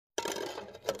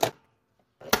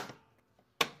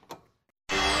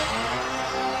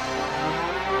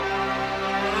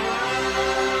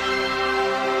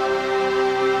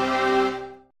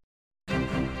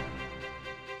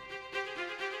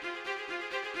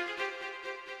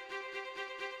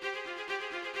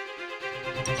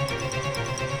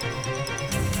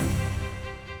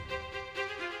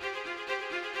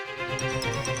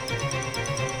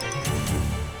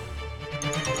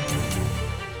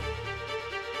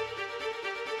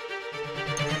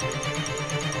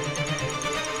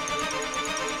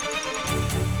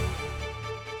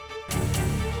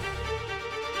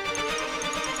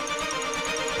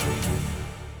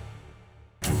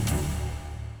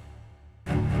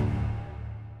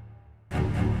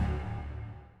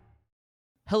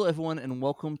Hello, everyone, and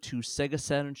welcome to Sega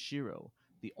Saturn Shiro,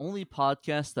 the only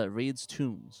podcast that raids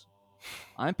tombs.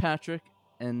 I'm Patrick,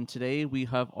 and today we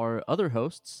have our other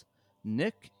hosts,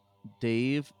 Nick,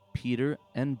 Dave, Peter,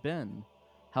 and Ben.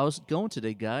 How's it going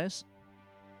today, guys?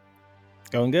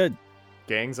 Going good.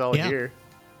 Gang's all here.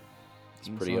 It's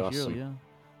pretty awesome. yeah.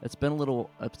 It's been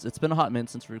a hot minute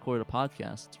since we recorded a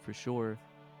podcast, for sure.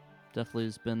 Definitely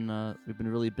has been, we've been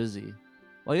really busy.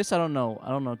 Well, I guess I don't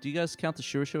know. Do you guys count the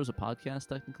Shiro Show as a podcast,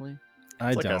 technically?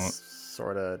 I don't.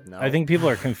 Sort of. No. I think people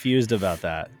are confused about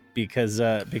that because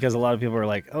a lot of people are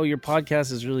like, "Oh, your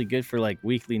podcast is really good for like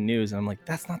weekly news," and I'm like,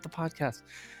 "That's not the podcast.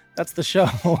 That's the show."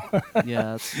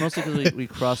 Yeah, it's mostly because we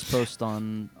cross post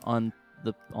on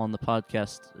the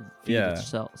podcast feed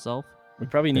itself. We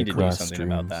probably need to do something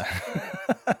about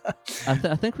that.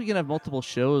 I think we can have multiple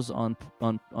shows on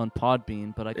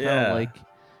Podbean, but I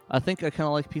kind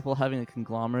of like people having a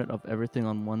conglomerate of everything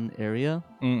on one area.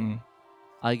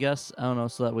 I guess, I don't know,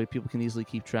 so that way people can easily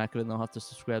keep track of it and they'll have to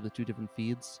subscribe to two different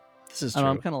feeds. This is true.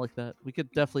 I'm kind of like that. We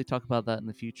could definitely talk about that in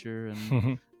the future.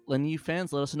 And when you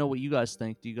fans, let us know what you guys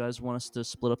think. Do you guys want us to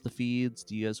split up the feeds?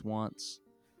 Do you guys want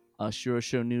Shiro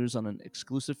Show news on an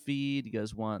exclusive feed? Do you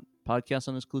guys want podcasts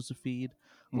on an exclusive feed?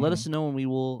 Let us know and we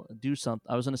will do something.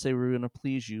 I was going to say we were going to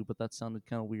please you, but that sounded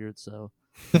kind of weird, so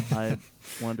I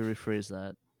wanted to rephrase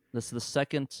that. This is the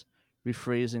second weird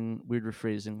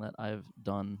rephrasing that I've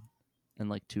done in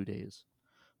like 2 days.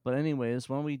 But anyways,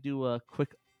 why don't we do a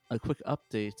quick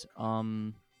update?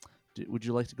 Would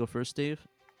you like to go first, Dave?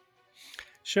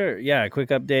 Sure. Yeah. Quick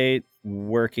update.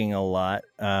 Working a lot.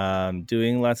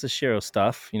 Doing lots of Shiro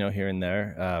stuff. Here and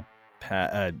there.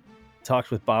 Pat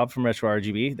talked with Bob from Retro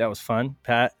RGB. That was fun.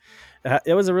 Pat.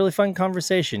 It was a really fun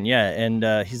conversation. Yeah,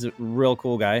 and he's a real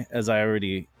cool guy, as I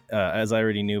already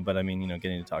knew. But I mean,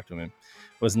 getting to talk to him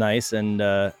was nice. And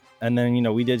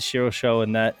then we did Shiro Show,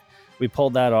 and that we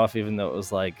pulled that off, even though it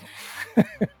was like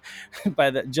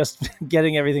just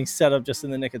getting everything set up just in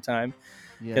the nick of time,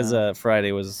 because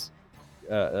Friday was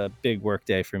a big work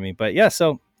day for me. But yeah,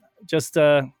 so just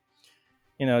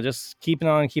just keeping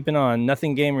on.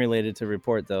 Nothing game related to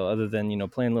report though, other than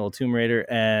playing a little Tomb Raider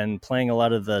and playing a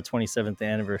lot of the 27th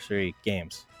anniversary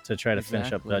games to try to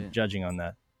finish up judging on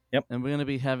that. Yep. And we're going to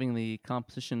be having the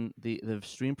competition, the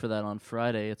stream for that on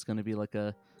Friday. It's going to be like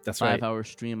a 5-hour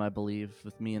stream, I believe,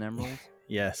 with me and Emerald.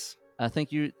 Yes. I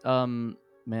think you,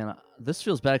 man, this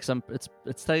feels bad because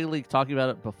it's technically talking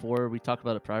about it before we talk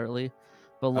about it privately.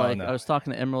 But I was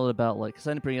talking to Emerald about because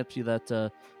I didn't bring it up to you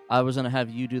that I was going to have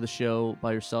you do the show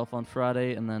by yourself on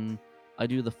Friday, and then I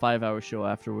do the 5-hour show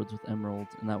afterwards with Emerald,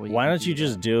 and that way. Why don't you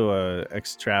just do a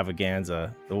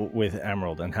extravaganza with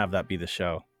Emerald and have that be the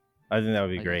show? I think that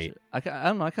would be great. I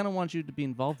don't know. I kind of want you to be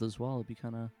involved as well. It'd be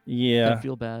kind of I'd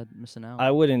feel bad missing out.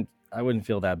 I wouldn't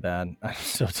feel that bad. I'm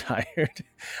so tired.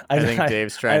 I think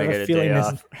Dave's trying to get a day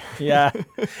off. Yeah,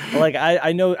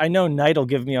 I know Knight will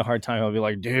give me a hard time. I'll be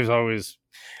like, Dave's always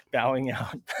bowing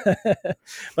out.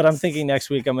 But I'm thinking next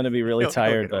week I'm going to be really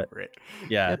tired. But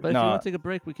yeah, but if you want to take a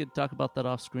break, we could talk about that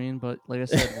off screen. But like I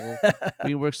said, we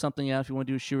can work something out if you want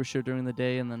to do a Shiro Show during the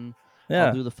day, and then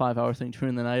I'll do the 5-hour thing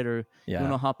during the night, or if you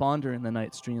want to hop on during the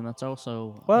night stream. That's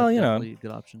also a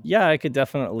good option. Yeah, I could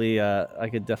definitely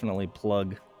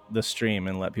plug the stream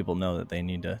and let people know that they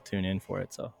need to tune in for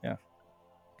it. So yeah.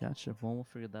 Gotcha. Well, we'll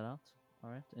figure that out. All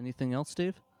right. Anything else,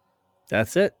 Dave?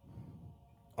 That's it.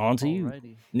 On to you,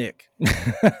 Nick.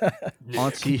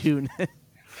 On to you, Nick.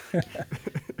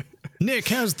 Nick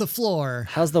has the floor.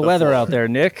 How's the weather out there,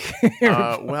 Nick?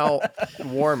 Well,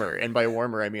 warmer. And by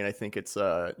warmer, I mean, I think it's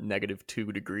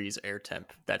 -2 degrees air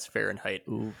temp. That's Fahrenheit.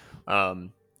 Ooh.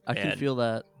 I can feel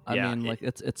that. I mean,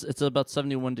 it's about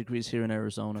 71 degrees here in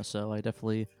Arizona, so I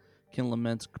definitely can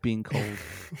lament being cold.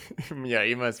 Yeah,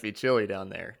 you must be chilly down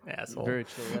there, asshole. Very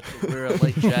chilly. I have to wear a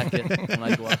light jacket when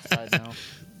I go outside now.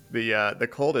 The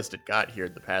coldest it got here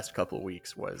the past couple of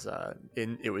weeks was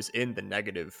in the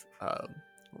negative,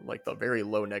 like the very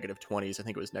low -20s. I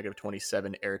think it was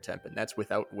 -27 air temp, and that's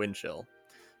without wind chill.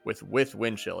 With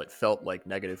wind chill, it felt like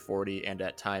 -40 and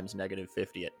at times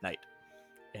 -50 at night.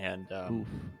 And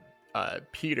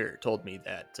Peter told me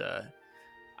that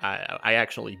I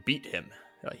actually beat him.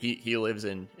 He lives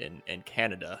in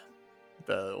Canada,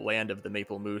 the land of the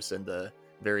maple moose and the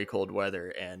very cold weather,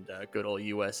 and good old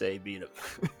USA beat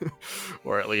them,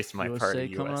 or at least my part of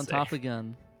USA coming on top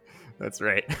again. That's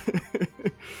right.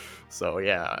 So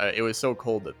yeah, it was so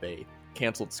cold that they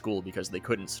canceled school because they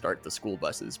couldn't start the school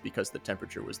buses because the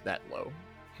temperature was that low.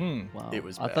 Wow. It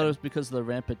was I bad. thought it was because of the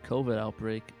rampant COVID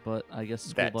outbreak, but I guess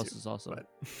school That too, buses also.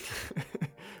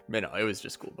 But no, it was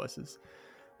just school buses.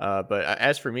 But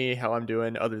as for me, how I'm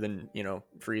doing, other than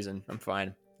freezing, I'm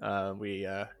fine. We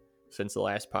since the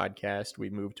last podcast, we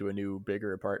moved to a new,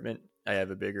 bigger apartment. I have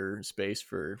a bigger space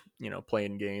for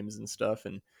playing games and stuff,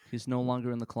 and He's no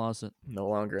longer in the closet. no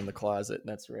longer in the closet.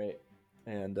 That's right.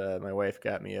 And my wife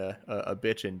got me a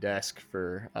bitchin' desk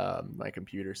for my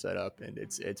computer setup, and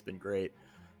it's been great.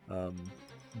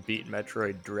 Beat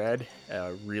Metroid Dread,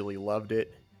 really loved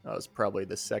it. That was probably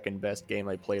the second best game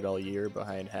I played all year,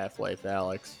 behind Half-Life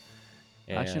Alyx.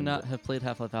 I actually not have played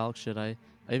Half-Life Alyx. Should I?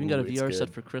 I even got a Ooh, it's VR set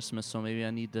good. for Christmas, so maybe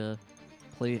I need to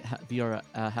play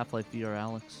Half-Life VR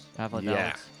Alyx. Half-Life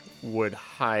Yeah, Alyx. would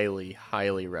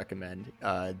highly recommend.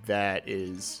 That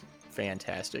is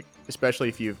fantastic, especially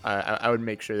if you've. I would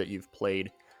make sure that you've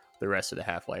played the rest of the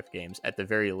Half-Life games, at the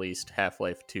very least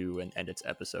Half-Life 2 and its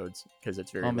episodes, because it's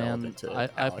very Oh man, relevant to I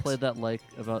Alyx. played that like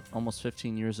about almost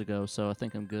 15 years ago, so I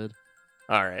think I'm good.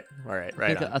 All right,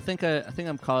 right on. I think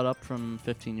I'm caught up from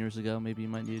 15 years ago. Maybe you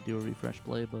might need to do a refresh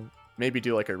play, but Maybe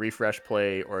do like a refresh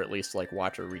play, or at least like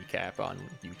watch a recap on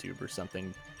YouTube or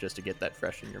something, just to get that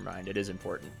fresh in your mind. It is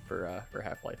important for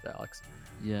Half-Life Alyx.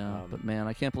 yeah. But man,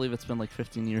 I can't believe it's been like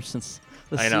 15 years since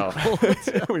the I know.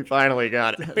 sequel. We finally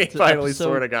got it. We to finally episode-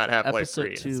 sort of got Half-Life episode 3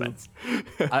 in a 2. sense.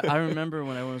 I remember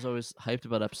when everyone was always hyped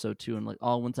about episode 2 and like,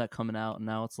 oh, when's that coming out? And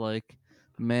now it's like,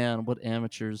 man, what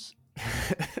amateurs.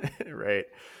 Right.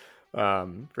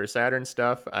 For Saturn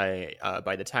stuff, I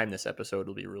by the time this episode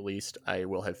will be released, I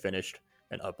will have finished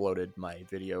and uploaded my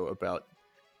video about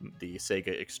the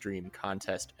Sega Extreme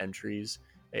contest entries.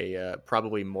 A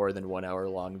probably more than 1 hour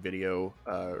long video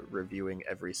reviewing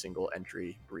every single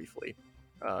entry briefly.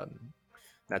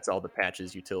 That's all the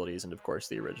patches, utilities, and of course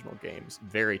the original games.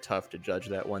 Very tough to judge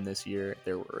that one this year.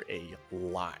 There were a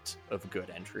lot of good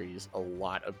entries, a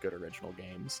lot of good original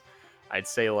games. I'd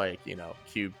say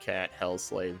Cube Cat,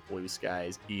 Hellslave, Blue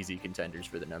Skies, easy contenders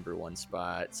for the number 1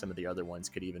 spot. Some of the other ones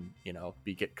could even,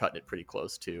 be cutting it pretty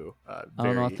close too. I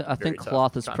don't know. I think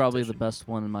Cloth is probably the best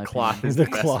one in my Cloth opinion. is The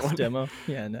best cloth one. demo.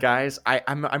 Yeah, no. Guys,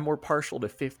 I'm more partial to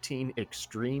 15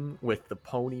 Extreme with the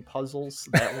pony puzzles.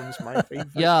 That one's my favorite.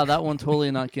 Yeah, that one totally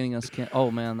not getting us.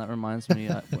 Oh man, that reminds me.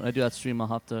 When I do that stream, you'll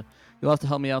have to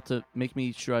help me out to make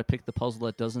me sure I pick the puzzle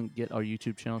that doesn't get our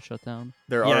YouTube channel shut down.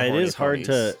 There Yeah, are it horny is hard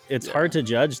ponies. to hard to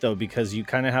judge though, because you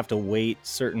kind of have to wait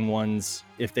certain ones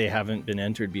if they haven't been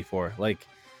entered before. Like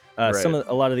a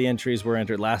lot of the entries were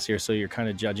entered last year, so you're kind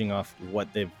of judging off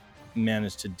what they've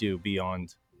managed to do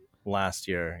beyond last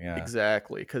year. Yeah,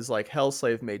 Exactly, because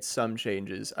Hellslave made some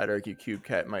changes. I'd argue Cube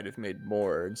Cat might have made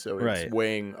more, and so it's Right.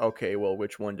 weighing. Okay, well,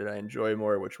 which one did I enjoy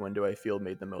more? Which one do I feel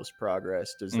made the most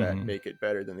progress? Does that Mhm. make it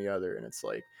better than the other? And it's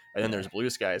like, and then there's Blue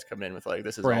Skies coming in with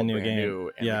this is Brand all new brand game.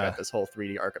 new, and we Yeah. got this whole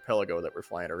 3D archipelago that we're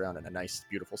flying around in a nice,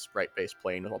 beautiful sprite-based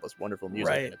plane with all this wonderful music.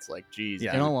 Right. And it's like, geez,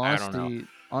 Yeah. In dude, all I don't know.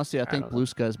 honesty, I think don't know. Blue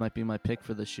Skies might be my pick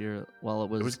for this year. While It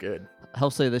was good.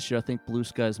 Hellslave this year, I think Blue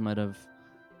Skies might have.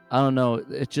 I don't know.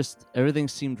 It just everything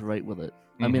seemed right with it.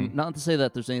 I mean, not to say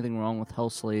that there's anything wrong with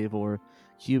Hellslave or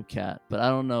Cube Cat, but I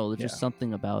don't know. There's just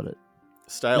something about it.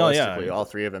 Stylistically, yeah. all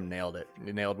three of them nailed it.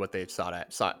 They nailed what they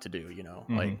sought to do.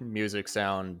 Like music,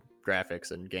 sound,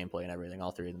 graphics, and gameplay and everything.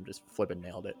 All three of them just flipping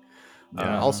nailed it.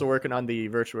 Yeah. Also working on the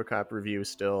Virtua Cop review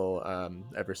still,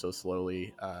 ever so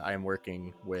slowly. I am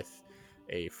working with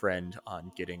a friend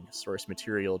on getting source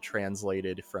material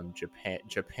translated from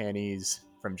Japanese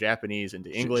into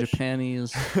English.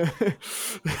 Japanese.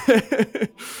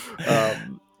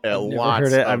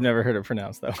 I've never heard it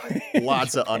pronounced that way.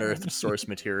 Lots of unearthed source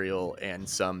material, and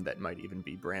some that might even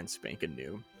be brand spanking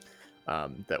new.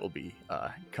 That will be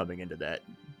coming into that.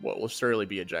 What will surely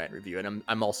be a giant review. And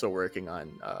I'm also working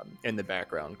on in the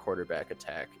background Quarterback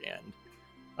Attack and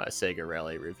Sega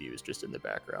Rally reviews just in the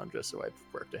background, just so I've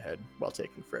worked ahead while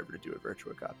taking forever to do a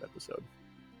Virtua Cop episode.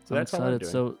 So I'm that's all I'm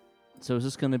excited. doing. So is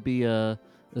this going to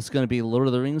be Lord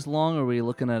of the Rings long, or are we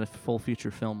looking at a full feature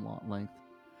film length?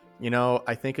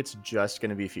 I think it's just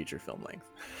going to be feature film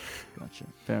length. Gotcha.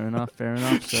 Fair enough.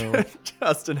 So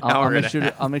just an hour and a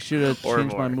half. I'll make sure to or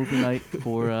change more. my movie night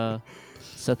for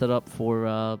set that up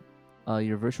for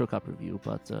your Virtual Cop review.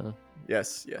 But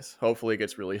Yes. Hopefully it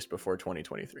gets released before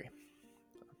 2023.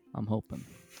 I'm hoping.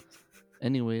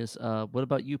 Anyways, what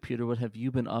about you, Peter? What have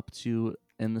you been up to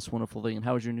in this wonderful thing? And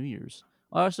how was your New Year's?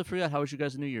 Oh, I also forgot. How was you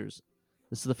guys' New Year's?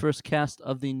 This is the first cast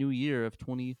of the new year of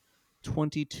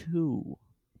 2022.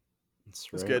 That's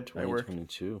That's right. good. I work.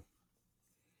 2022.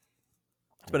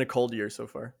 It's been a cold year so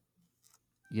far.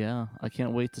 Yeah, I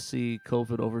can't wait to see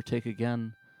COVID overtake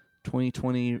again.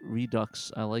 2020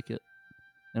 Redux. I like it.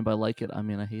 And by like it, I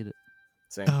mean I hate it.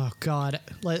 Same. Oh God,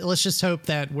 let's just hope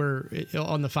that we're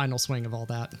on the final swing of all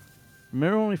that.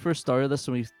 Remember when we first started this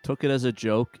and we took it as a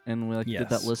joke and we did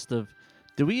that Yes. list of...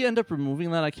 Did we end up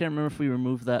removing that? I can't remember if we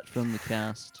removed that from the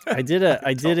cast. I did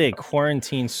a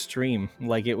quarantine stream,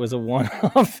 like it was a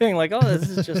one-off thing. Like, oh, this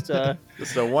is just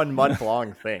This is a 1 month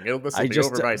long thing. This will be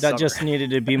over by that summer. just needed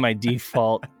to be my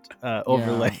default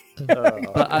overlay.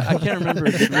 But I can't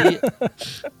remember.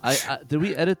 Did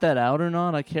we edit that out or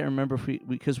not? I can't remember if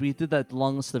because we did that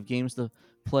long list of games to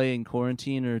play in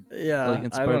quarantine or Yeah, I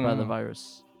inspired don't by the know.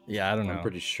 virus. Yeah, I don't know. I'm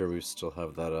pretty sure we still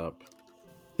have that up.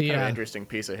 Kind of Yeah, an interesting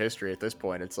piece of history at this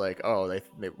point. It's like, oh,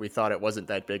 we thought it wasn't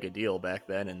that big a deal back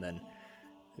then, and then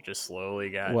it just slowly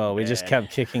got. Well, we just bad.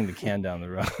 kept kicking the can down the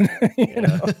road. you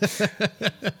know?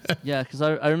 Yeah, because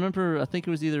I remember, I think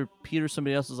it was either Peter or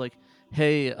somebody else was like,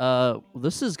 hey,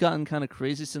 this has gotten kind of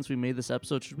crazy since we made this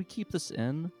episode. Should we keep this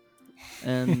in?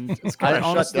 And It's kind I of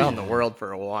shut honestly, down the world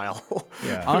for a while.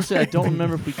 Yeah. honestly, I don't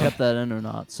remember if we kept that in or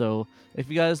not. So if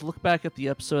you guys look back at the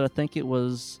episode, I think it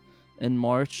was in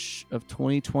March of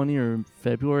 2020 or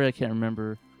February. I can't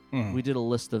remember. Mhm. We did a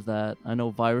list of that. I know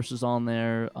Virus was on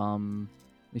there,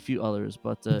 a few others.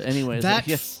 But anyways, that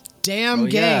yes. damn Oh,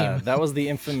 game. yeah, that was the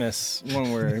infamous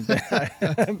one where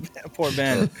poor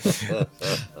Ben.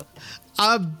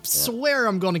 I swear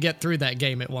I'm going to get through that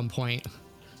game at one point.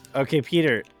 Okay,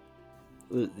 Peter,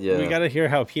 Yeah. we got to hear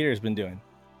how Peter's been doing.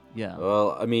 Yeah.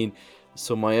 Well, I mean,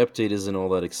 so my update isn't all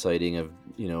that exciting. I've,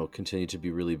 continued to be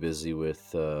really busy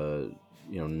with,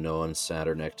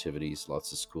 non-Saturn activities,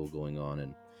 lots of school going on,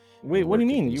 and Wait, what do you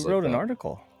work and mean? You things like wrote an that.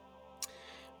 article.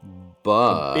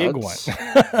 But A big one.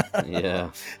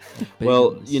 yeah. Big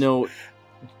Well, ones.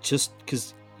 just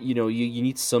because you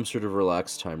need some sort of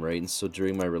relaxed time, right? And so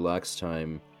during my relaxed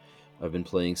time, I've been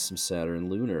playing some Saturn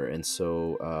Lunar, and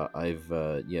so I've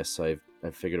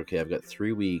figured, okay, I've got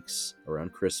 3 weeks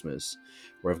around Christmas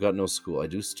where I've got no school. I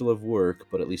do still have work,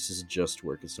 but at least it's just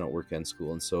work. It's not work and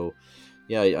school, and so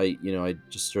yeah, I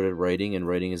just started writing, and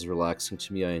writing is relaxing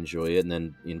to me. I enjoy it, and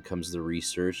then in comes the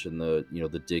research and the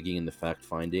the digging and the fact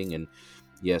finding. And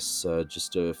yes,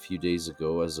 just a few days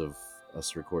ago, as of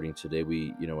us recording today,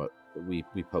 we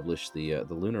published the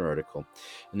Lunar article,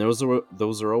 and those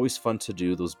are always fun to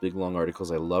do. Those big long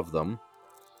articles, I love them.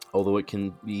 Although it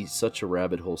can be such a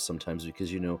rabbit hole sometimes, because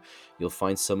you'll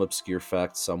find some obscure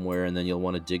fact somewhere, and then you'll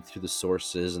want to dig through the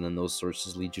sources, and then those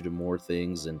sources lead you to more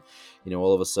things, and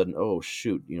all of a sudden, oh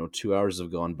shoot, 2 hours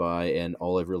have gone by, and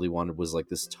all I really wanted was like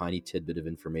this tiny tidbit of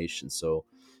information. So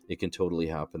it can totally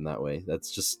happen that way.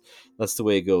 That's the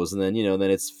way it goes. And then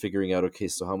then it's figuring out, okay,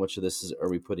 so how much of this are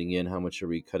we putting in, how much are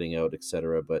we cutting out,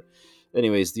 etc. But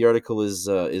anyways, the article is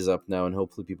up now, and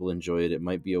hopefully people enjoy it. It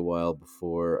might be a while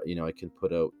before I can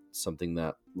put out something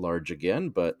that large again,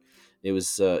 but it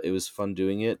was fun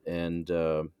doing it. And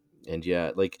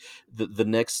yeah, like the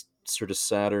next sort of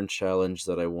Saturn challenge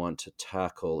that I want to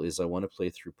tackle is I want to play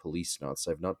through Policenauts.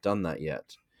 I've not done that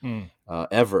yet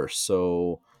ever,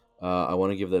 so I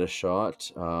want to give that a shot.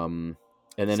 And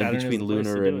then Saturn in is between the place to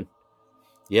Lunar do and it.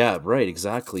 yeah, right,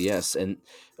 exactly, yes. And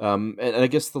I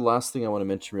guess the last thing I want to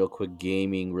mention real quick,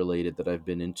 gaming related, that I've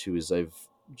been into is I've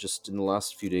just in the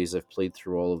last few days I've played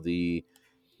through all of the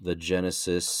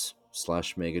Genesis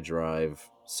 / Mega Drive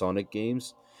Sonic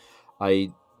games.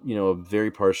 I'm very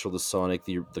partial to Sonic,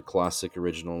 the classic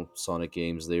original Sonic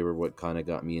games. They were what kind of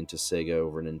got me into Sega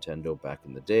over Nintendo back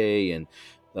in the day, and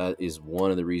that is one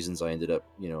of the reasons I ended up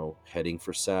heading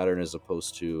for Saturn as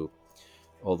opposed to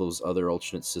all those other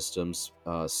alternate systems.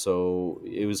 So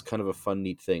it was kind of a fun,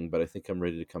 neat thing. But I think I'm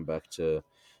ready to come back to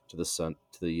the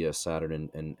Saturn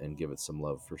and give it some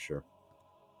love for sure.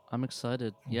 I'm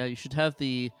excited. Yeah, you should do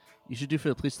for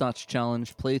the Policenauts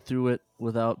challenge, play through it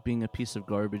without being a piece of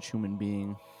garbage human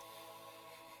being.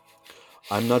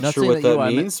 I'm not Not sure saying what that you that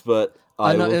are, means, but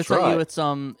I know will it's try. not you. It's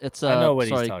I know what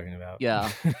sorry. he's talking about.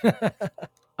 Yeah,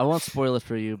 I won't spoil it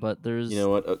for you, but there's You know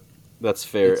what? That's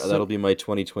fair. It's so- That'll be my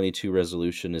 2022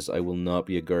 resolution: is I will not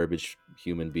be a garbage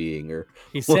human being. Or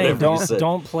He's saying whatever you said.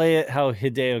 don't play it how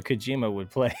Hideo Kojima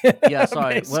would play it. Yeah,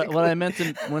 sorry. What basically. I meant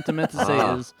to say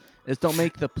Ah. is don't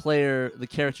make the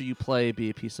character you play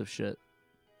be a piece of shit.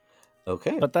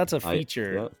 Okay, But that's a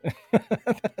feature. No,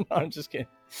 I'm just kidding.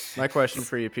 My question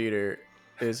for you, Peter,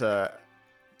 is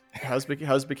how's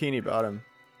Bikini Bottom?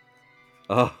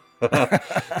 Oh,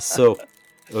 so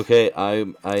Okay,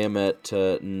 I am at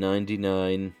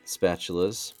 99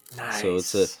 spatulas. Nice. So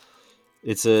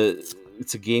it's a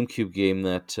GameCube game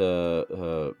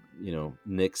that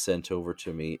Nick sent over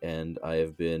to me, and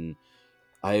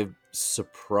I'm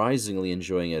surprisingly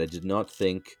enjoying it. I did not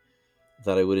think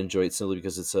that I would enjoy it simply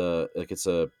because it's a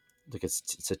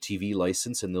TV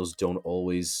license, and those don't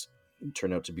always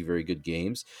turn out to be very good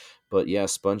games. But yeah,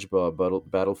 SpongeBob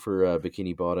Battle for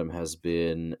Bikini Bottom has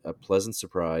been a pleasant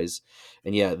surprise.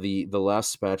 And yeah, the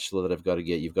last spatula that I've got to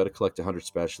get, you've got to collect 100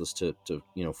 spatulas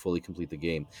to fully complete the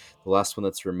game. The last one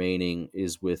that's remaining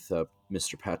is with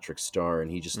Mr. Patrick Starr,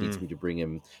 and he just needs me to bring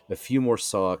him a few more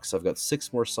socks. I've got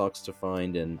 6 more socks to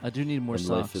find, and I do need more and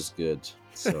socks. life is good.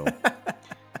 So.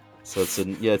 So it's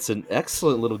an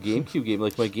excellent little GameCube game.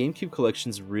 Like, my GameCube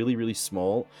collection's really, really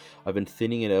small. I've been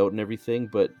thinning it out and everything,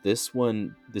 but this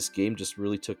game just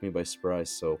really took me by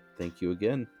surprise. So thank you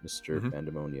again, Mr.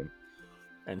 Pandemonium.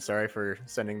 And sorry for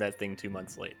sending that thing 2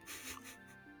 months late.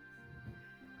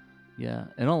 Yeah,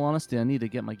 in all honesty, I need to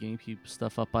get my GameCube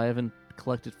stuff up. I haven't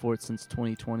collected for it since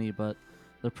 2020, but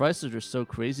the prices are so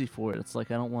crazy for it. It's like,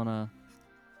 I don't want to...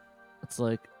 It's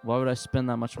like, why would I spend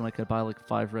that much when I could buy like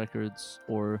 5 records?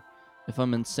 Or if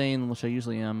I'm insane, which I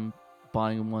usually am,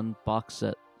 buying one box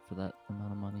set for that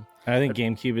amount of money. I think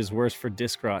GameCube is worse for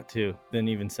disc rot too than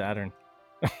even Saturn.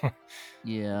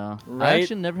 Yeah, Right? I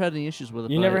actually never had any issues with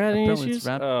it. You but never had any apparently issues?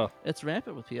 It's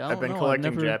rampant with people. I've been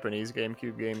collecting Japanese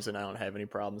GameCube games, and I don't have any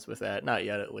problems with that. Not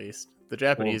yet, at least. The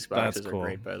Japanese boxes that's cool. are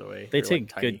great, by the way. They They're, take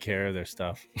like, tiny. good care of their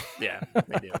stuff. Yeah,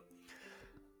 they do.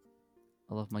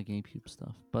 I love my GameCube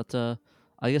stuff. But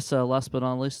I guess last but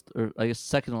not least, or I guess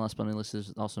second to last but not least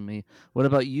is also me. What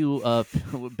about you,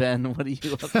 Ben? What are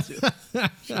you up to?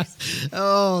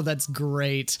 Oh, that's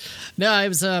great. No, I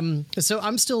was so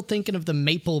I'm still thinking of the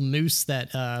Maple Moose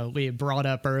that we brought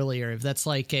up earlier. If that's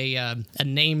like a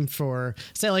name for,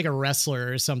 say, like a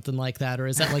wrestler or something like that, or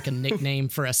is that like a nickname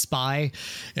for a spy?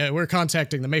 We're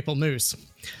contacting the Maple Moose.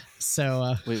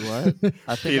 So Wait, what?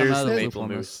 I think Peter's I'm out of the the Maple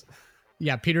loop on Moose.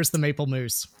 yeah, Peter's the Maple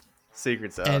Moose.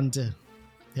 Secret's out. And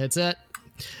that's it.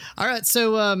 All right,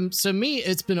 so me,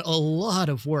 it's been a lot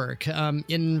of work.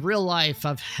 In real life,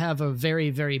 I have a very,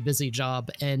 very busy job,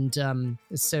 and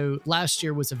so last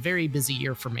year was a very busy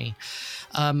year for me.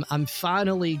 I'm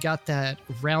finally got that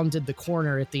rounded the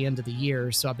corner at the end of the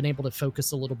year, so I've been able to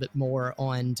focus a little bit more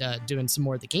on doing some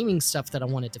more of the gaming stuff that I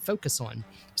wanted to focus on.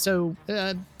 So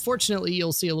fortunately,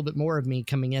 you'll see a little bit more of me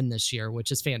coming in this year,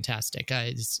 which is fantastic.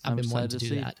 I've been wanting to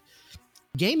do that.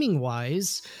 Gaming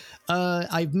wise,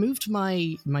 I've moved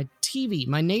my TV.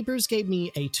 My neighbors gave me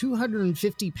a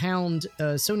 250-pound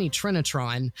Sony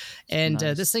Trinitron, and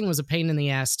Nice. this thing was a pain in the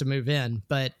ass to move in,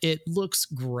 but it looks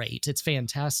great. It's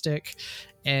fantastic.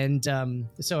 And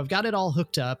so I've got it all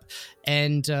hooked up,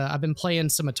 and I've been playing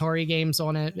some Atari games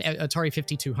on it, Atari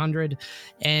 5200,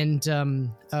 and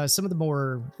some of the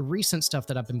more recent stuff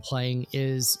that I've been playing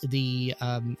is the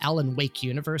Alan Wake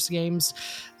Universe games.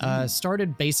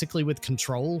 Started basically with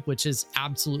Control, which is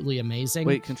absolutely amazing.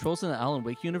 Wait, Control's in the Alan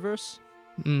Wake universe?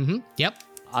 Mm-hmm. Yep.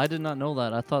 I did not know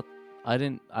that. I thought I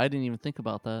didn't even think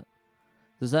about that.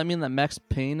 Does that mean that Max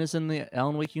Payne is in the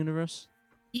Alan Wake universe?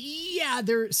 Yeah,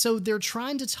 they're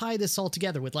trying to tie this all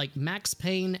together with like Max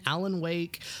Payne, Alan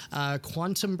Wake,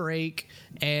 Quantum Break,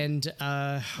 and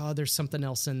there's something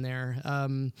else in there. I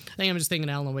think I'm just thinking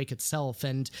Alan Wake itself,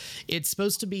 and it's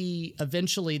supposed to be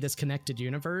eventually this connected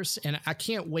universe, and I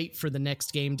can't wait for the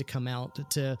next game to come out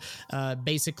to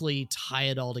basically tie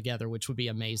it all together, which would be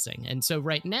amazing. And so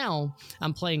right now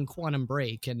I'm playing Quantum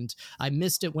Break, and I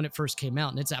missed it when it first came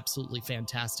out, and it's absolutely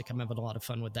fantastic. I'm having a lot of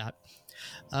fun with that.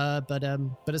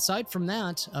 But aside from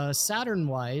that,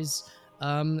 Saturn-wise,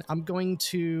 I'm going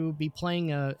to be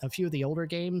playing a few of the older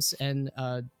games and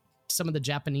some of the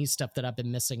Japanese stuff that I've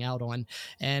been missing out on.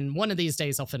 And one of these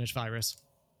days, I'll finish Virus.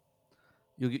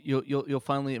 You'll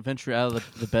finally venture out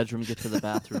of the bedroom, get to the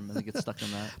bathroom, and then get stuck in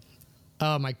that.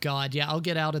 Oh my God! Yeah, I'll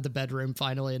get out of the bedroom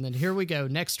finally, and then here we go,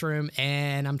 next room,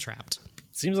 and I'm trapped.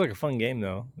 Seems like a fun game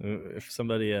though. If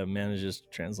somebody manages to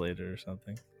translate it or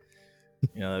something,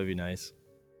 that would be nice.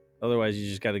 Otherwise, you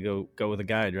just got to go with a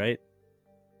guide, right?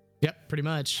 Yep, pretty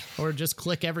much. Or just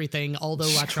click everything.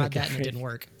 Although I tried that and it didn't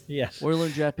work. Yeah, Or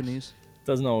learn Japanese.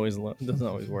 doesn't always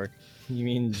work. You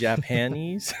mean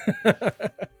Japanese?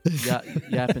 Yeah,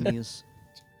 Japanese.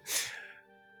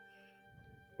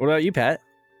 What about you, Pat?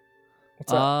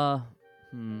 What's up?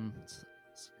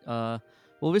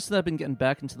 Well, recently I've been getting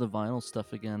back into the vinyl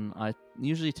stuff again. I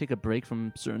usually take a break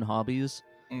from certain hobbies.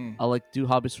 I'll like do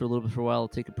hobbies for a little bit for a while. I'll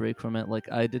take a break from it.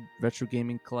 Like I did retro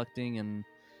gaming collecting and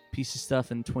PC stuff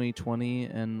in 2020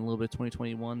 and a little bit of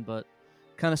 2021, but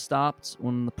kind of stopped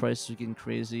when the prices were getting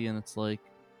crazy, and it's like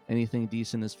anything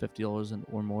decent is $50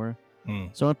 or more.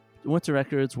 So I went to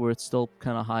Records where it's still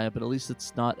kind of high, but at least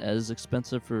it's not as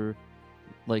expensive for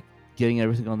like getting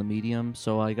everything on the medium.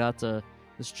 So I got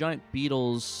this giant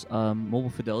Beatles Mobile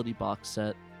Fidelity box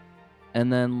set,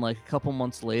 and then like a couple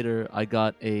months later, I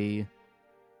got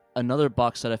another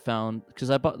box set I found because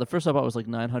the first I bought was like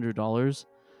 $900.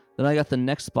 Then I got the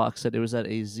next box set. It was at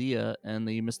Azia, and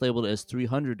they mislabeled it as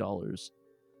 $300. Is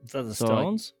that the So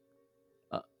Stones?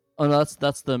 Oh no,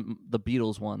 that's the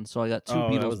Beatles one. So I got two that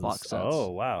Beatles was box sets.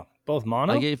 Oh wow, both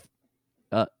mono. I gave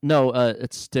no,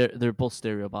 it's they're both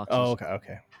stereo boxes. Oh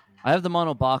okay. I have the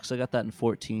mono box. I got that in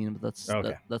 14, but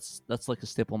Okay. that's like a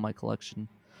staple in my collection.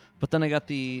 But then I got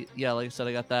like I said,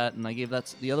 I got that, and I gave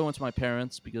the other one to my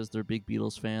parents because they're big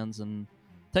Beatles fans, and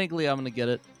technically I'm gonna get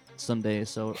it someday.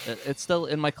 So it's still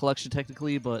in my collection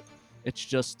technically, but it's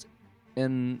just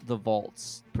in the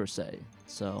vaults per se.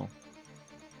 So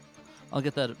I'll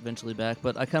get that eventually back,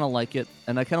 but I kind of like it,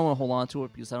 and I kind of want to hold on to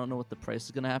it because I don't know what the price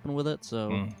is gonna happen with it.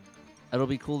 So it'll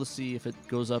be cool to see if it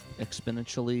goes up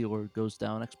exponentially or goes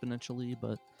down exponentially.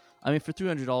 But I mean, for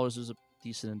 $300, it was a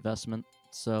decent investment.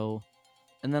 So.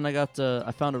 And then I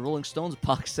found a Rolling Stones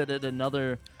box set at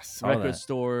another record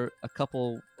store a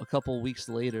couple weeks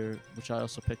later, which I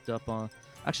also picked up on.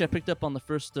 Actually, I picked up on the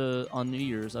first on New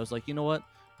Year's. I was like, you know what,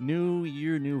 new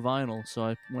year, new vinyl. So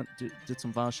I did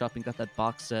some vinyl shopping, got that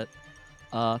box set.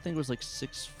 I think it was like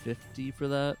 $650 for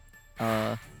that.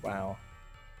 Wow.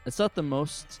 It's not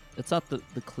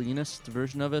the cleanest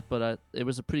version of it, but it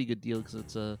was a pretty good deal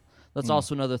because that's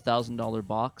also another $1,000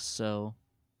 box. So.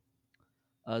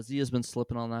 Zia's been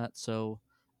slipping on that. So,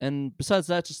 and besides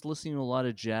that, just listening to a lot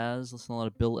of jazz, listening to a lot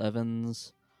of Bill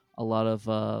Evans, a lot of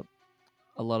Art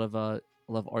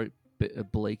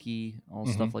Blakey, all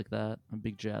stuff like that. I'm a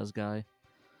big jazz guy.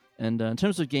 And in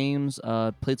terms of games,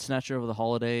 played Snatcher over the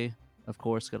holiday. Of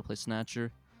course, got to play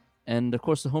Snatcher, and of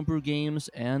course the homebrew games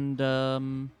and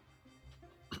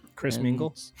Chris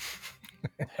Mingle.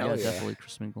 Yeah, definitely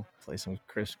Chris Mingle. Play some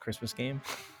Christmas game.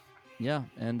 Yeah,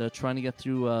 and trying to get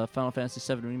through Final Fantasy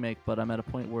VII Remake, but I'm at a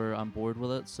point where I'm bored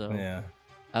with it, so yeah.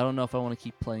 I don't know if I want to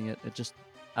keep playing it.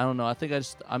 I don't know. I think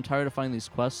I'm tired of finding these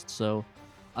quests, so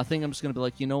I think I'm just gonna be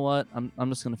like, you know what? I'm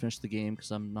just gonna finish the game because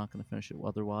I'm not gonna finish it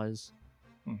otherwise,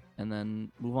 and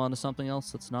then move on to something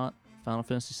else that's not Final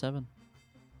Fantasy VII.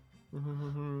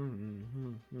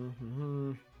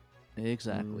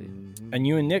 Exactly. And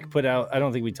you and Nick put out, I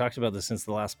don't think we talked about this since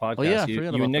the last podcast. Oh, yeah, I you forgot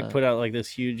and about Nick that. put out like this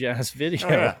huge ass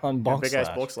video on Bulk big ass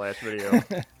Slash, bulk slash video.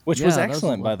 which Yeah, was that was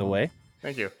excellent, a by lot the of fun. way.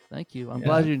 Thank you. Thank you. I'm Yeah.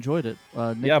 glad you enjoyed it.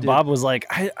 Nick Yeah, did. Bob was like,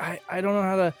 I don't know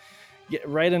how to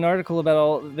write an article about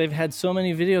all. They've had so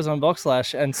many videos on Bulk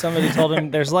Slash, and somebody told him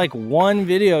there's like one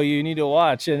video you need to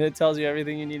watch, and it tells you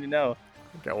everything you need to know.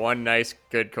 Got one nice,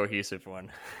 good, cohesive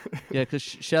one. Yeah, because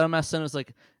Shadow Master was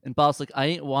like, and Bob's like, I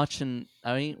ain't watching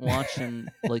like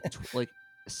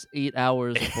 8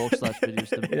 hours of Bulk Slash videos.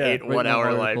 To Yeah. 8 write 1 an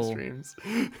hour live article. streams.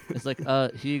 It's like,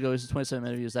 here you go. Here's a 27-minute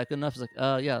video. Is that good enough? He's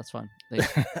like, yeah, that's fine.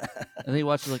 Thanks. And then he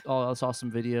watches like, oh, that's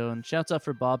awesome video. And shouts out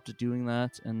for Bob to doing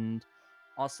that. And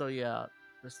also, yeah,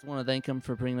 just want to thank him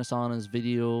for bringing us on as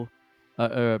video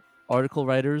article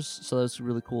writers. So that's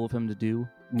really cool of him to do.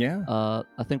 Yeah.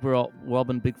 I think we're all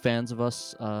been big fans of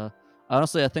us.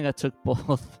 Honestly, I think I took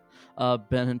both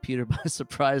Ben and Peter by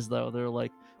surprise though. They're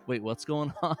like, wait, what's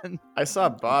going on? I saw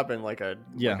Bob in like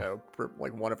Yeah.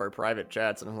 one of our private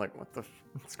chats, and I'm like,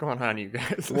 what's going on, you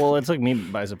guys? Well, it took me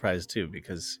by surprise too,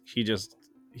 because he just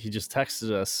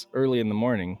texted us early in the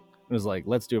morning. It was like,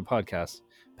 let's do a podcast.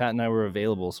 Pat and I were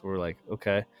available, so we're like,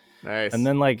 okay. Nice. And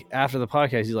then like after the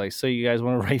podcast, he's like, so you guys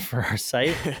want to write for our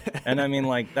site? And I mean,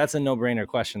 like, that's a no-brainer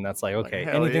question. That's like, okay,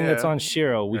 hell anything that's yeah. on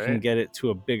Shiro, we can Right. get it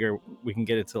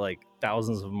to like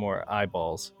thousands of more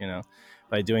eyeballs,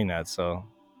 by doing that. So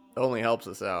only helps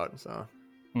us out. So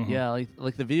Yeah,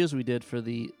 like the videos we did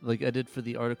I did for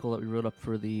the article that we wrote up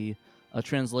for the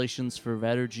translations for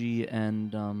Vatergy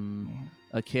and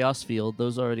Chaos Field.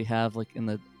 Those already have like in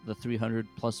the 300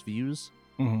 plus views.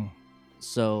 Mhm.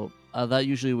 So that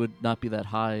usually would not be that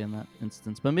high in that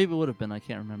instance, but maybe it would have been. I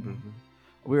can't remember.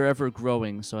 We were ever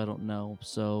growing, so I don't know.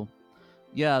 So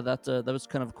yeah, that was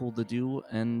kind of cool to do,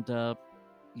 and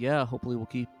yeah, hopefully we'll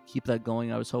keep that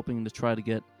going. I was hoping to try to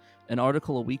get an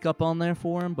article a week up on there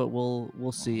for him, but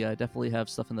we'll see. I definitely have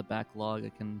stuff in the backlog I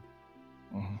can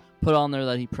put on there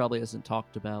that he probably hasn't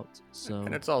talked about. So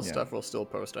and it's all Yeah. stuff we'll still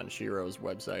post on Shiro's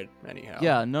website anyhow.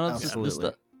 yeah, none of this Absolutely.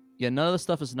 stuff. Yeah, none of the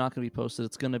stuff is not going to be posted.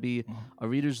 It's going to be a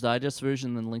Reader's Digest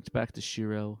version, then linked back to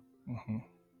Shiro.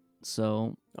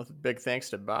 So Big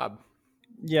thanks to Bob.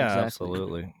 Yeah, Exactly.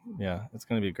 absolutely. Yeah, it's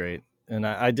gonna be great. And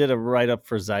I did a write-up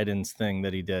for Zaiden's thing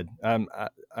that he did.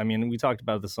 I mean, we talked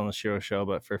about this on the Shiro show,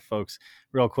 but for folks,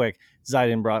 real quick,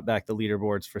 Zaiden brought back the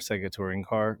leaderboards for Sega Touring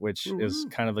Car, which is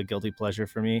kind of a guilty pleasure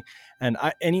for me. And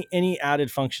any added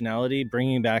functionality,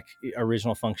 bringing back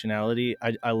original functionality,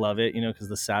 I love it, because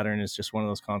the Saturn is just one of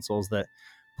those consoles that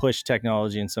push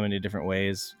technology in so many different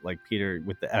ways. Like Peter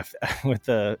with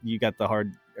you got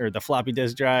the floppy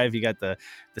disk drive, you got the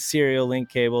serial link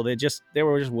cable. They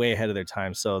were just way ahead of their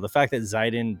time. So the fact that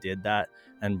Zaiden did that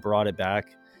and brought it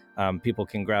back, people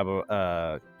can grab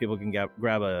a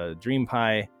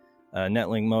DreamPi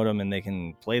Netlink modem, and they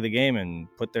can play the game and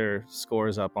put their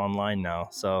scores up online now.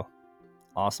 So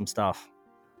awesome stuff.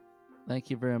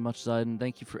 Thank you very much, Zaiden.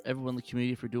 Thank you for everyone in the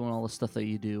community for doing all the stuff that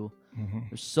you do. Mm-hmm.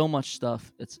 There's so much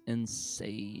stuff. It's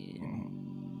insane.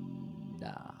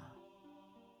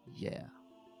 Yeah.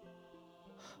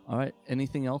 All right.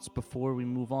 Anything else before we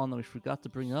move on that we forgot to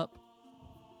bring up?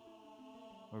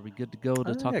 Are we good to go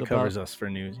to talk about? It covers us for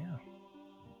news, yeah.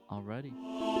 Alrighty.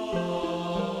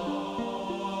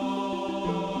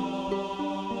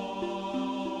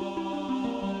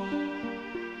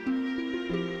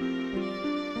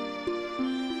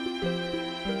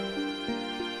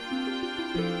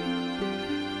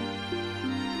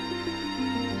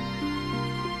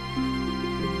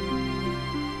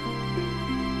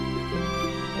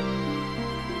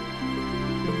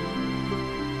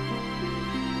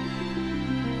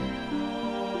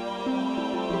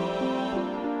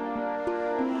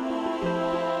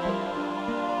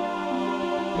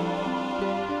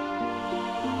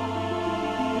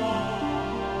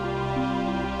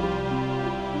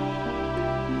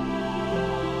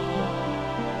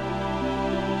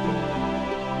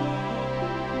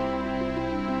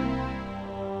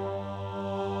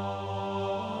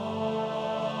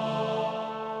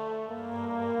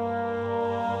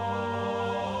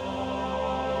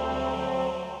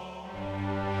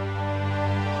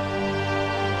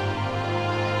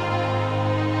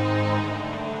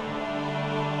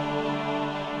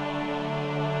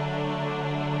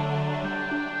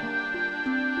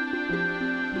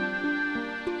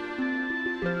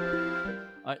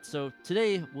 All right, so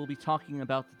today we'll be talking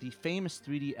about the famous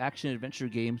 3D action-adventure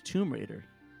game Tomb Raider.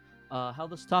 How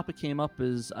this topic came up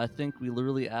is I think we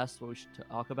literally asked what we should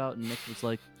talk about, and Nick was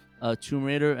like, Tomb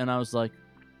Raider, and I was like,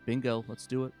 bingo, let's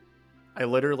do it. I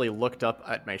literally looked up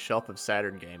at my shelf of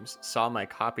Saturn games, saw my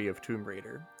copy of Tomb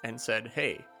Raider, and said,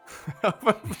 hey,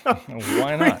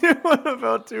 why not? What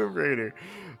about Tomb Raider?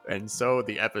 And so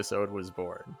the episode was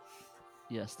born.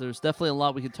 Yes, there's definitely a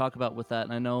lot we could talk about with that,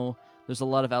 and I know there's a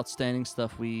lot of outstanding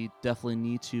stuff we definitely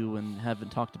need to and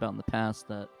haven't talked about in the past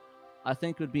that I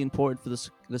think would be important for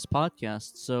this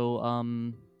podcast. So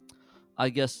I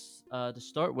guess to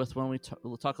start with, why don't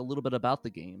we'll talk a little bit about the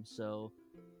game. So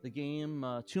the game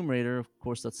Tomb Raider, of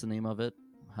course, that's the name of it,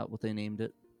 what they named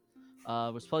it,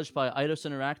 was published by Eidos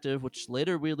Interactive, which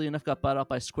later, weirdly enough, got bought out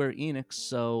by Square Enix.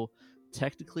 So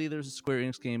technically there's a Square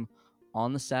Enix game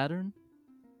on the Saturn.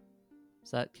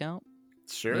 Does that count?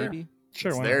 Sure. Maybe?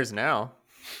 Sure. It's theirs now.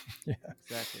 Yeah.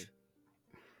 Exactly.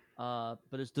 But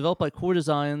it's developed by Core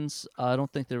Designs. I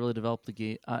don't think they really developed the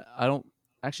game. I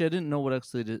didn't know what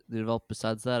else they developed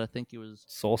besides that. I think it was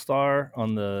Soulstar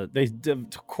on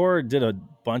Core did a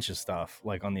bunch of stuff,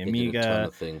 like on the Amiga, a ton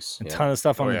of things, a ton of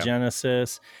stuff on the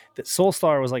Genesis. That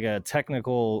Soulstar was like a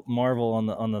technical marvel on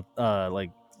the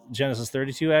like Genesis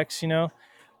 32X,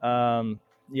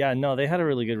 they had a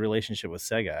really good relationship with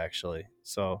Sega, actually.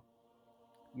 So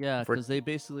yeah, because they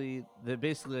basically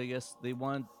I guess they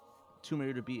wanted Tomb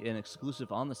Raider to be an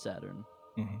exclusive on the Saturn.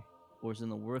 Mm-hmm. Or is in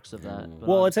the works of that. But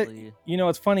well,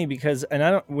 it's funny because,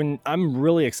 and I'm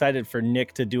really excited for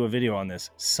Nick to do a video on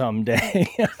this someday.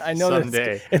 I know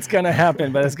that it's going to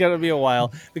happen, but it's going to be a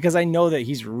while because I know that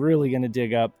he's really going to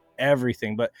dig up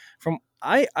everything. But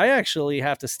I actually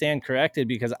have to stand corrected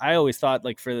because I always thought,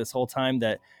 like, for this whole time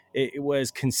that it was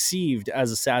conceived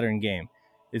as a Saturn game.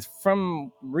 It's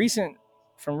from recent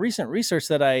research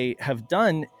that I have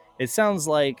done. It sounds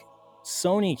like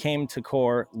Sony came to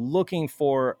Core looking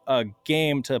for a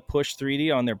game to push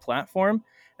 3D on their platform,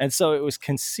 and so it was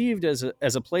conceived as a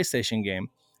PlayStation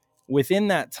game. Within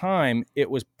that time,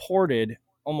 it was ported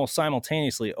almost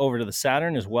simultaneously over to the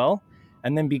Saturn as well.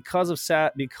 And then because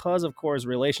of Core's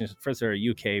relationship, first they're a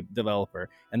UK developer,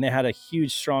 and they had a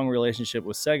huge, strong relationship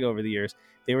with Sega over the years,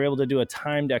 they were able to do a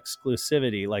timed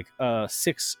exclusivity, like a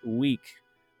 6-week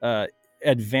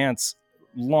advance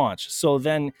launch. So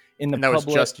then was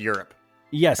just Europe.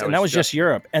 Yes, and that was just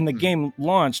Europe. And the game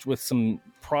launched with some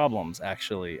problems,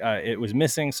 actually. It was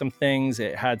missing some things.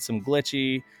 It had some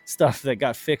glitchy stuff that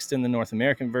got fixed in the North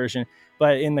American version.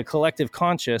 But in the collective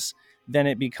conscious, then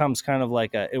it becomes kind of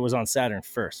like it was on Saturn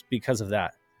first because of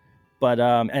that. But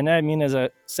and I mean, as a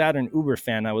Saturn Uber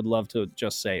fan, I would love to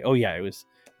just say, oh yeah, it was.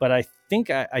 But I think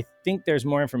there's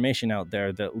more information out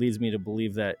there that leads me to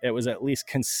believe that it was at least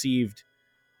conceived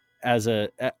as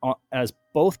as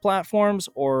both platforms,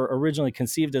 or originally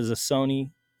conceived as a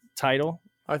Sony title.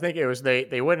 I think it was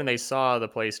they went and they saw the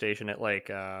PlayStation at like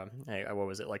what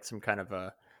was it, like some kind of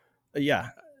a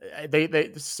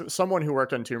someone who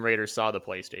worked on Tomb Raider saw the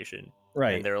PlayStation,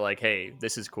 right, and they were like, hey,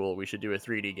 this is cool, we should do a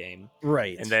 3D game,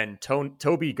 right. And then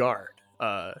Toby Gard,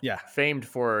 famed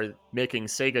for making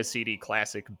Sega CD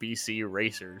classic BC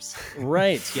Racers,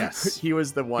 right, yes, he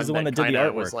was the one that did the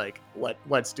artwork. Was like,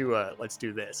 let's do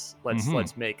this,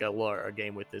 let's make a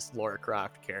game with this Lara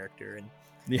Croft character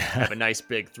and have a nice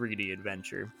big 3D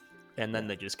adventure, and then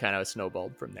they just kind of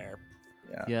snowballed from there.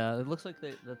 Yeah, it looks like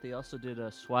they also did a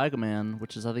Swagman,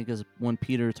 which is, I think, is one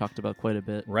Peter talked about quite a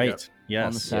bit. Right. On the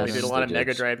Yes. Saturn. They did a lot of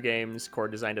Mega Drive games. Core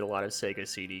Design did a lot of Sega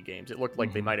CD games. It looked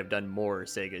like they might have done more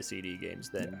Sega CD games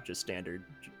than just standard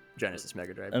Genesis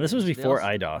Mega Drive. And this was before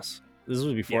IDOS.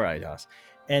 IDOS.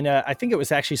 And I think it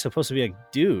was actually supposed to be a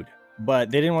dude,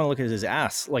 but they didn't want to look at his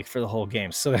ass like for the whole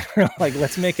game. So they were like,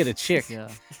 let's make it a chick. Yeah.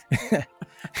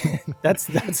 that's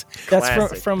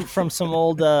from some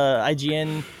old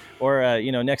IGN or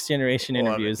Next Generation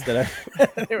interviews that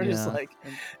they were just like.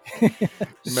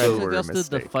 So they also did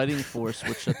the Fighting Force,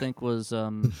 which I think was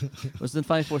in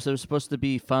Fighting Force. There was supposed to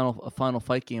be a final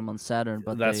fight game on Saturn,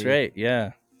 but that's right.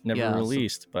 Yeah, never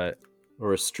released, but.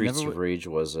 Or a Streets of Rage,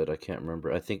 was it? I can't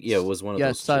remember. I think it was one of those.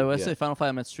 Yeah, sorry, when I say Final Fight,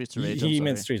 I meant Streets of Rage. He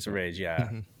meant Streets of Rage, yeah.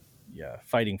 Yeah,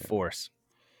 Fighting Force.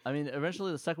 I mean,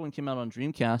 eventually the second one came out on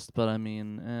Dreamcast, but I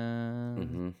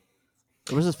mean,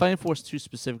 was it Fighting Force 2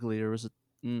 specifically, or was it?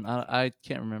 I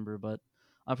can't remember, but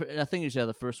I think it was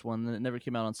the first one. Then it never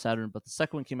came out on Saturn, but the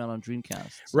second one came out on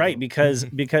Dreamcast. So. Right,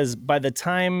 because by the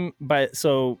time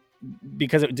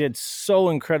because it did so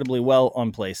incredibly well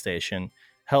on PlayStation,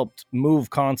 helped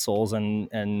move consoles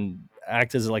and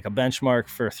act as like a benchmark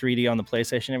for 3D on the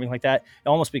PlayStation and everything like that. It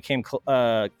almost became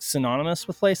synonymous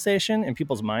with PlayStation in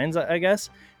people's minds, I guess.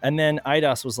 And then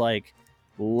IDOS was like,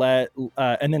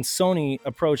 and then Sony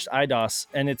approached IDOS,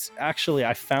 and it's actually,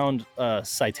 I found a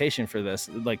citation for this.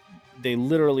 Like, they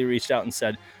literally reached out and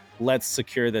said, let's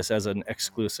secure this as an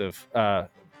exclusive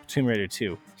Tomb Raider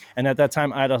 2. And at that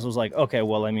time, IDOS was like, okay,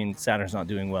 well, I mean, Saturn's not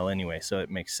doing well anyway, so it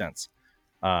makes sense.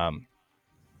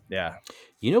 Yeah.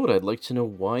 You know what I'd like to know?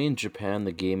 Why in Japan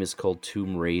the game is called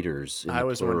Tomb Raiders? I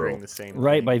was wondering the same thing.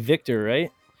 Right, by Victor, right?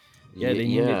 Yeah, they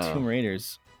named it Yeah. Tomb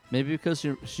Raiders. Maybe because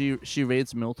she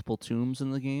raids multiple tombs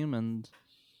in the game, and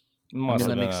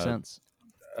that makes sense.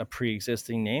 A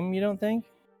pre-existing name, you don't think?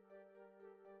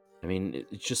 I mean,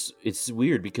 it's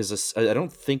weird because I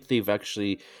don't think they've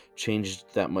actually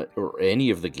changed that much or any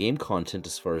of the game content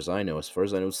as far as I know. As far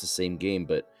as I know, it's the same game,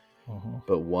 but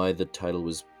why the title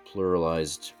was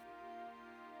pluralized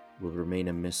will remain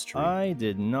a mystery. I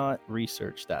did not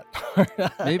research that part.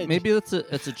 Maybe it's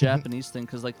a Japanese thing,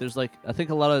 because like there's like, I think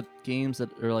a lot of games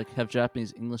that are like have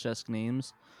Japanese English-esque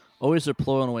names always are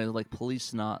plural in a way, like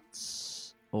Police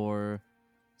Knots or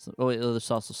there's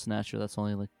also Snatcher. That's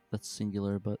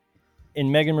singular, but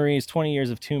in Megan Marie's 20 Years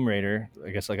of Tomb Raider,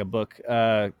 I guess like a book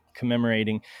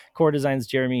commemorating, Core Design's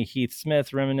Jeremy Heath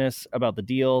Smith reminisce about the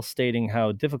deal, stating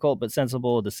how difficult but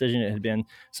sensible a decision it had been.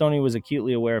 Sony was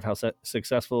acutely aware of how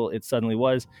successful it suddenly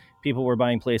was. People were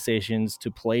buying PlayStations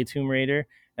to play Tomb Raider,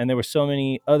 and there were so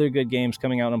many other good games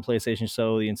coming out on PlayStation,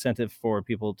 so the incentive for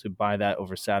people to buy that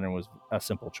over Saturn was a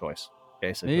simple choice,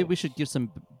 basically. Maybe we should give some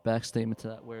backstatement to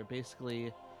that, where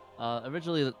basically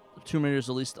originally the Tomb Raider is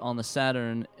released on the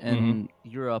Saturn and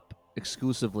Europe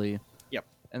exclusively. Yep.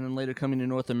 And then later coming to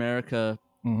North America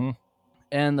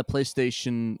and the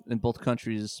PlayStation in both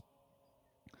countries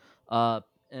and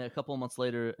a couple of months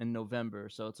later in November.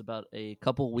 So it's about a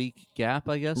couple week gap,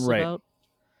 I guess. Right. About.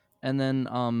 And then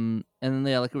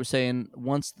like we were saying,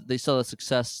 once they saw the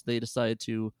success, they decided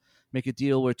to make a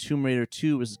deal where Tomb Raider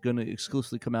 2 is going to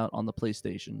exclusively come out on the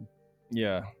PlayStation.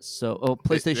 Yeah. So,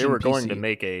 PlayStation. They were PC. going to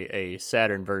make a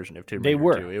Saturn version of Tomb Raider. They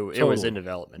were. 2. It was in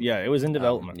development. Yeah, it was in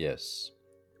development. Yes.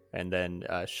 And then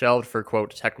shelved for,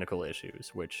 quote, technical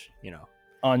issues, which,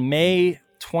 On May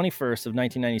 21st of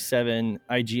 1997,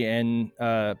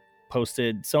 IGN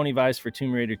posted Sony Vice for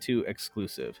Tomb Raider 2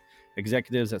 exclusive.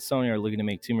 Executives at Sony are looking to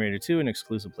make Tomb Raider 2 an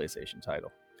exclusive PlayStation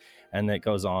title. And that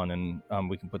goes on, and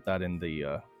we can put that in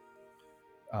the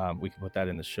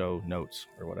show notes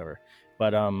or whatever.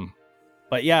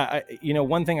 But yeah,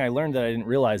 one thing I learned that I didn't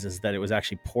realize is that it was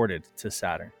actually ported to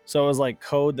Saturn. So it was like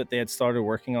code that they had started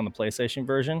working on the PlayStation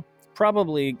version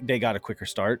probably they got a quicker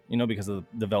start, because of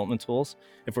the development tools.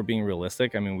 If we're being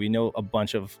realistic, I mean, we know a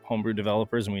bunch of homebrew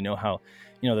developers, and we know how,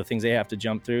 the things they have to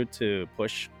jump through to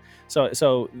push.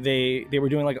 So they were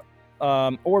doing like,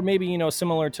 or maybe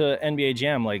similar to NBA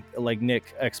Jam, like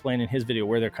Nick explained in his video,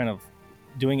 where they're kind of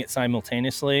doing it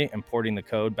simultaneously and porting the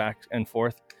code back and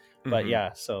forth. But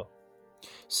yeah, so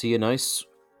see a nice,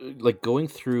 like going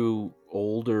through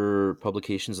older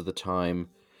publications at the time,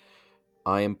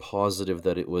 I am positive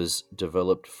that it was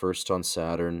developed first on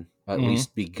Saturn, at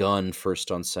least begun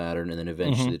first on Saturn, and then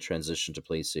eventually transitioned to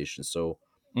PlayStation. So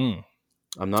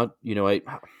I'm not,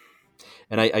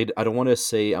 I don't want to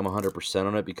say I'm 100%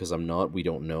 on it because I'm not. We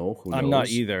don't know. Who knows? I'm not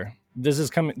either. This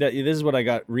is what I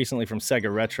got recently from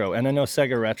Sega Retro, and I know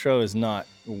Sega Retro is not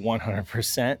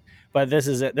 100%, but this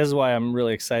is it. This is why I'm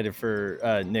really excited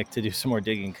for Nick to do some more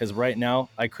digging, because right now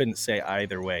I couldn't say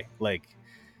either way. But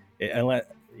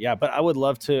I would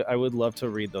love to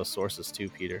read those sources too,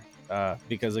 Peter,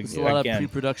 because it's a lot of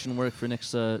pre-production work for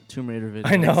Nick's Tomb Raider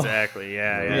video. I know exactly.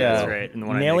 Yeah, that's right. And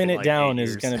nailing it down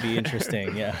is going to be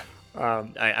interesting. Yeah.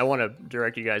 I want to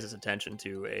direct you guys' attention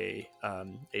to a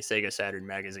Sega Saturn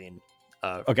magazine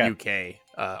UK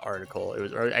article. It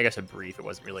was, or I guess, a brief. It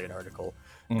wasn't really an article.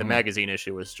 The magazine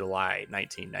issue was July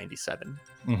 1997,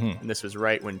 and this was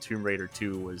right when Tomb Raider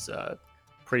 2 was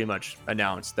pretty much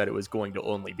announced that it was going to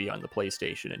only be on the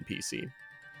PlayStation and PC.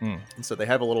 And so they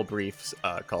have a little brief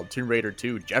called Tomb Raider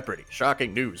 2 Jeopardy!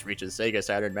 Shocking news reaches Sega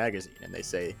Saturn magazine, and they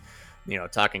say,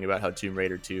 talking about how Tomb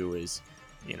Raider 2 is,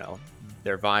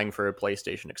 they're vying for a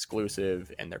PlayStation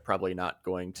exclusive, and they're probably not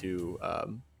going to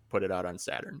put it out on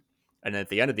Saturn. And at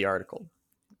the end of the article,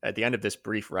 at the end of this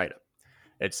brief write-up,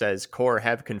 it says Core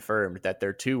have confirmed that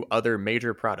their two other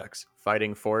major products,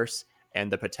 Fighting Force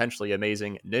and the potentially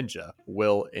amazing Ninja,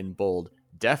 will, in bold,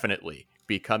 definitely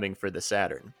be coming for the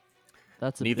Saturn.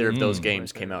 Neither of those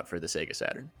games came out for the Sega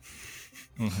Saturn.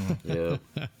 Yeah,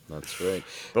 that's right.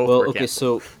 Both well, were okay,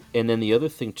 canceled. so, and then the other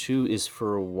thing too is,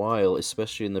 for a while,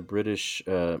 especially in the British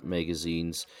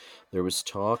magazines, there was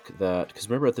talk that, because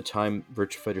remember at the time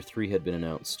Virtua Fighter 3 had been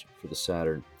announced for the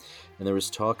Saturn, and there was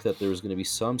talk that there was going to be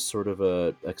some sort of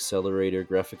a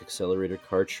graphic accelerator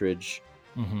cartridge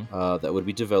that would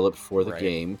be developed for the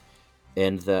game,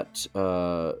 and that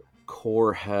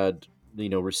Core had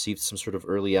received some sort of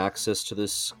early access to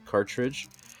this cartridge,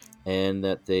 and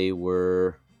that they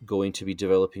were going to be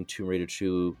developing Tomb Raider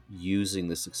 2 using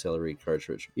this accelerated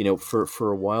cartridge.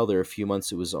 For a while there, a few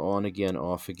months, it was on again,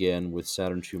 off again with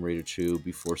Saturn Tomb Raider 2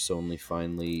 before Sony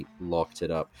finally locked it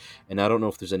up. And I don't know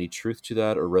if there's any truth to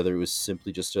that, or whether it was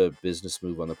simply just a business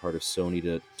move on the part of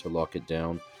Sony to lock it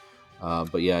down.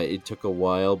 But yeah, it took a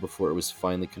while before it was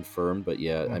finally confirmed. But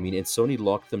yeah, I mean, and Sony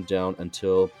locked them down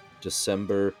until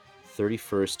December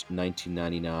 31st,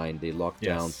 1999. They locked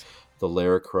down the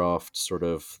Lara Croft, sort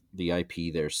of the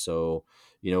IP there. So,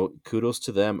 kudos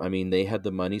to them. I mean, they had the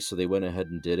money, so they went ahead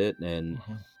and did it. And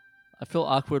I feel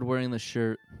awkward wearing the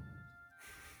shirt.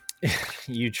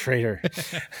 You traitor.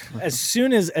 As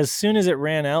soon as it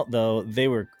ran out, though,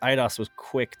 Eidos was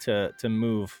quick to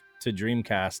move to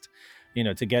Dreamcast,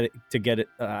 to get it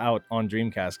out on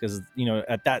Dreamcast, because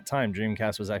at that time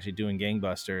Dreamcast was actually doing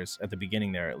gangbusters at the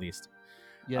beginning there, at least.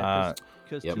 Yeah,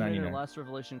 because Tomb Raider Last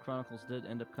Revelation Chronicles did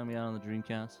end up coming out on the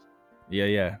Dreamcast.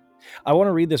 Yeah. I want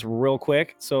to read this real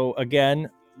quick. So again,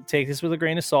 take this with a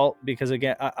grain of salt, because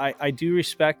again, I do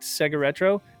respect Sega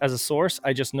Retro as a source.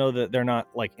 I just know that they're not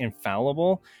like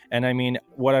infallible. And I mean,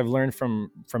 what I've learned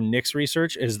from Nick's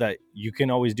research is that you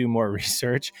can always do more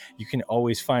research. You can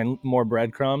always find more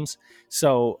breadcrumbs.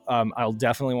 So I'll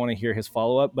definitely want to hear his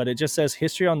follow-up. But it just says,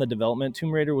 history on the development.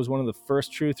 Tomb Raider was one of the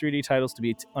first true 3D titles to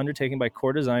be undertaken by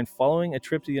Core Design following a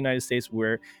trip to the United States,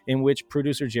 in which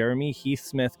producer Jeremy Heath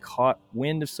Smith caught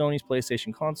wind of Sony's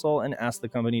PlayStation console and asked the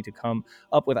company to come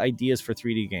up with ideas for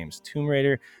 3D games. Tomb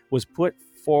Raider was put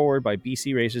forward by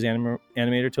BC Racers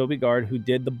animator Toby Gard, who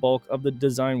did the bulk of the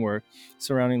design work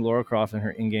surrounding Lara Croft and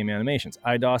her in-game animations.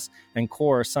 Eidos and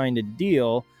Core signed a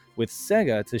deal with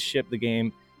Sega to ship the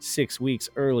game 6 weeks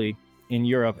early in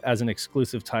Europe as an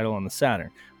exclusive title on the Saturn.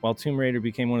 While Tomb Raider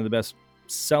became one of the best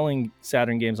selling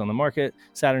Saturn games on the market,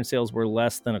 Saturn sales were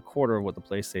less than a quarter of what the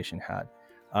PlayStation had.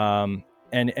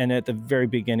 And at the very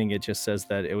beginning, it just says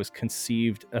that it was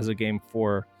conceived as a game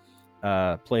for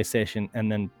PlayStation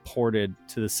and then ported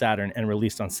to the Saturn and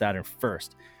released on Saturn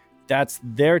first. That's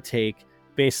their take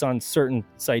based on certain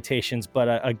citations.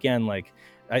 But again,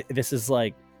 this is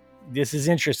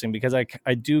interesting, because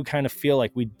I do kind of feel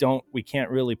like we can't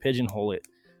really pigeonhole it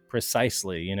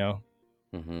precisely,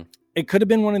 It could have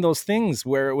been one of those things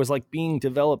where it was like being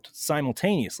developed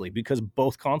simultaneously, because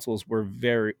both consoles were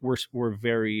very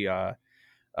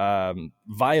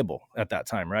viable at that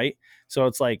time, right? So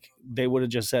it's like they would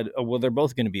have just said, oh, well, they're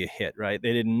both going to be a hit, right?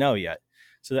 They didn't know yet.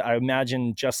 So I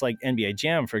imagine just like NBA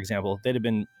Jam, for example, they'd have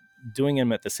been doing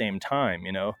them at the same time,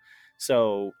 you know?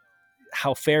 So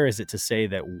how fair is it to say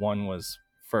that one was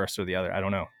first or the other? I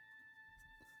don't know.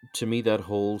 To me, that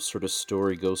whole sort of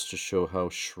story goes to show how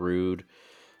shrewd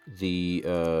the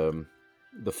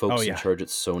folks in charge at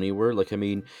Sony were. Like, I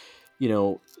mean, you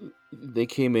know, they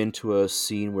came into a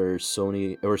scene where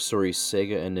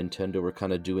Sega and Nintendo were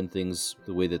kind of doing things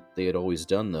the way that they had always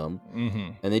done them,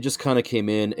 and they just kind of came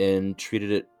in and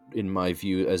treated it, in my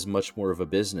view, as much more of a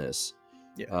business,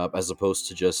 as opposed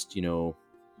to just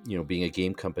being a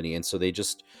game company. And so they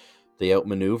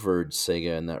outmaneuvered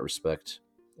Sega in that respect,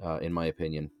 in my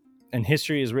opinion. And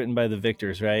history is written by the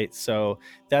victors, right? So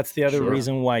that's the other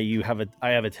reason why I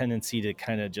have a tendency to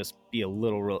kind of just be a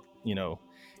little,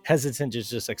 hesitant to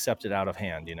just accept it out of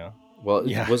hand, Well,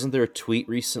 wasn't there a tweet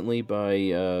recently by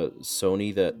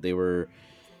Sony that they were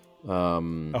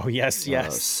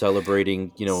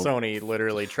celebrating, Sony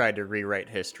literally tried to rewrite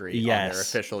history on their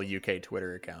official UK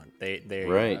Twitter account. They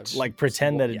right. Like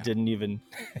pretend that it didn't even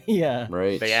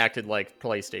right. They acted like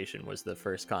PlayStation was the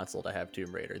first console to have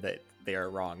Tomb Raider. They are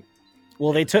wrong.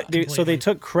 Well, they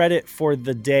took credit for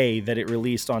the day that it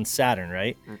released on Saturn,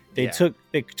 right? They took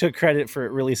credit for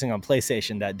it releasing on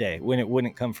PlayStation that day when it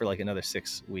wouldn't come for like another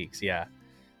 6 weeks. Yeah,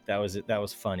 that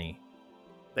was funny.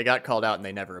 They got called out and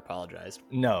they never apologized.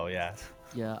 No, yeah.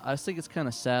 Yeah, I just think it's kind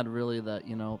of sad, really, that,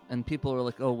 and people are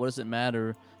like, oh, what does it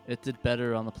matter? It did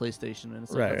better on the PlayStation. And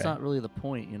it's like, that's not really the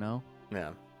point,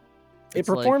 Yeah. It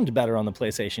performed better on the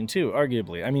PlayStation too,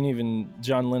 arguably. I mean, even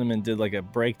John Linneman did like a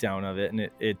breakdown of it, and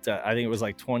it I think it was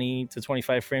like 20 to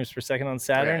 25 frames per second on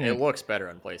Saturn. Yeah, it looks better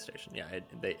on PlayStation. Yeah,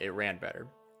 it ran better.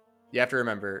 You have to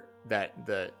remember that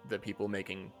the people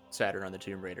making Saturn on the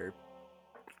Tomb Raider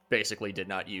basically did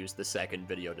not use the second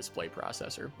video display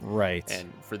processor. Right.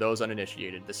 And for those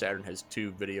uninitiated, the Saturn has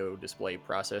 2 video display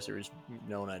processors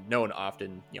known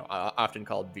often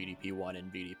called VDP1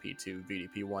 and VDP2.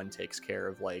 VDP1 takes care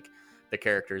of like the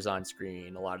characters on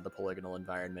screen, a lot of the polygonal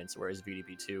environments, whereas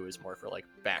VDP2 is more for like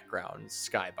backgrounds,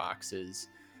 skyboxes.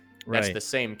 Right. That's the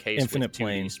same case Infinite with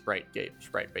 2D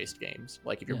sprite-based games.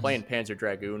 Like if you're Yes. playing Panzer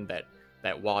Dragoon,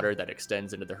 that water that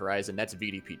extends into the horizon, that's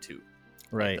VDP2.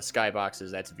 Right. The skyboxes,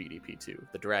 that's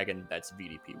VDP2. The dragon, that's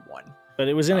VDP1. But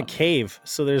it was in a cave,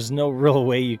 so there's no real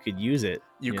way you could use it.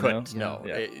 You couldn't. No.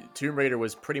 Yeah. Tomb Raider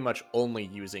was pretty much only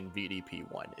using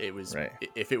VDP1. It was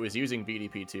if it was using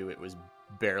VDP2, it was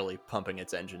barely pumping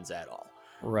its engines at all.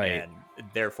 Right. And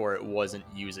therefore, it wasn't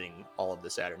using all of the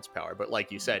Saturn's power. But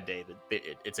like you said, David,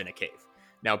 it's in a cave.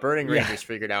 Now, Burning Rangers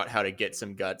figured out how to get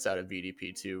some guts out of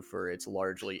VDP2 for its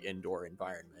largely indoor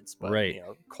environments, but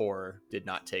Core did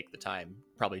not take the time,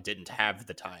 probably didn't have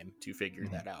the time to figure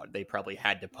that out. They probably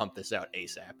had to pump this out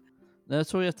ASAP.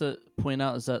 That's what we have to point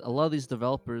out, is that a lot of these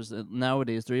developers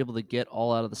nowadays, they're able to get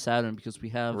all out of the Saturn because we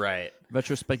have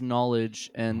retrospect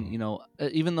knowledge, and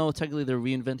even though technically they're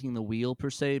reinventing the wheel per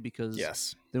se, because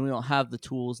then we don't have the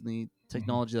tools and the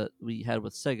technology that we had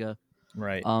with Sega.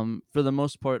 Right. For the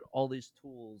most part, all these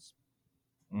tools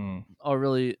are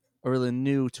really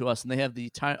new to us, and they have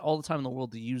all the time in the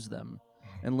world to use them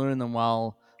and learn them.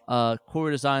 While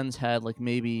Core Designs had like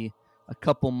maybe a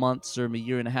couple months or a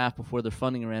year and a half before their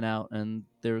funding ran out, and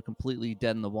they were completely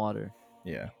dead in the water.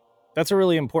 Yeah, that's a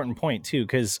really important point too,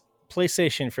 because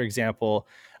PlayStation, for example,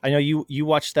 I know you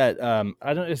watched that. I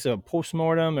don't know if it's a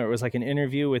postmortem or it was like an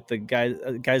interview with the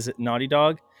guys at Naughty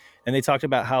Dog. And they talked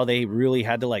about how they really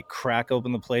had to like crack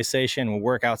open the PlayStation and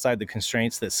work outside the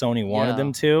constraints that Sony wanted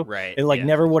them to. Right. It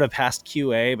never would have passed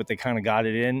QA, but they kind of got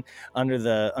it in under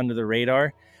the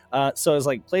radar. So it's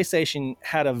like PlayStation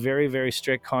had a very, very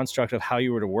strict construct of how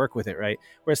you were to work with it, right?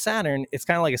 Whereas Saturn, it's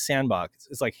kind of like a sandbox.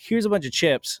 It's like, here's a bunch of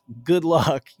chips. Good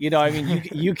luck. I mean,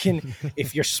 you can,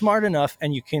 if you're smart enough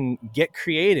and you can get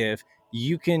creative,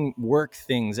 you can work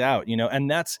things out, and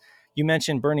that's. You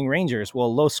mentioned Burning Rangers.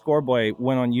 Well, Low Score Boy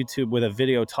went on YouTube with a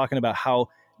video talking about how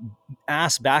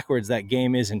ass backwards that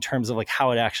game is in terms of like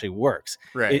how it actually works.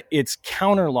 Right. It's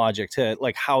counter logic to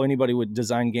like how anybody would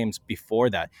design games before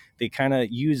that. They kind of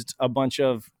used a bunch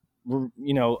of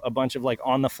like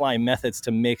on the fly methods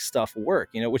to make stuff work,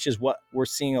 which is what we're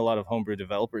seeing a lot of homebrew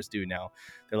developers do now.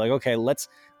 They're like, okay, let's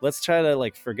try to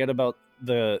like forget about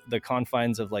the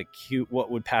confines of like what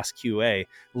would pass QA.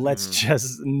 Let's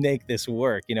just make this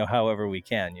work, however we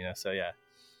can, so yeah.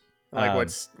 Like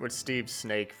what Steve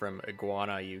Snake from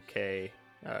Iguana UK,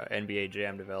 NBA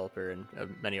Jam developer, and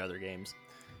many other games,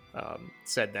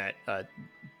 said that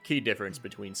key difference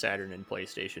between Saturn and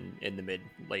PlayStation in the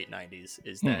late 90s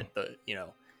is that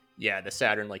yeah, the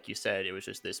Saturn, like you said, it was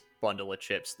just this bundle of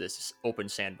chips, this open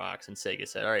sandbox, and Sega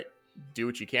said, all right, do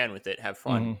what you can with it, have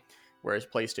fun. Mhm. Whereas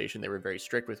PlayStation, they were very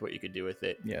strict with what you could do with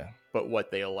it. Yeah. But what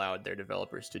they allowed their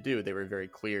developers to do, they were very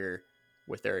clear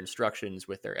with their instructions,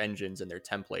 with their engines and their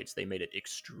templates. They made it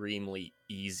extremely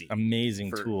easy. Amazing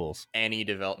for tools. any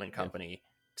development company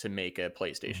to make a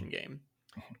PlayStation game.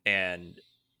 And,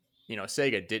 you know,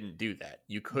 Sega didn't do that.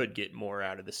 You could get more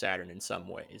out of the Saturn in some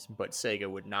ways, but Sega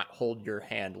would not hold your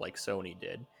hand like Sony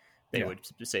did. They would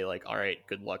say, like, all right,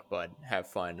 good luck, bud. Have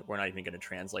fun. We're not even going to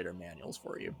translate our manuals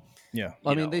for you. Yeah.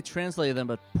 I mean, they translated them,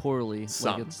 but poorly.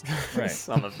 Some. Like it's, Right.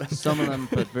 Some of them. some of them,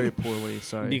 but very poorly.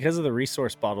 Sorry. Because of the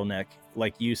resource bottleneck,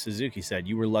 like you, Suzuki, said,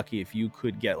 you were lucky if you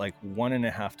could get like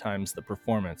 1.5 times the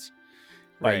performance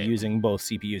by Right. using both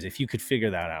CPUs. If you could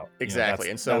figure that out. Exactly. You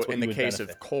know, And so that's what in you the would case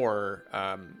benefit. of Core,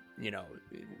 you know,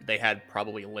 they had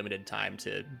probably limited time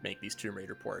to make these Tomb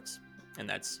Raider ports. And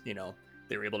that's, you know,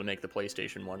 they were able to make the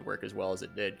PlayStation 1 work as well as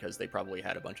it did because they probably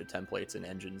had a bunch of templates and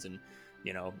engines and,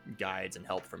 you know, guides and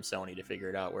help from Sony to figure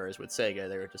it out. Whereas with Sega,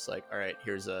 they were just like, all right,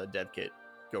 here's a dev kit.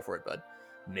 Go for it, bud.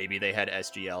 Maybe they had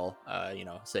SGL, you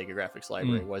know, Sega Graphics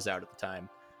Library was out at the time.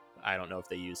 I don't know if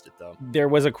they used it, though. There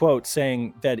was a quote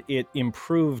saying that it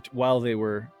improved while they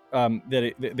were,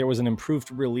 there was an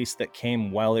improved release that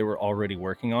came while they were already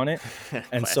working on it.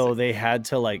 And so Classic. they had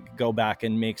to like go back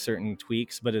and make certain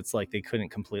tweaks, but it's like they couldn't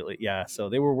completely. Yeah. So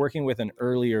they were working with an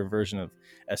earlier version of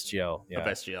SGL. Yeah. Of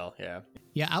SGL, yeah.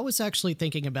 Yeah, I was actually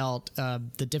thinking about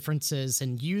the differences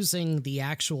in using the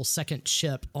actual second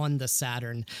chip on the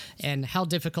Saturn and how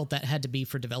difficult that had to be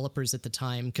for developers at the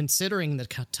time, considering the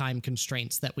time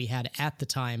constraints that we had at the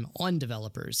time on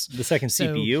developers. The second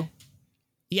So- CPU.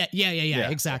 Yeah,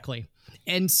 exactly.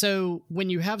 And so when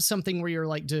you have something where you're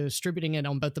like distributing it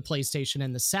on both the PlayStation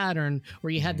and the Saturn,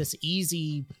 where you had this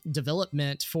easy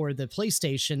development for the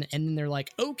PlayStation, and then they're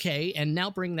like, okay, and now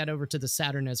bring that over to the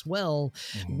Saturn as well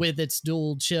with its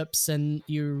dual chips, and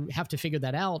you have to figure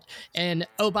that out. And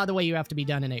oh, by the way, you have to be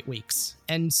done in 8 weeks.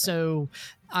 And so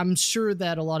I'm sure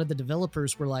that a lot of the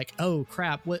developers were like, oh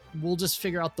crap, we'll just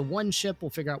figure out the one chip, we'll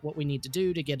figure out what we need to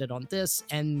do to get it on this,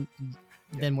 and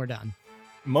then we're done.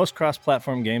 Most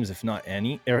cross-platform games, if not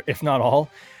any, or if not all,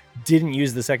 didn't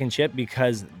use the second chip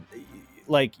because,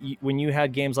 like, when you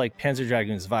had games like Panzer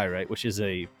Dragoon Zwei, right, which is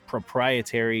a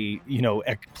proprietary, you know,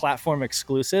 platform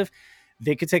exclusive,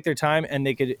 they could take their time and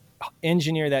they could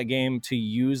engineer that game to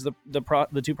use the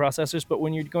two processors. But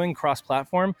when you're going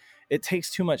cross-platform, it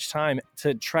takes too much time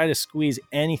to try to squeeze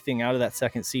anything out of that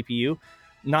second CPU.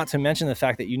 Not to mention the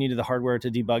fact that you needed the hardware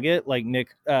to debug it, like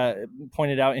Nick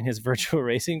pointed out in his virtual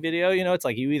racing video. You know, it's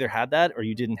like you either had that or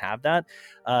you didn't have that.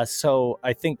 So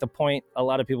I think the point, a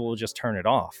lot of people will just turn it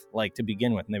off, like to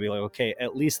begin with, and they'll be like, okay,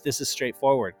 at least this is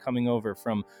straightforward, coming over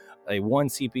from a one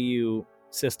CPU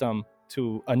system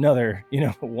to another, you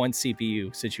know, one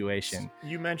CPU situation.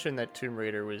 You mentioned that Tomb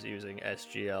Raider was using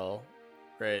SGL,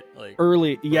 right? Like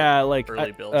Early, yeah, like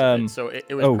early builds of it. So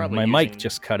it was probably my mic using-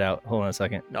 just cut out. Hold on a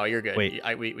second. No, you're good. Wait.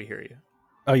 We hear you.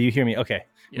 Oh, you hear me? Okay.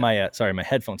 Yeah. My sorry, my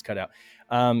headphones cut out.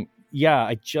 Yeah,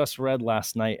 I just read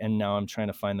last night, and now I'm trying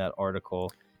to find that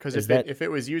article. Because if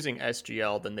it was using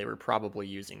SGL, then they were probably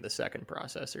using the second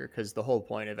processor. Because the whole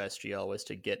point of SGL was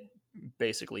to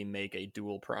basically make a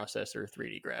dual processor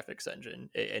 3D graphics engine,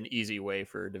 an easy way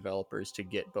for developers to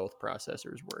get both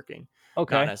processors working.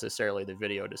 Okay. Not necessarily the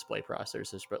video display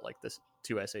processors, but like the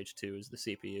two SH2s, the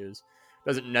CPUs.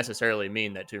 Doesn't necessarily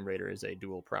mean that Tomb Raider is a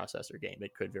dual processor game.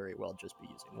 It could very well just be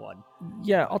using one.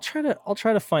 Yeah, I'll try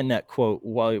to find that quote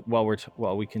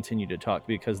while we continue to talk,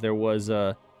 because there was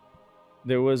a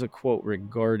quote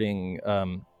regarding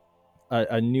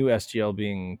a new SGL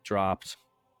being dropped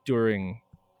during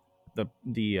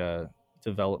the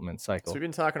development cycle. So we've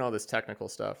been talking all this technical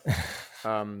stuff.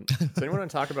 Does anyone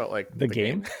want to talk about like the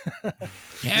game?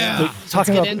 Yeah,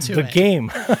 Talking let's about get into the it.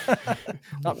 game,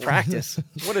 not practice.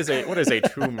 What is a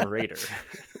Tomb Raider?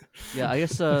 Yeah, I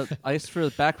guess for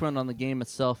the background on the game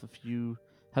itself, if you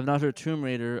have not heard Tomb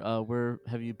Raider, where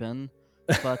have you been?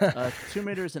 But Tomb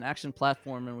Raider is an action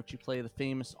platform in which you play the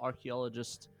famous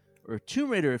archaeologist, or Tomb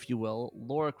Raider, if you will,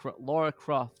 Lara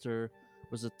Croft, or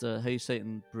was it how you say it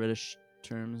in British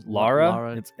terms?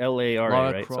 Lara? It's Lara,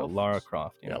 Lara right? So Croft. Lara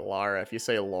Croft. Yeah, Lara. If you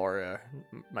say Laura,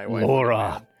 my wife. would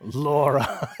Laura.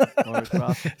 Lara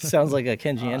Croft. Sounds like a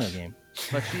Kenji Eno game.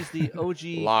 But she's the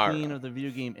OG Lara. queen of the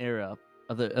video game era,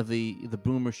 of the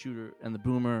boomer shooter and the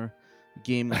boomer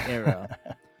gaming era.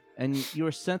 And you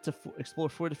are sent to explore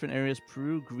 4 different areas: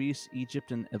 Peru, Greece,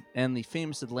 Egypt, and the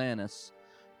famous Atlantis,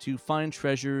 to find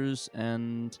treasures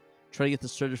and try to get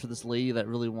this treasure for this lady that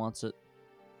really wants it,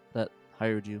 that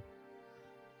hired you.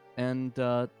 and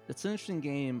it's an interesting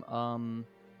game.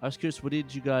 I was curious, what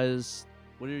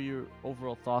are your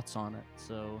overall thoughts on it?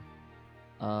 So,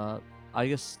 I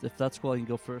guess if that's cool, I can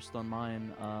go first on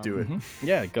mine. Do it.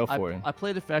 Yeah, go for it. I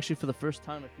played it actually for the first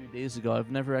time a few days ago.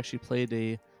 I've never actually played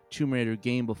a Tomb Raider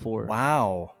game before.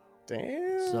 Wow.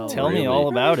 Damn. So- Tell me Really? all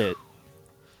about it.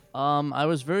 I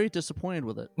was very disappointed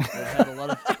with it. It had a lot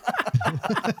of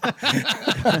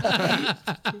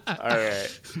All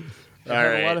right. It All had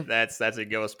a lot right. of- That's a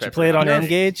ghost Did pepper. you play it on You're-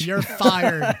 N-Gage? You're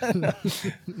fired.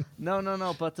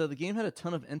 No. But the game had a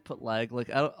ton of input lag. Like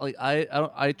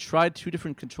I tried two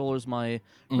different controllers, my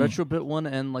Retrobit one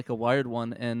and like a wired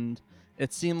one, and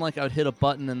it seemed like I would hit a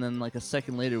button and then like a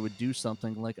second later it would do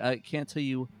something. Like I can't tell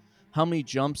you how many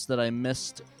jumps that I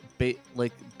missed,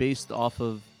 based off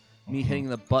of me hitting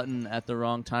the button at the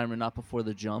wrong time or not before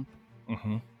the jump.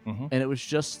 And it was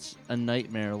just a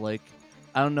nightmare. Like,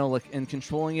 I don't know, like in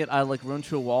controlling it, I like run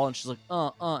to a wall and she's like,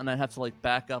 and I'd have to like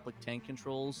back up like tank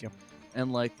controls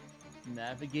and like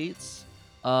navigates.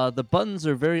 The buttons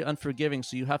are very unforgiving,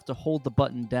 so you have to hold the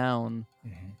button down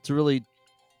to really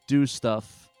do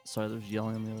stuff. Sorry, there's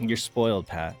yelling on the other. You're spoiled,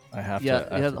 Pat. I have Yeah,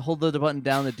 to. you have to hold the button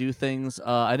down to do things.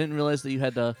 I didn't realize that you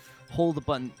had to hold the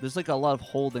button. There's like a lot of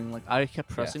holding. Like I kept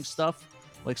pressing Yes. stuff,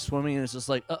 like swimming, and it's just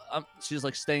like she's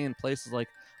like staying in place. It's like,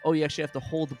 oh, you actually have to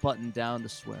hold the button down to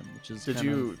swim, which is. Did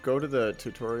kinda- you go to the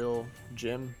tutorial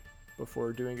gym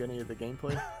before doing any of the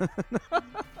gameplay?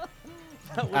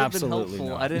 That would have been Absolutely helpful.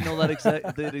 not. I didn't know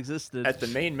that that existed. At the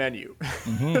main menu,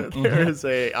 Mhm, there is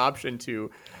a option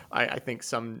to. I think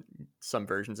some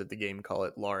versions of the game call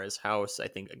it Lara's house. I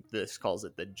think this calls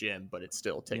it the gym, but it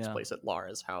still takes Yeah. place at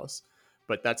Lara's house.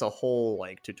 But that's a whole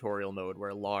like tutorial mode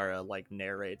where Lara like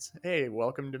narrates, "Hey,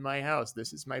 welcome to my house.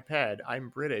 This is my pad. I'm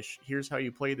British. Here's how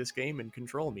you play this game and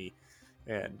control me."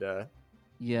 And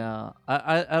Yeah,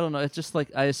 I don't know. It's just like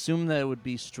I assumed that it would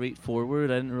be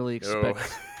straightforward. I didn't really expect.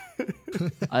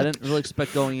 I didn't really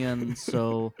expect going in.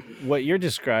 So What you're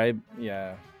describing,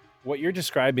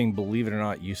 believe it or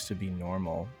not, used to be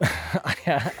normal.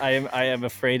 I am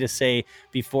afraid to say,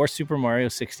 before Super Mario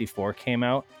 64 came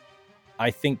out,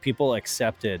 I think people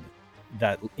accepted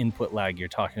that input lag you're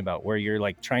talking about, where you're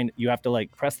like you have to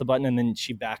like press the button and then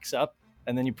she backs up,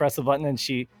 and then you press the button and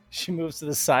she moves to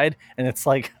the side, and it's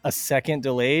like a second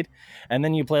delayed, and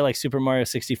then you play like Super Mario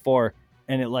 64.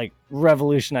 And it like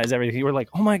revolutionized everything. You were like,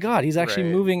 "Oh my god, he's actually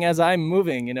Right. moving as I'm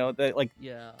moving." You know,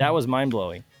 yeah, that was mind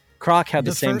blowing. Croc had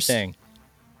the same first- thing.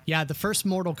 Yeah, the first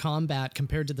Mortal Kombat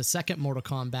compared to the second Mortal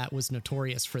Kombat was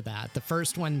notorious for that. The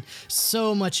first one,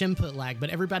 so much input lag,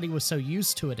 but everybody was so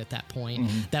used to it at that point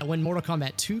that when Mortal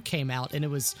Kombat 2 came out and it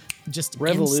was just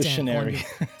Revolutionary.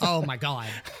 instant oh my god.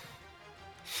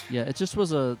 yeah. It just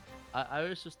was I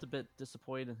was just a bit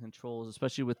disappointed in controls,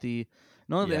 especially with the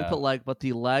not only the Yeah. input lag, but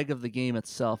the lag of the game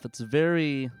itself. It's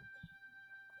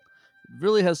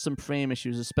really has some frame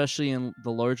issues, especially in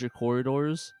the larger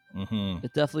corridors. Mm-hmm.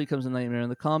 It definitely becomes a nightmare in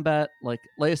the combat. Like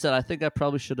I said, I think I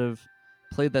probably should have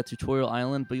played that tutorial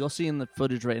island, but you'll see in the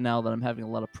footage right now that I'm having a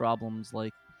lot of problems.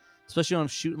 Like, especially when I'm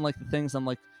shooting like the things, I'm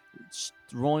like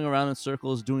rolling around in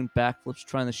circles, doing backflips,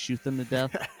 trying to shoot them to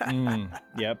death.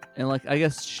 Yep. And like I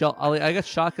got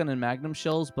shotgun and magnum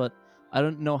shells, but I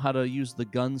don't know how to use the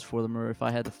guns for them, or if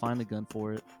I had to find a gun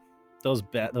for it. Those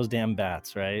damn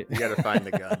bats, right? you got to find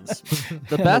the guns.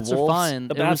 The bats are wolves? fine.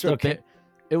 The It was bats are the okay.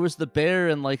 It was the bear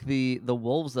and like the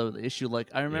wolves that were the issue. Like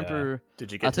I remember,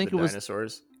 Did you I get to think the it was-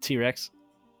 dinosaurs? T-Rex.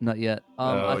 not yet.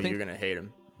 Oh, I think you're gonna hate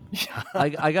them.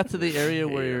 I got to the area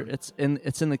where Yeah. it's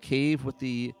in the cave with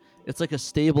the it's like a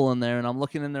stable in there, and I'm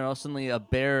looking in there. All suddenly a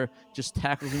bear just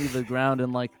tackles me to the ground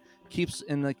and like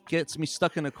gets me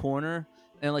stuck in a corner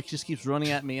and like just keeps running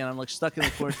at me, and I'm like stuck in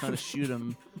the corner trying to shoot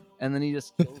him, and then he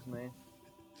just kills me.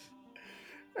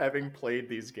 Having played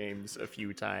these games a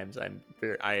few times,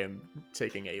 I am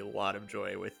taking a lot of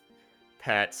joy with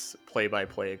Pat's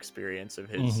play-by-play experience of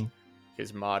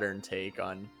his modern take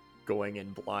on going in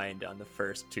blind on the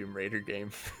first Tomb Raider game.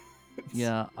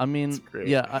 Yeah, I mean, it's great.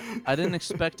 yeah, I didn't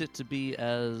expect it to be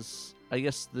as, I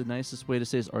guess the nicest way to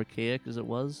say is archaic as it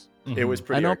was. It was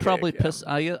pretty. I know, archaic,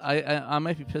 probably yeah. I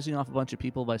might be pissing off a bunch of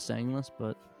people by saying this,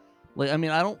 but like, I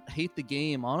mean, I don't hate the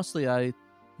game. Honestly, I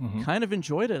kind of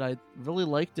enjoyed it. I really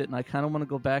liked it, and I kind of want to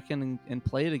go back in and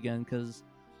play it again because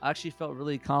I actually felt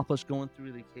really accomplished going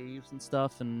through the caves and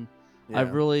stuff, and I Yeah.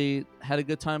 really had a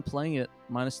good time playing it,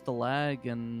 minus the lag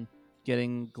and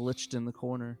getting glitched in the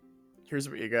corner. Here's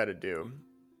what you got to do.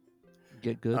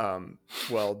 Get good.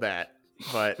 Well, that,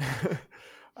 but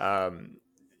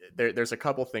there's a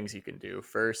couple things you can do.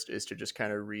 First is to just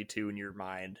kind of retune your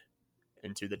mind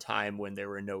into the time when there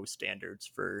were no standards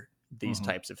for these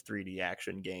types of 3D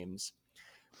action games.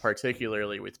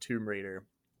 particularly with Tomb Raider,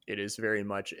 it is very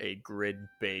much a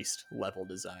grid-based level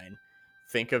design.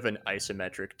 Think of an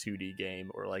isometric 2D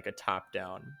game or like a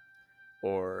top-down,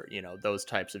 or those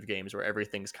types of games where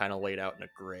everything's kind of laid out in a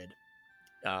grid.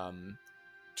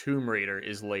 Tomb Raider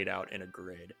is laid out in a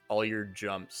grid. All your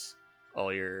jumps,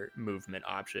 all your movement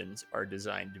options are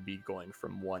designed to be going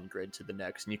from one grid to the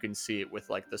next, and you can see it with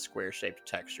like the square-shaped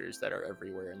textures that are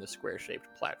everywhere, and the square-shaped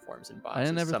platforms and boxes. I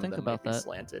didn't ever Some think of them about might be that.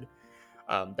 slanted.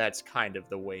 That's kind of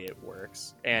the way it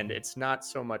works, and it's not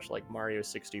so much like Mario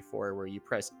 64 where you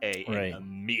press A Right. and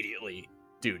immediately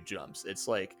do jumps. It's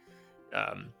like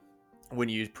when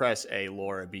you press A,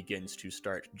 Laura begins to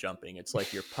start jumping. It's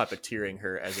like you're puppeteering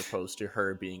her as opposed to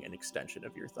her being an extension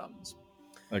of your thumbs.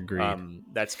 Agreed.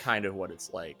 That's kind of what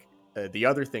it's like. The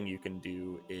other thing you can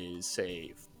do is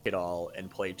say f it all and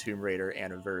play Tomb Raider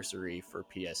Anniversary for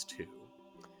PS2.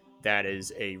 That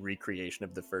is a recreation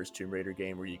of the first Tomb Raider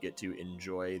game where you get to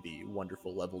enjoy the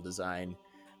wonderful level design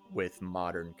with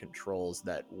modern controls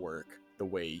that work the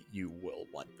way you will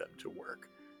want them to work.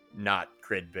 Not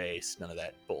grid-based, none of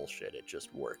that bullshit. It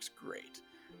just works great.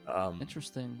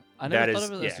 Interesting. I never that thought is-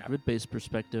 of it as a yeah. grid-based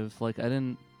perspective. Like I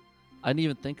didn't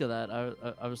even think of that.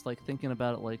 I was like thinking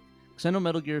about it like, because I know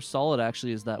Metal Gear Solid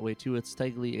actually is that way too. It's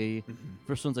technically a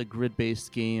first one's a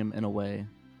grid-based game in a way.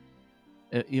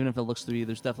 Even if it looks to be,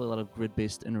 there's definitely a lot of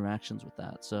grid-based interactions with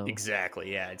that. So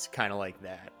Exactly, yeah, it's kind of like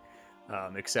that.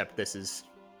 Except this is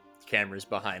cameras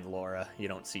behind Laura. You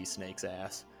don't see Snake's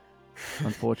ass.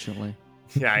 unfortunately,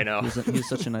 Yeah, I know. he's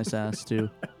such a nice ass too.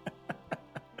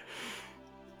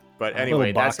 But A anyway,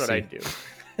 little that's what I boxy. do.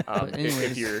 But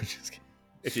anyways-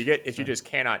 If you just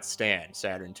cannot stand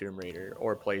Saturn Tomb Raider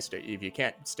or PlayStation, if you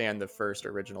can't stand the first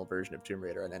original version of Tomb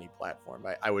Raider on any platform,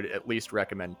 I would at least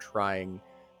recommend trying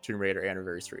Tomb Raider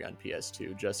Anniversary on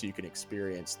PS2, just so you can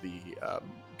experience the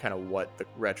kind of what the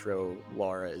retro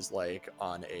Lara is like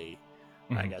on a,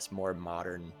 I Mhm. guess, more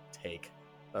modern take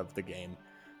of the game.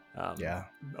 Yeah.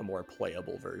 A more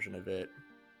playable version of it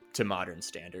to modern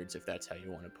standards, if that's how you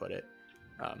want to put it.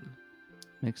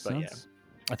 Makes But yeah. sense.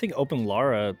 I think Open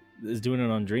Lara is doing it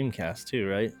on Dreamcast too,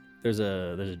 right? There's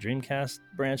a Dreamcast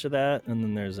branch of that, and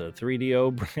then there's a 3DO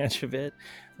branch of it,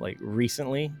 like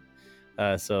recently.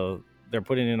 So they're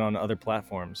putting it on other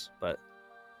platforms, but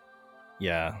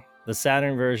yeah, the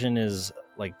Saturn version is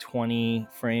like 20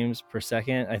 frames per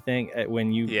second. I think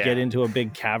when you Yeah. get into a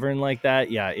big cavern like that,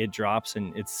 yeah, it drops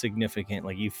and it's significant.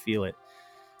 Like you feel it.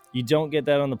 You don't get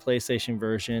that on the PlayStation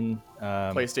version.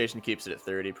 PlayStation keeps it at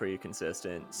 30, pretty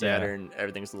consistent. Saturn,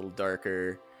 everything's a little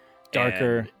darker.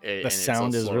 Darker. and The it's a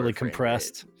sound is slower really frame rate.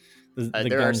 compressed. The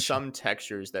There are gunsh- some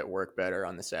textures that work better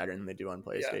on the Saturn than they do on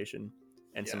PlayStation,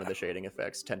 and some of Yeah. the shading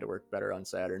effects tend to work better on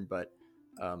Saturn. But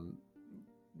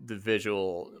the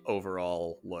visual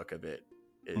overall look of it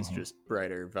is Mhm. just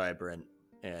brighter, vibrant,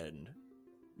 and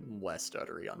less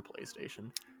stuttery on PlayStation.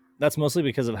 That's mostly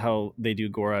because of how they do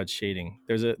Gorod shading.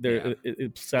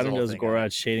 Saturn whole does thing,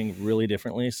 Gorod shading really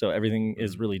differently, so everything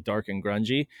is Mhm. really dark and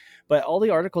grungy. But all the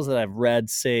articles that I've read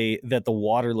say that the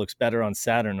water looks better on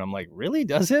Saturn. I'm like, really?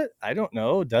 Does it? I don't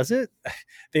know. Does it?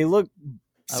 They look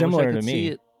I similar wish I to could me. see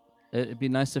it. It'd be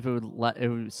nice if it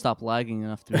would stop lagging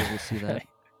enough to be able to see that.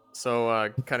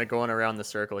 So, kind of going around the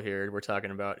circle here, we're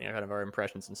talking about kind of our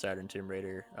impressions in Saturn Tomb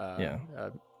Raider.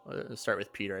 Let's start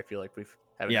with Peter. I feel like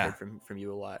haven't Yeah. heard from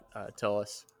you a lot. Tell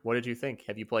us, what did you think?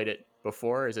 Have you played it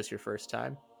before? Is this your first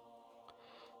time?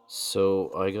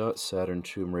 So I got Saturn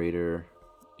Tomb Raider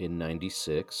in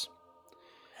 '96,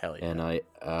 Hell yeah! and I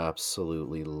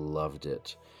absolutely loved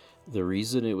it. The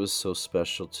reason it was so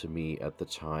special to me at the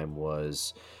time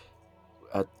was,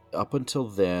 up until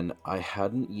then, I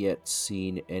hadn't yet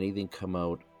seen anything come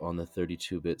out on the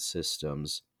 32-bit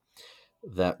systems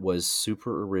that was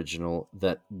super original,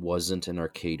 that wasn't an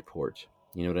arcade port.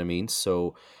 You know what I mean?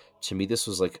 So to me, this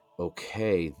was like,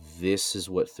 okay, this is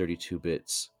what 32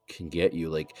 bits can get you.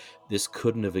 Like, this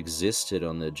couldn't have existed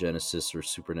on the Genesis or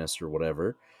Super NES or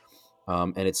whatever.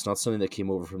 And it's not something that came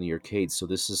over from the arcade. So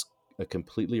this is a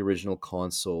completely original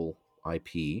console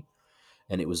IP,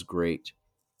 and it was great.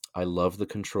 I love the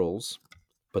controls,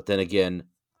 but then again,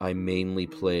 I mainly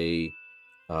play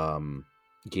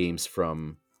games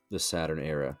from the Saturn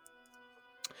era.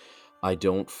 I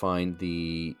don't find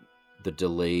the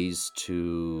delays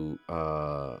to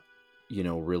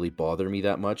really bother me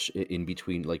that much in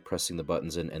between, like pressing the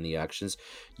buttons and the actions.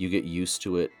 You get used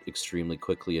to it extremely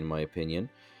quickly, in my opinion.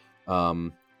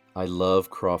 I love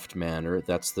Croft Manor.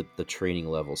 That's the training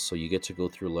level. So you get to go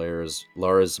through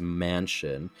Lara's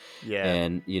mansion, Yeah,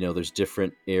 and there's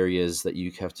different areas that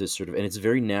you have to sort of, and it's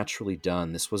very naturally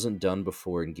done. This wasn't done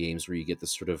before in games where you get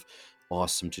this sort of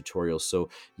awesome tutorial. So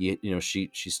she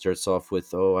starts off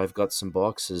with, oh, I've got some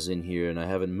boxes in here and I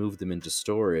haven't moved them into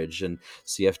storage, and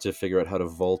so you have to figure out how to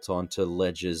vault onto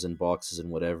ledges and boxes and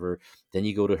whatever. Then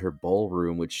you go to her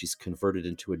ballroom, which she's converted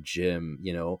into a gym,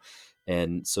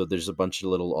 and so there's a bunch of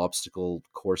little obstacle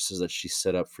courses that she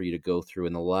set up for you to go through.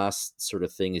 And the last sort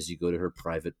of thing is you go to her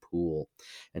private pool,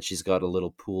 and she's got a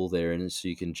little pool there, and so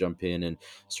you can jump in and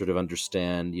sort of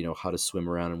understand, how to swim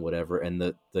around and whatever. And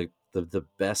the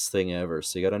best thing ever.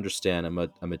 So you got to understand, I'm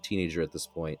a teenager at this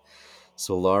point.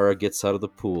 So Lara gets out of the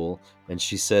pool and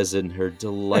she says in her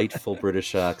delightful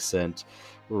British accent,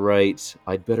 right,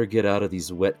 I'd better get out of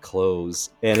these wet clothes.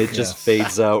 And it just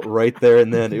fades out right there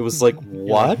and then. It was like,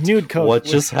 what? Nude code. What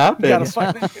just happened? Gotta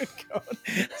find a nude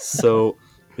code. So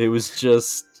it was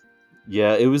just,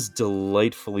 it was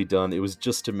delightfully done. It was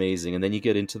just amazing. And then you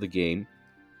get into the game.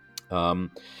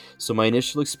 So my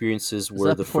initial experiences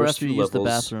were the first few levels. The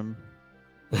bathroom?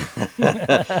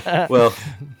 Well,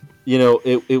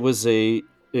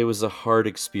 it was a hard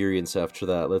experience after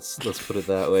that. Let's put it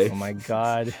that way. Oh my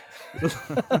god.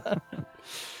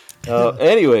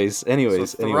 Anyways,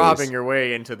 throbbing your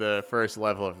way into the first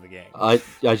level of the game. I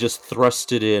just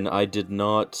thrust it in. I did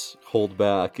not hold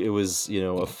back. It was,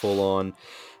 a full on.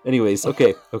 Anyways,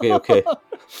 okay.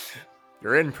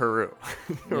 You're in Peru,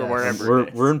 or wherever.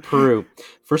 We're in Peru.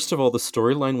 First of all, the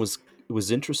storyline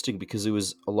was interesting because it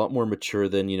was a lot more mature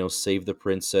than, save the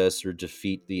princess or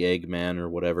defeat the Eggman or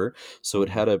whatever. So it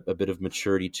had a bit of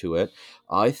maturity to it.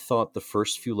 I thought the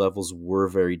first few levels were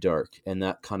very dark, and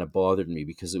that kind of bothered me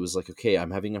because it was like, okay, I'm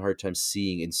having a hard time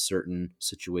seeing in certain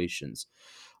situations.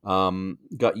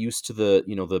 Got used to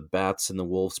the bats and the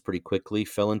wolves pretty quickly,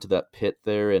 fell into that pit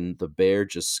there, and the bear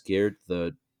just scared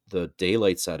the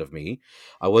daylights out of me.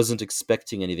 I wasn't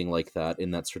expecting anything like that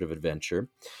in that sort of adventure.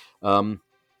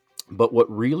 But what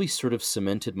really sort of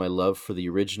cemented my love for the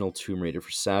original Tomb Raider,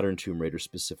 for Saturn Tomb Raider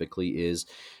specifically, is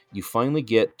you finally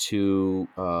get to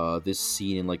this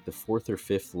scene in like the 4th or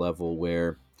 5th level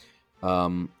where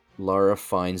Lara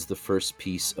finds the first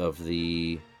piece of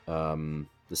the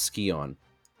Scion.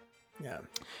 Yeah.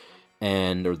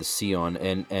 Or the Scion,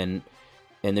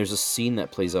 and there's a scene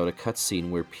that plays out, a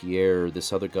cutscene where Pierre,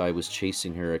 this other guy, was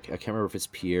chasing her. I can't remember if it's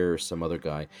Pierre or some other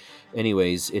guy.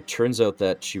 Anyways, it turns out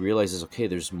that she realizes, okay,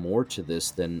 there's more to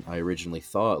this than I originally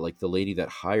thought. Like the lady that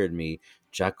hired me,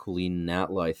 Jacqueline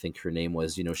Natla, I think her name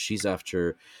was, she's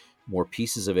after more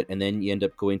pieces of it. And then you end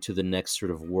up going to the next sort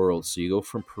of world. So you go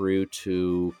from Peru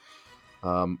to,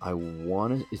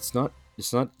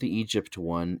 it's not the Egypt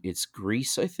one. It's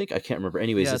Greece, I think. I can't remember.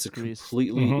 Anyways, it's a Greece.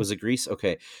 completely... Mm-hmm. Was it Greece?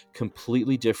 Okay.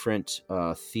 Completely different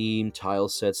theme, tile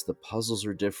sets. The puzzles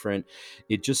are different.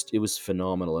 It was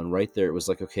phenomenal. And right there, it was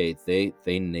like, okay,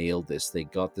 they nailed this. They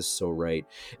got this so right.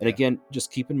 And again,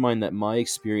 just keep in mind that my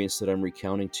experience that I'm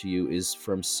recounting to you is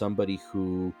from somebody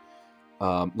who...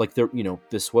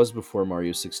 this was before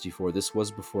Mario 64. This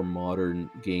was before modern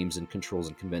games and controls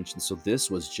and conventions. So this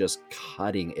was just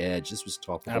cutting edge. This was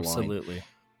top of the line. Absolutely.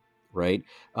 Right.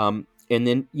 And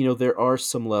then, there are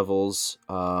some levels,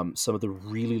 some of the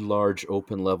really large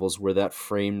open levels where that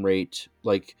frame rate,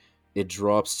 like it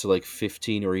drops to like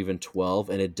 15 or even 12.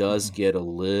 And it does get a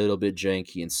little bit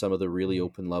janky in some of the really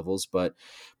open levels. But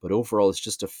overall, it's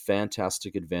just a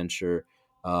fantastic adventure.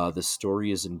 The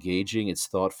story is engaging, it's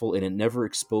thoughtful, and it never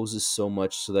exposes so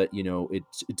much so that,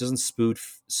 it doesn't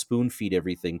spoon feed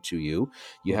everything to you.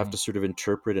 You have to sort of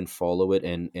interpret and follow it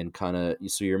and kind of,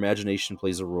 so your imagination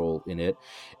plays a role in it.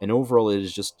 And overall,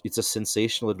 it's a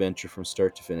sensational adventure from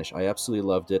start to finish. I absolutely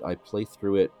loved it. I play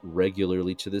through it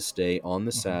regularly to this day on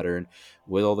the Saturn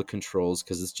with all the controls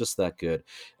because it's just that good.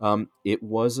 It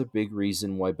was a big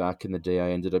reason why back in the day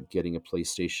I ended up getting a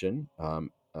PlayStation.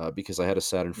 Because I had a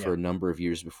Saturn for a number of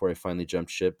years before I finally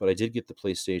jumped ship. But I did get the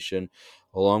PlayStation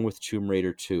along with Tomb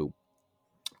Raider 2,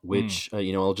 which,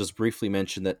 I'll just briefly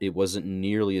mention that it wasn't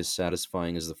nearly as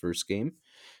satisfying as the first game,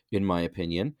 in my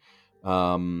opinion.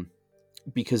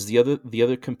 Because the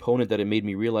other component that it made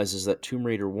me realize is that Tomb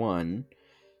Raider 1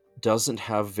 doesn't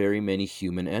have very many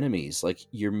human enemies. Like,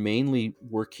 you're mainly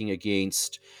working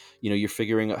against, you're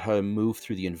figuring out how to move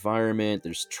through the environment.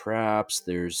 There's traps,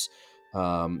 there's...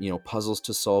 puzzles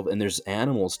to solve, and there's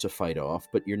animals to fight off,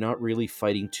 but you're not really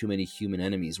fighting too many human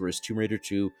enemies, whereas Tomb Raider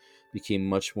 2 became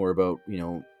much more about,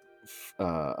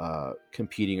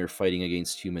 competing or fighting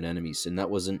against human enemies, and that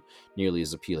wasn't nearly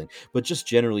as appealing. But just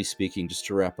generally speaking, just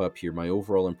to wrap up here, my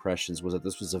overall impressions was that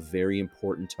this was a very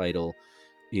important title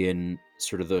in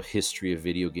sort of the history of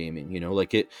video gaming.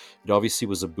 It obviously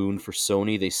was a boon for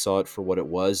Sony. They saw it for what it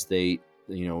was. They,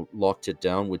 locked it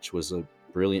down, which was a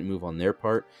brilliant move on their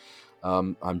part.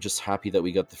 I'm just happy that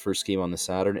we got the first game on the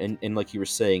Saturn, and like you were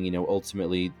saying, you know,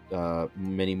 ultimately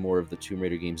many more of the Tomb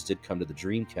Raider games did come to the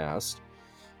Dreamcast.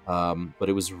 But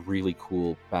it was really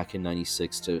cool back in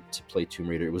 '96 to play Tomb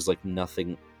Raider. It was like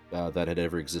nothing that had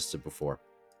ever existed before.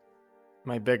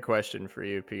 My big question for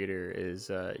you, Peter, is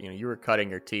you know, you were cutting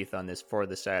your teeth on this for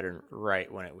the Saturn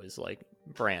right when it was like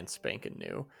brand spanking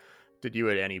new. Did you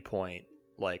at any point,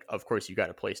 like, of course you got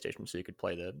a PlayStation so you could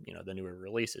play the, you know, the newer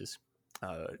releases.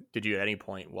 Did you at any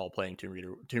point while playing Tomb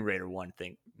Raider 1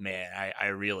 think, man, I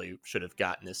really should have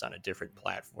gotten this on a different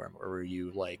platform? Or were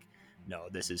you like, no,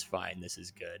 this is fine, this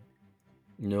is good?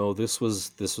 No, this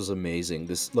was amazing.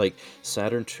 This, like,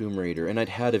 Saturn Tomb Raider, and I'd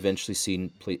had eventually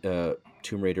seen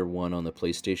Tomb Raider 1 on the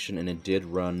PlayStation, and it did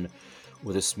run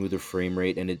with a smoother frame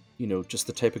rate, and it, you know, just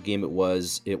the type of game it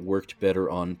was, it worked better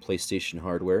on PlayStation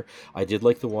hardware. I did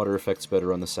like the water effects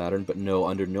better on the Saturn, but no,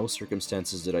 under no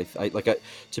circumstances did I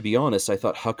to be honest, I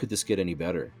thought, how could this get any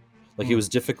better? Like, it was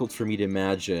difficult for me to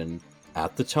imagine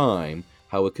at the time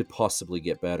how it could possibly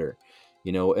get better,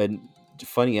 you know. And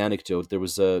funny anecdote, there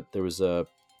was a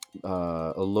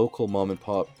local mom and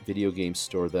pop video game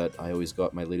store that I always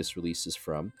got my latest releases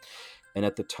from. And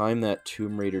at the time that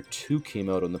Tomb Raider 2 came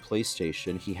out on the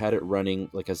PlayStation, he had it running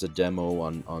like as a demo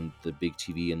on the big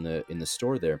TV in the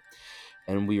store there.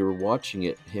 And we were watching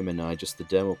it, him and I, just the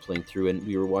demo playing through, and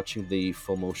we were watching the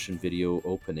full motion video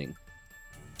opening.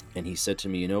 And he said to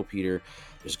me, you know, Peter,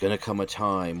 there's going to come a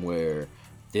time where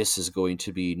this is going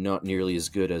to be not nearly as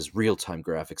good as real-time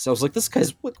graphics. I was like, this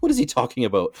guy's, what is he talking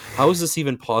about? How is this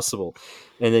even possible?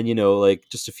 And then, you know, like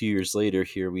just a few years later,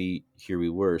 here we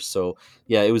were. So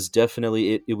yeah, it was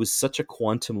definitely, it was such a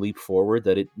quantum leap forward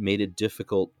that it made it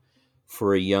difficult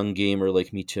for a young gamer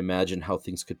like me to imagine how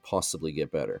things could possibly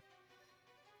get better.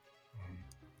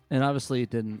 And obviously it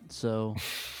didn't, so...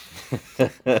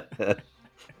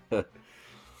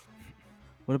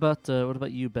 What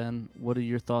about you, Ben? What are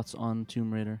your thoughts on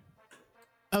Tomb Raider?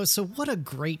 Oh, so what a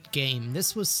great game.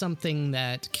 This was something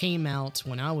that came out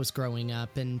when I was growing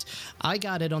up, and I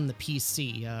got it on the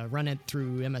PC, run it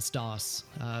through MS-DOS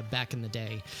back in the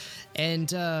day. And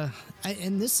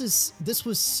this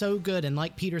was so good, and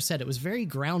like Peter said, it was very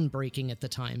groundbreaking at the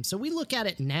time. So we look at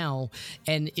it now,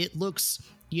 and it looks,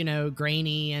 you know,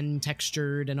 grainy and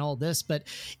textured and all this, but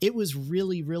it was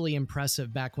really, really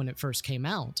impressive back when it first came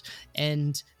out.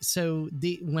 And so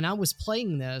when I was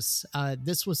playing this,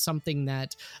 this was something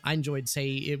that I enjoyed.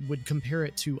 Say, it would compare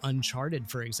it to Uncharted,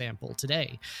 for example,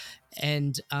 today.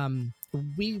 And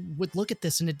we would look at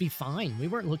this and it'd be fine. We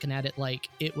weren't looking at it like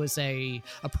it was a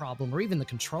problem, or even the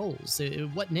controls. It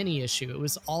wasn't any issue. It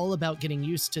was all about getting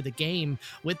used to the game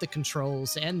with the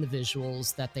controls and the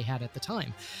visuals that they had at the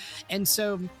time. And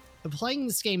so playing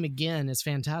this game again is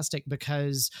fantastic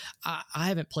because I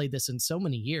haven't played this in so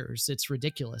many years. It's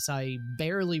ridiculous. I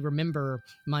barely remember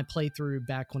my playthrough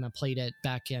back when I played it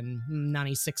back in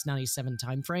 96, 97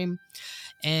 timeframe.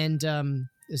 And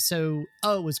so,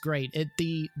 it was great. At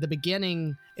the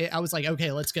beginning, I was like,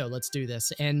 okay, let's go, let's do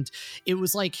this. And it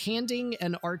was like handing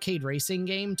an arcade racing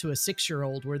game to a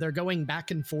 6-year-old where they're going back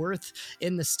and forth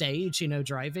in the stage, you know,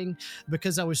 driving,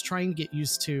 because I was trying to get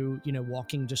used to, you know,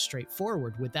 walking just straight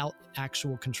forward without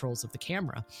actual controls of the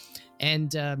camera.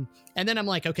 And then I'm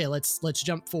like, okay, let's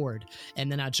jump forward. And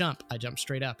then I jump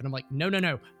straight up, and I'm like,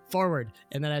 no, forward.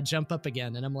 And then I jump up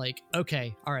again, and I'm like,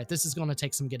 okay, all right, this is going to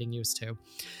take some getting used to.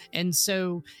 And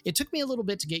so it took me a little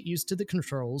bit to get used to the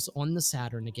controls on the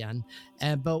Saturn again.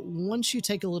 But once you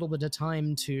take a little bit of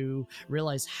time to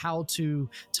realize how to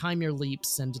time your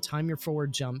leaps and to time your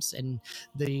forward jumps, and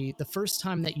the first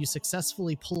time that you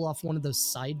successfully pull off one of those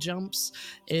side jumps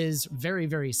is very,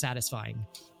 very satisfying.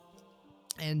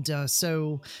 And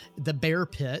so the bear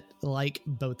pit, like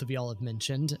both of y'all have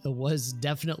mentioned, was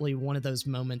definitely one of those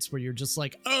moments where you're just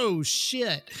like, oh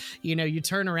shit, you know, you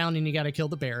turn around and you got to kill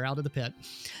the bear out of the pit.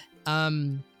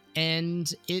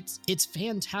 And it's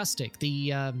fantastic.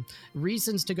 The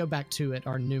reasons to go back to it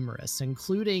are numerous,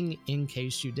 including, in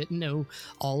case you didn't know,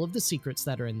 all of the secrets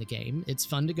that are in the game. It's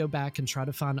fun to go back and try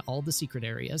to find all the secret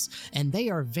areas, and they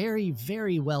are very,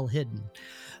 very well hidden.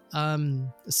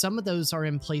 Some of those are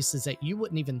in places that you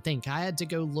wouldn't even think. I had to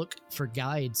go look for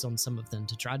guides on some of them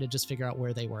to try to just figure out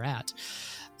where they were at.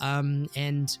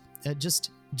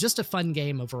 Just a fun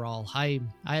game overall. I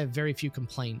have very few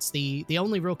complaints. The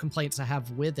only real complaints I have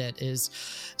with it is,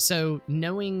 so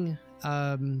knowing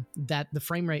that the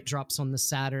frame rate drops on the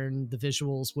Saturn, the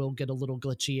visuals will get a little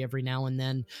glitchy every now and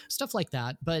then, stuff like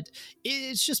that. But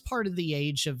it's just part of the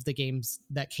age of the games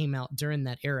that came out during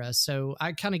that era. So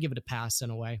I kind of give it a pass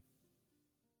in a way.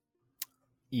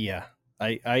 Yeah,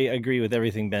 I agree with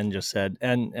everything Ben just said,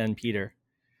 and Peter.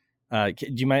 Do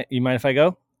you mind if I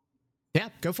go? Yeah,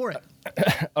 go for it.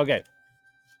 Okay.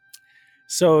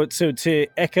 So to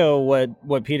echo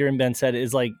what Peter and Ben said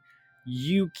is like,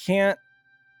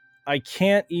 I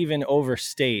can't even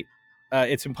overstate.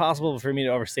 It's impossible for me to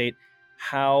overstate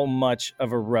how much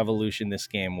of a revolution this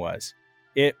game was.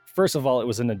 First of all, it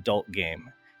was an adult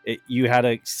game. You had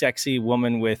a sexy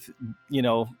woman with,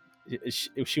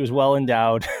 she was well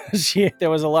endowed. There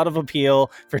was a lot of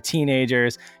appeal for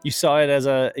teenagers. You saw it as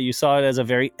a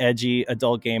very edgy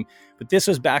adult game. But this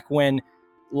was back when,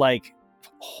 like,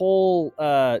 whole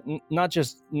not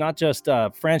just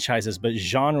franchises, but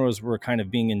genres were kind of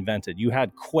being invented. You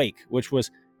had Quake, which was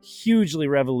hugely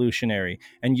revolutionary,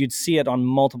 and you'd see it on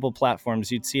multiple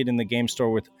platforms. You'd see it in the game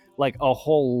store with like a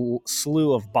whole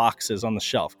slew of boxes on the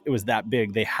shelf. It was that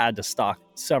big. They had to stock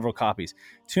several copies.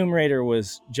 Tomb Raider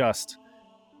was just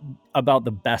about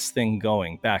the best thing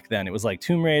going back then. It was like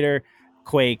Tomb Raider,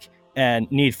 Quake, and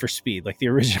Need for Speed, like the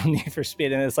original Need for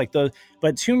Speed. And it's like those,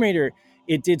 but Tomb Raider,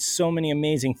 it did so many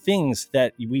amazing things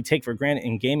that we take for granted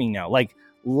in gaming now, like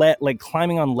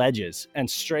climbing on ledges and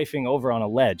strafing over on a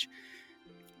ledge.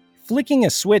 Flicking a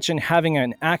switch and having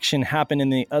an action happen in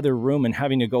the other room and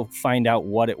having to go find out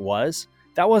what it was,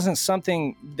 that wasn't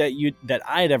something that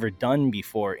I had ever done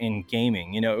before in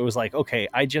gaming. You know, it was like, okay,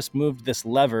 I just moved this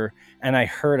lever and I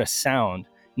heard a sound.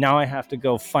 Now I have to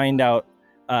go find out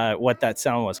what that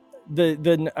sound was.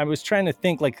 I was trying to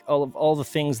think like all the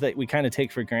things that we kind of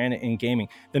take for granted in gaming.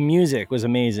 The music was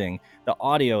amazing. The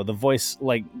audio, the voice,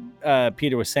 like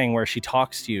Peter was saying, where she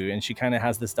talks to you and she kind of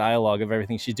has this dialogue of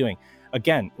everything she's doing.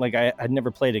 Again, like I had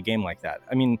never played a game like that.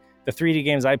 I mean, the 3D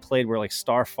games I played were like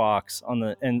Star Fox on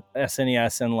the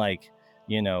SNES and like,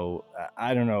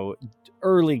 I don't know,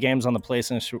 early games on the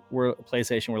PlayStation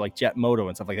were like Jet Moto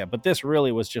and stuff like that. But this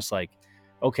really was just like,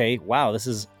 okay, wow, this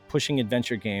is pushing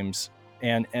adventure games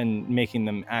and making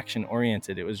them action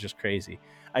oriented. It was just crazy.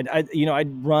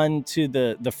 I'd run to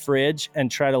the fridge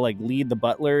and try to like lead the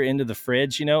butler into the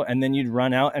fridge, and then you'd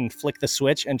run out and flick the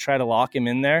switch and try to lock him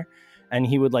in there. And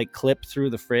he would like clip through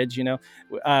the fridge,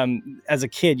 as a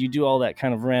kid, you do all that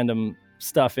kind of random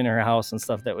stuff in her house and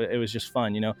stuff. It was just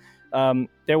fun,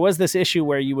 There was this issue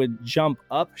where you would jump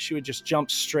up. She would just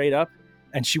jump straight up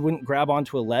and she wouldn't grab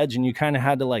onto a ledge. And you kind of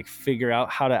had to like figure out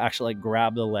how to actually like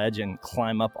grab the ledge and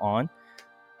climb up on.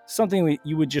 Something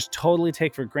you would just totally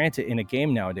take for granted in a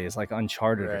game nowadays, like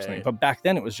Uncharted or something. But back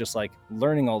then it was just like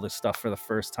learning all this stuff for the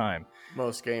first time.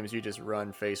 Most games, you just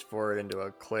run face forward into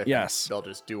a cliff. Yes. They'll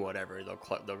just do whatever. They'll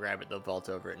grab it. They'll vault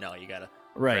over it. No, you got to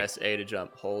press A to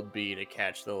jump, hold B to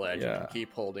catch the ledge, and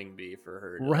keep holding B for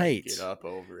her to get up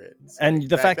over it. And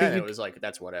the fact that it was like,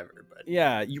 that's whatever. But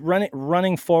yeah, you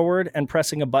running forward and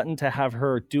pressing a button to have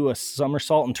her do a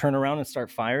somersault and turn around and start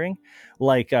firing.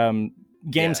 Like,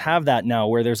 games have that now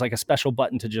where there's like a special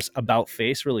button to just about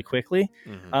face really quickly.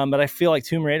 Mm-hmm. But I feel like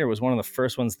Tomb Raider was one of the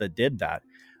first ones that did that.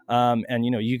 And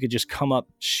you could just come up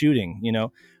shooting,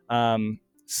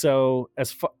 so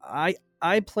as far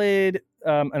I played,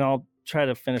 and I'll try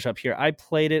to finish up here. I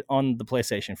played it on the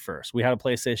PlayStation first. We had a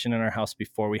PlayStation in our house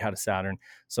before we had a Saturn.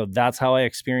 So that's how I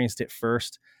experienced it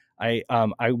first. I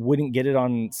wouldn't get it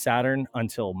on Saturn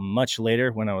until much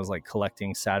later when I was like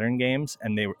collecting Saturn games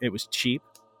and it was cheap.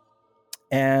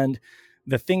 And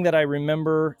the thing that I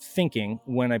remember thinking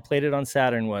when I played it on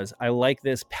Saturn was, I like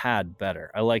this pad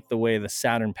better. I like the way the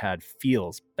Saturn pad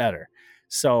feels better.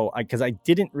 So because I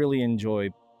didn't really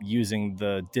enjoy using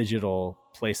the digital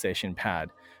PlayStation pad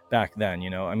back then,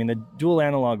 I mean, the dual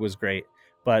analog was great,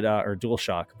 but or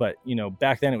DualShock, but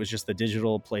back then it was just the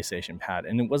digital PlayStation pad,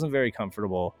 and it wasn't very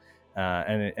comfortable,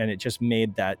 and it just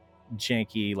made that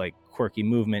janky, like quirky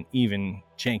movement even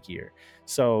jankier.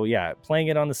 So yeah, playing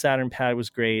it on the Saturn pad was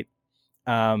great.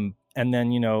 And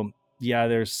then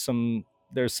there's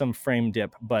some frame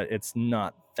dip, but it's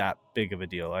not that big of a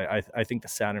deal. I think the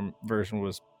Saturn version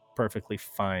was perfectly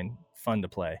fun to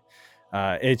play.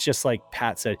 It's just like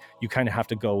Pat said, you kind of have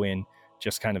to go in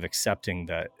just kind of accepting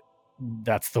that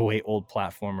that's the way old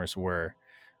platformers were.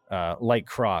 Like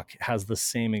Croc has the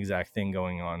same exact thing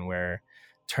going on where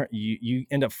you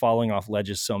end up falling off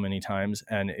ledges so many times,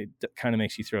 and it kind of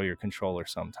makes you throw your controller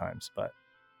sometimes. But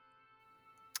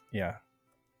yeah,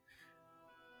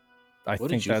 what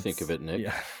did you think of it,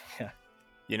 Nick?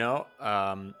 Yeah.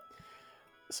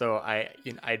 So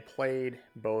I'd played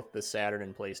both the Saturn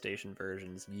and PlayStation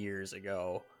versions years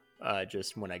ago,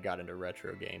 just when I got into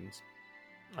retro games.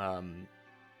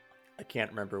 I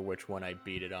can't remember which one I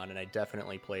beat it on, and I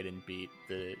definitely played and beat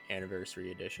the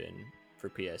Anniversary Edition for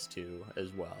PS2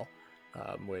 as well,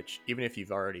 which even if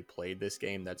you've already played this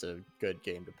game, that's a good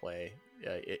game to play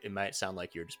it might sound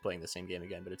like you're just playing the same game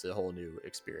again, but it's a whole new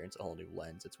experience, a whole new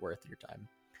lens. It's worth your time.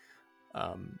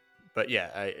 But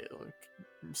yeah,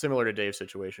 similar to Dave's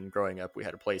situation, growing up, we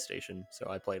had a PlayStation, so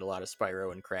I played a lot of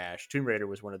Spyro and Crash. Tomb Raider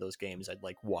was one of those games I'd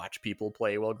like watch people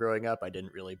play while growing up. I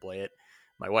didn't really play it.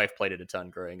 My wife played it a ton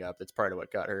growing up. That's part of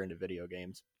what got her into video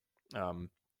games.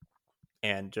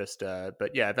 And just,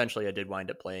 but yeah, eventually I did wind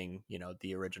up playing,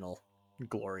 the original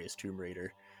glorious Tomb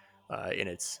Raider.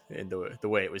 In the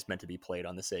way it was meant to be played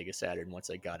on the Sega Saturn once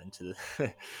I got into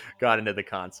the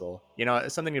console.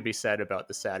 Something to be said about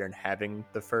the Saturn having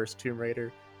the first Tomb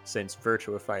Raider, since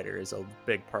Virtua Fighter is a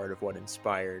big part of what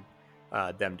inspired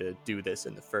them to do this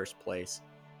in the first place.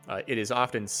 It is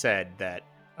often said that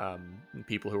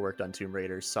people who worked on Tomb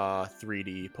Raider saw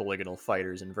 3D polygonal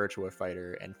fighters in Virtua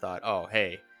Fighter and thought, oh,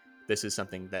 hey, this is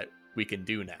something that we can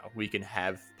do now. We can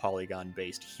have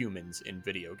polygon-based humans in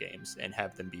video games and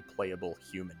have them be playable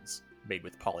humans made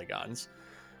with polygons.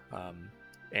 There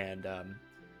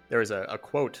was a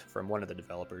quote from one of the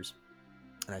developers,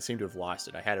 and I seem to have lost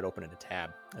it. I had it open in a tab.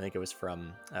 I think it was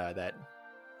from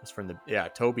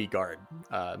Toby Gard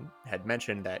had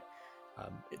mentioned that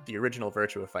the original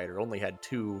Virtua Fighter only had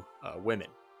 2 women,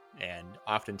 and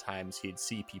oftentimes he'd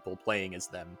see people playing as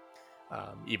them,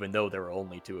 even though there were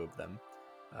only 2 of them.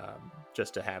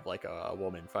 Just to have like a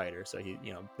woman fighter. So he,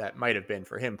 that might have been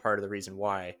for him part of the reason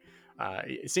why.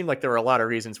 It seemed like there were a lot of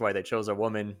reasons why they chose a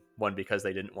woman. One, because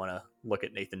they didn't want to look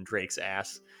at Nathan Drake's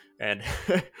ass, and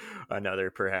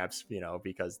another perhaps,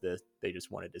 because they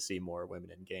just wanted to see more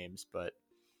women in games. But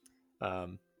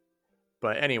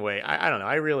anyway, I don't know.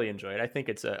 I really enjoy it. I think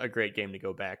it's a great game to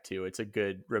go back to. It's a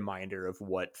good reminder of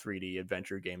what 3D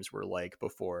adventure games were like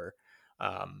before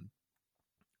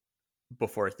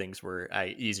things were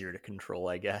easier to control,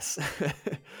 I guess.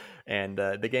 And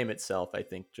the game itself, I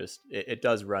think, just it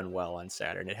does run well on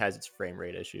Saturn. It has its frame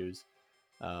rate issues,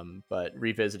 but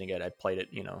revisiting it, I played it,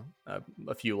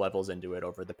 a few levels into it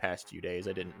over the past few days.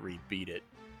 I didn't rebeat it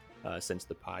since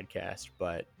the podcast,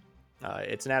 but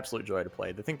it's an absolute joy to play.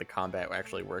 I think the combat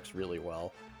actually works really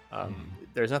well.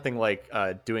 There's nothing like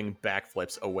doing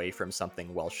backflips away from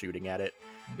something while shooting at it.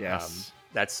 Yes.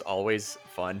 That's always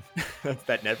fun.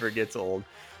 That never gets old.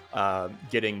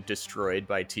 Getting destroyed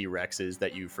by T-Rexes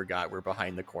that you forgot were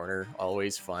behind the corner,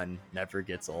 always fun, never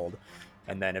gets old.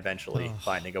 And then eventually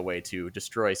finding a way to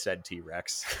destroy said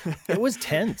T-Rex. It was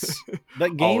tense.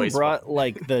 That game Always brought fun.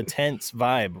 like the tense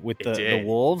vibe with the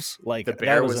wolves. Like the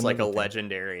bear that was like a another thing.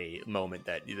 legendary moment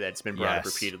that's been brought up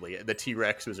Yes. repeatedly. The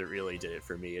T-Rex was what really did it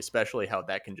for me, especially how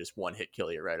that can just one hit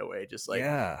kill you right away. Just like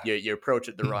you approach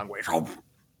it the wrong way,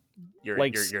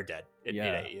 you're dead. It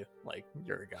ate you. Like,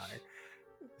 you're a goner.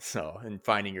 So, and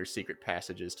finding your secret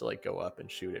passages to like go up and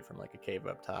shoot it from like a cave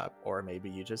up top, or maybe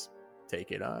you just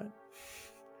take it on.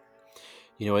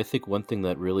 I think one thing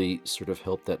that really sort of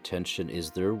helped that tension is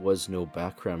there was no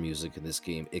background music in this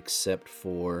game except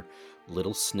for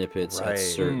little snippets at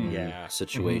certain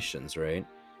situations, right?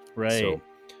 Right. So,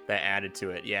 that added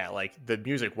to it. Yeah, like the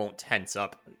music won't tense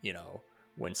up,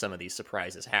 when some of these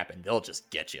surprises happen. They'll just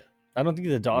get you. I don't think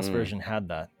the DOS version had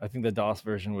that. I think the DOS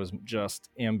version was just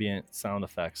ambient sound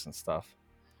effects and stuff.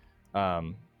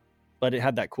 But it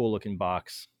had that cool looking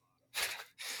box.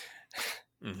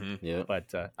 Yeah.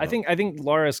 But I think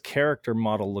Laura's character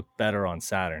model looked better on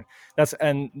Saturn.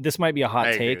 And this might be a hot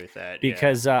I take agree with that,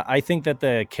 because I think that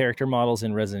the character models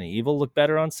in Resident Evil look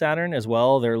better on Saturn as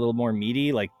well. They're a little more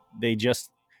meaty. Like they just,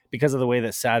 because of the way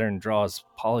that Saturn draws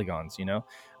polygons,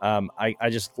 I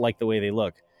just like the way they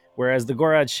look. Whereas the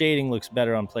Gorad shading looks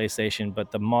better on PlayStation, but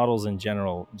the models in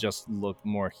general just look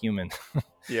more human.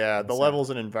 Yeah, the levels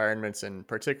and environments, and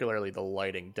particularly the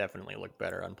lighting, definitely look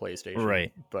better on PlayStation.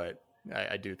 Right. But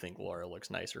I do think Laura looks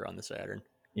nicer on the Saturn.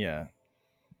 Yeah.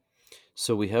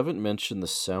 So we haven't mentioned the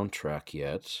soundtrack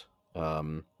yet.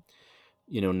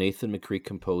 Nathan McCree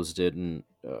composed it, and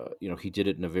he did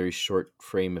it in a very short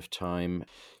frame of time.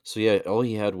 So yeah, all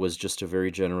he had was just a very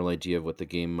general idea of what the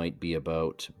game might be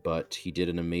about, but he did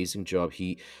an amazing job.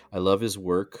 I love his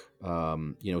work.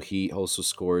 He also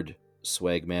scored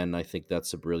Swagman, and I think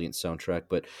that's a brilliant soundtrack.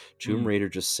 But Tomb Raider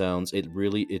just sounds,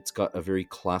 it's got a very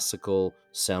classical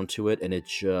sound to it, and it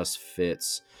just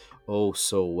fits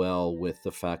so well with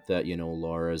the fact that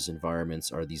Laura's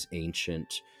environments are these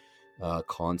ancient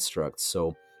constructs.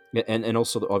 So, and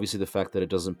also obviously the fact that it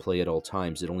doesn't play at all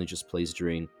times; it only just plays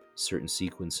during certain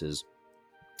sequences.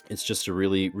 It's just a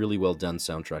really, really well done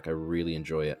soundtrack. I really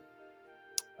enjoy it.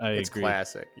 It's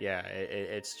classic. Yeah,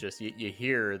 it's just you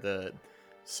hear the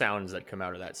sounds that come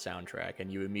out of that soundtrack,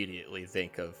 and you immediately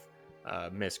think of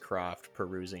Miss Croft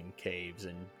perusing caves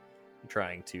and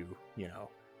trying to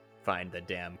find the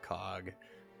damn cog.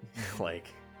 Like,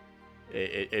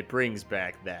 it brings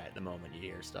back that the moment you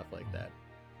hear stuff like that.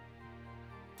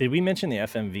 Did we mention the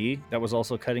FMV? That was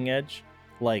also cutting edge.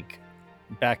 Like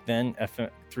back then,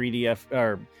 3D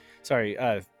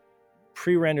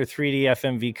pre-render 3D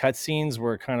FMV cutscenes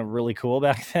were kind of really cool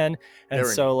back then. And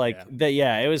so like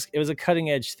it was a cutting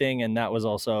edge thing, and that was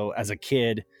also as a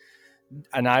kid.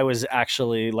 And I was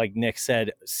actually, like Nick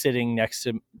said, sitting next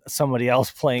to somebody else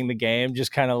playing the game,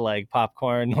 just kind of like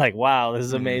popcorn, like, wow, this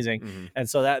is amazing. Mm-hmm. And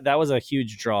so that was a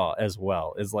huge draw as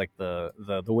well, is like the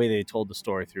way they told the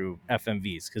story through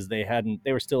FMVs, because they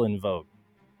were still in vogue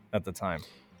at the time.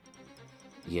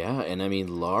 Yeah, and I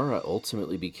mean, Lara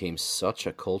ultimately became such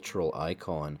a cultural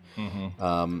icon.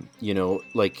 Mm-hmm. You know,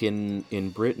 like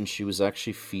in Britain, she was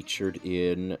actually featured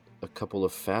in a couple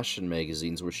of fashion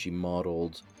magazines where she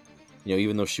modeled. You know,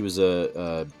 even though she was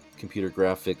a computer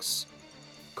graphics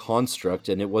construct,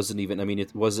 and it wasn't even, I mean,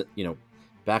 it wasn't, you know,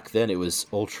 back then it was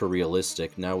ultra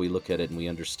realistic. Now we look at it and we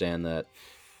understand that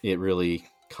it really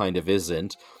kind of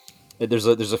isn't. There's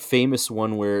a famous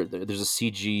one where there's a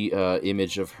CG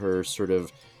image of her sort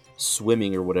of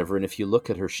swimming or whatever, and if you look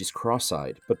at her, she's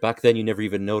cross-eyed. But back then you never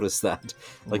even noticed that.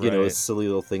 Like, right. You know, silly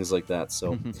little things like that.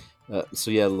 So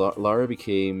so yeah, Lara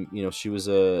became, you know, she was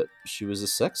a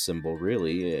sex symbol,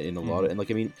 really, in a lot of, and like,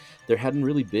 I mean, there hadn't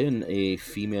really been a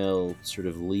female sort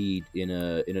of lead in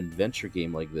an adventure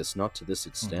game like this, not to this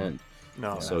extent.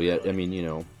 No. So yeah, really. I mean, you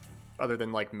know, other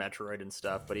than like Metroid and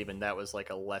stuff, but even that was like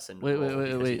a lesson. Wait.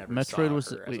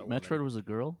 Metroid was a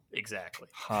girl? Exactly.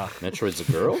 Huh. Metroid's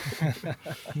a girl?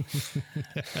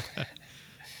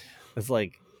 It's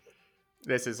like,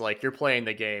 this is like you're playing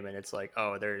the game and it's like,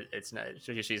 oh, it's not,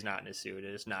 she's not in a suit.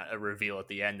 It's not a reveal at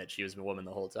the end that she was a woman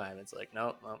the whole time. It's like,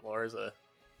 no, Lara's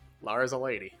a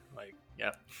lady. Like,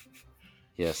 yeah.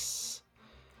 Yes.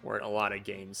 Weren't a lot of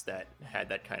games that had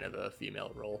that kind of a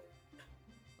female role.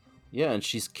 Yeah, and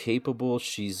she's capable.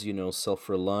 She's, you know,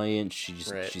 self-reliant.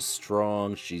 She's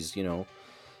strong. She's, you know,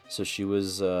 so she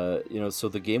was, you know, so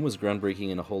the game was groundbreaking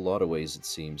in a whole lot of ways, it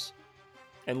seems.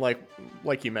 And like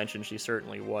you mentioned, she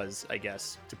certainly was, I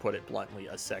guess, to put it bluntly,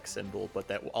 a sex symbol, but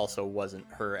that also wasn't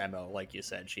her MO. Like you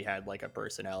said, she had like a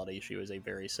personality. She was a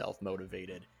very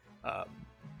self-motivated,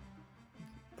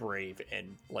 brave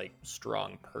and like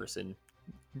strong person,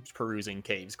 perusing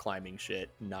caves, climbing shit,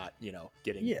 not, you know,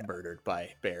 getting murdered by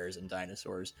bears and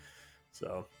dinosaurs.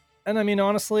 So, and I mean,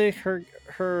 honestly,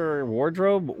 her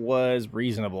wardrobe was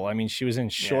reasonable. I mean, she was in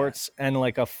shorts and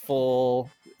like a fully,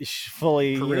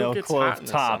 Peru, you know, clothed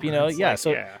top, you know,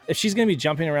 if she's gonna be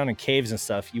jumping around in caves and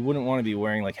stuff, you wouldn't want to be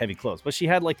wearing like heavy clothes. But she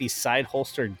had like these side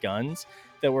holstered guns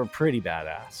that were pretty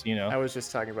badass, you know. I was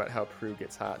just talking about how Peru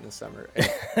gets hot in the summer.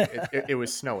 It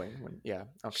was snowing when,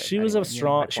 okay. She was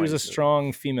a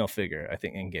strong female figure, I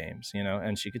think, in games, you know,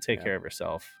 and she could take care of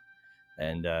herself.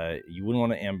 And you wouldn't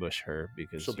want to ambush her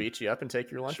because she'll beat you up and take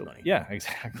your lunch money. Yeah,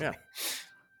 exactly.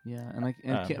 Yeah,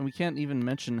 and we can't even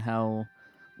mention how,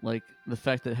 like, the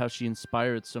fact that how she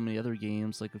inspired so many other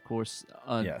games. Like, of course,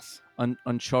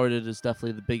 Uncharted is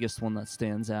definitely the biggest one that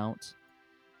stands out,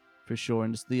 for sure,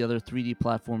 and just the other 3D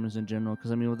platformers in general.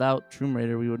 Because I mean, without Tomb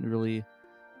Raider, we wouldn't really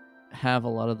have a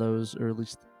lot of those, or at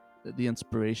least the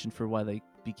inspiration for why they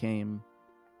became,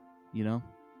 you know.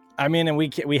 I mean, and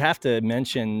we have to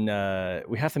mention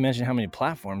how many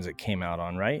platforms it came out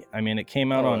on, right? I mean, it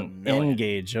came out on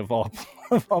N-Gage of all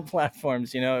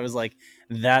platforms. You know, it was like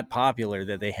that popular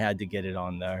that they had to get it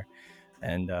on there,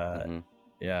 and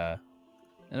yeah.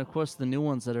 And of course, the new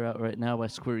ones that are out right now by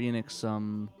Square Enix.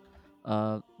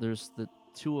 There's the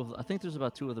two of, I think there's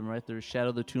about two of them, right? There's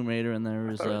Shadow the Tomb Raider, and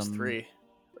there's three.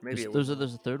 Maybe there's a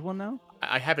third one now.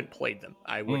 I haven't played them.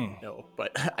 I wouldn't know,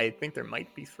 but I think there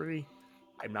might be three.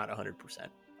 I'm not 100%. I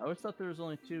always thought there was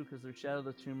only two because there's Shadow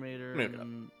the Tomb Raider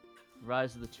and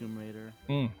Rise of the Tomb Raider.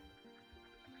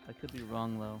 I could be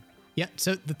wrong though. Yeah,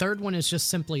 so the third one is just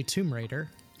simply Tomb Raider.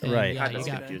 Right. Yeah, that's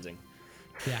confusing.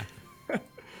 Yeah.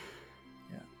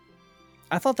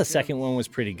 I thought the second one was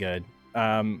pretty good.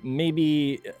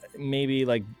 Maybe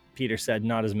like Peter said,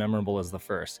 not as memorable as the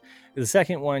first. The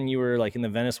second one, you were like in the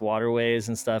Venice waterways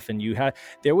and stuff, and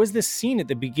there was this scene at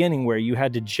the beginning where you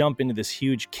had to jump into this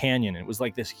huge canyon. It was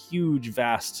like this huge,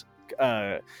 vast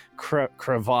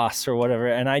crevasse or whatever,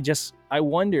 and I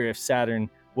wonder if Saturn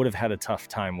would have had a tough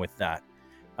time with that.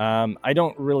 I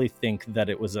don't really think that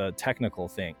it was a technical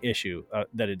issue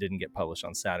that it didn't get published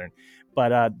on Saturn,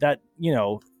 but that, you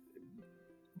know,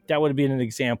 that would have been an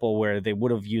example where they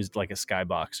would have used like a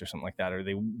skybox or something like that, or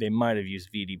they might have used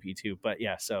VDP2. But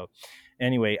yeah, so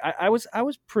anyway, I was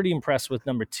pretty impressed with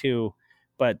number 2,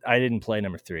 but I didn't play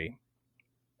number 3.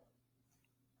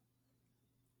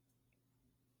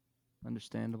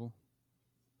 Understandable.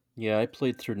 Yeah, I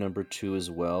played through number 2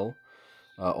 as well,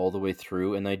 all the way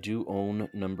through, and I do own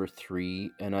number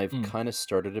 3, and I've Mm. kind of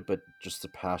started it, but just the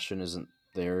passion isn't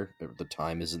there, or the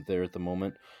time isn't there at the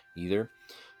moment either.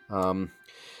 Um,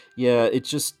 yeah, it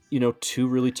just, 2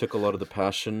 really took a lot of the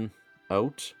passion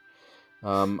out.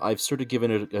 I've sort of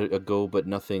given it a go, but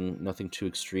nothing too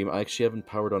extreme. I actually haven't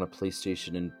powered on a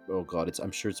PlayStation in, oh god,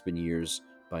 I'm sure it's been years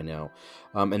by now.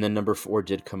 And then number 4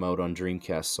 did come out on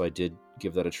Dreamcast, so I did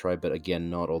give that a try, but again,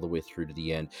 not all the way through to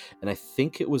the end. And I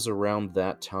think it was around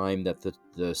that time that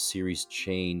the series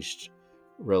changed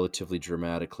relatively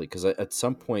dramatically, because at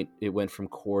some point it went from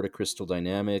Core to Crystal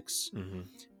Dynamics, Mm-hmm.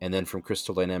 and then from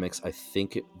Crystal Dynamics, I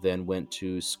think it then went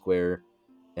to Square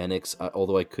Enix,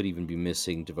 although I could even be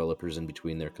missing developers in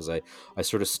between there, because I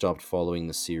sort of stopped following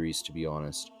the series, to be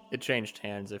honest. It changed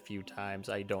hands a few times.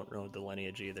 I don't know the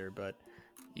lineage either, but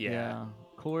yeah,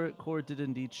 Core did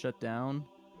indeed shut down.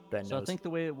 Ben So I knows. think the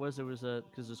way it was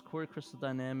because there's Core Crystal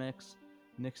Dynamics,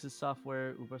 Nix's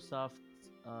software, Ubisoft,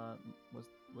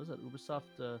 was it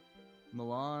Ubisoft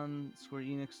Milan, Square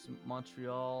Enix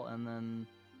Montreal, and then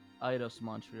Eidos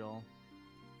Montreal.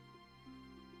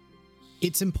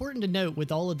 It's important to note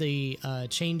with all of the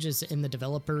changes in the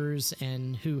developers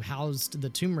and who housed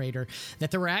the Tomb Raider that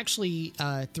there were actually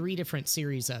 3 different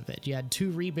series of it. You had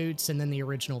 2 reboots and then the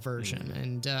original version.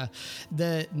 And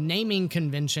the naming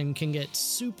convention can get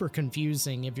super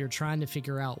confusing if you're trying to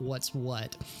figure out what's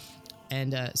what.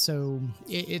 And so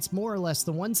it's more or less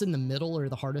the ones in the middle are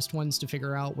the hardest ones to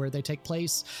figure out where they take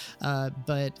place.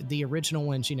 But the original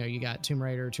ones, you got Tomb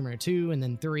Raider 2, and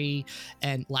then 3,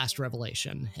 and Last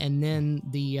Revelation. And then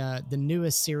the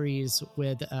newest series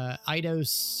with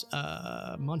Eidos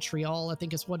Montreal, I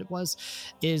think is what it was,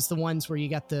 is the ones where you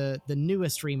got the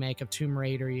newest remake of Tomb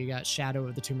Raider. You got Shadow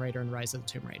of the Tomb Raider and Rise of the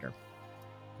Tomb Raider.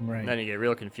 Right. And then you get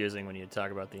real confusing when you talk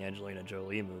about the Angelina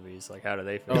Jolie movies. Like, how do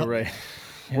they fit? Oh, right.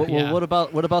 Well, what about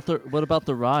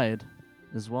the ride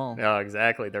as well? Oh,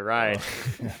 exactly. The ride.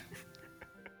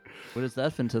 Where does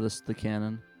that fit into the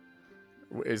canon?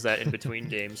 Is that in between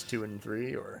games 2 and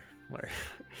 3, or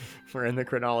where in the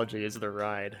chronology is the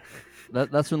ride?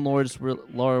 That's when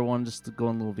Laura wanted just to go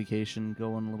on a little vacation,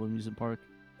 go on a little amusement park.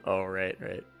 Oh, right.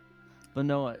 But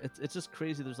no, it's just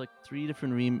crazy. There's like 3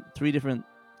 different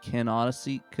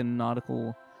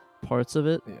canonical parts of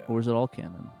it, or is it all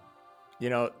canon?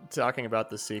 Talking about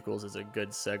the sequels is a good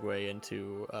segue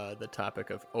into the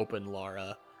topic of Open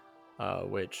Lara,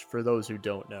 which, for those who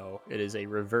don't know, it is a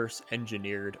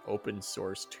reverse-engineered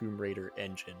open-source Tomb Raider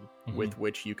engine with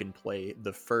which you can play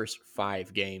the first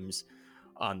 5 games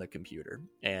on the computer.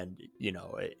 And,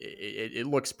 it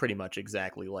looks pretty much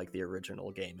exactly like the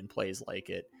original game and plays like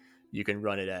it. You can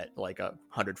run it at like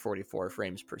 144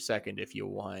 frames per second if you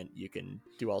want. You can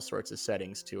do all sorts of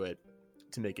settings to it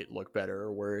to make it look better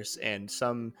or worse. And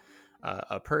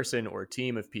a person or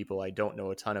team of people, I don't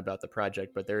know a ton about the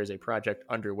project, but there is a project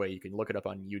underway. You can look it up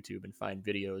on YouTube and find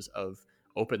videos of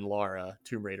Open Lara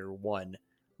Tomb Raider 1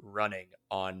 running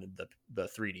on the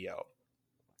 3DO,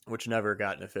 which never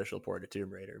got an official port of Tomb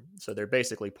Raider. So they're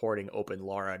basically porting Open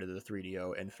Lara to the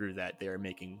 3DO, and through that they are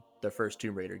making the first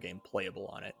Tomb Raider game playable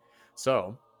on it.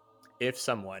 So if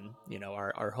someone,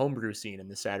 our homebrew scene in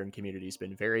the Saturn community has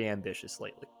been very ambitious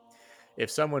lately.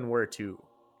 If someone were to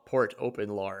port Open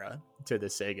Lara to the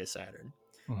Sega Saturn,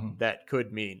 that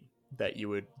could mean that you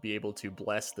would be able to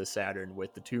bless the Saturn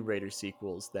with the Tomb Raider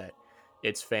sequels that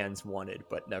its fans wanted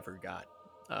but never got.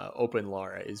 Open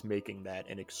Lara is making that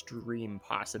an extreme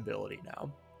possibility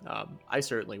now. I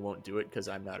certainly won't do it because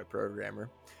I'm not a programmer,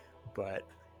 but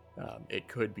it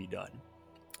could be done.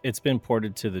 It's been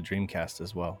ported to the Dreamcast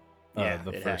as well. Yeah,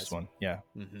 the it first has. one. Yeah.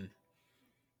 Mm-hmm.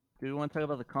 Do we want to talk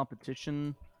about the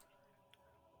competition?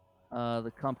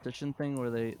 The competition thing where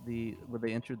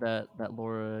they entered that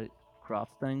Laura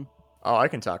Croft thing. Oh, I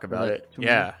can talk about it.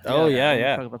 Yeah. Oh,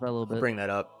 yeah. Talk about that a little bit. I'll bring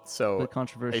that up. So,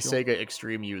 controversial. a Sega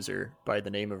Extreme user by the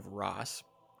name of Ross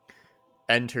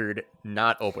entered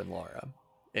not Open Lara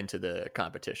into the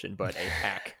competition, but a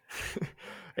hack,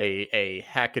 a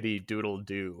hackety doodle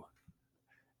do,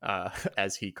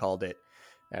 as he called it,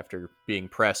 after being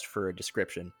pressed for a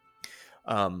description.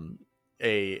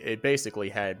 It basically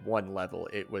had one level.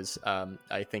 It was,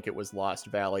 I think it was Lost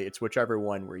Valley. It's whichever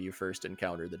one where you first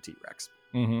encounter the T-Rex.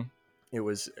 Mm-hmm.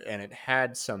 It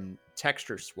had some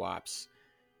texture swaps,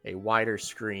 a wider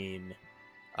screen.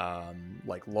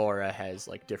 Like Laura has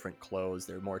like different clothes.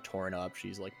 They're more torn up.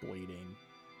 She's like bleeding.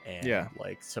 And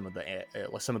like some of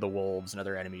the wolves and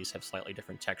other enemies have slightly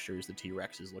different textures. The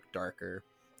T-Rexes look darker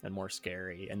and more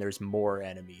scary. And there's more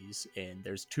enemies, and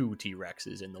there's 2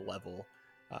 T-Rexes in the level.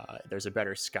 There's a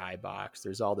better skybox.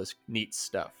 There's all this neat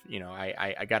stuff. You know,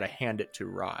 I got to hand it to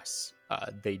Ross.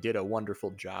 They did a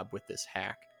wonderful job with this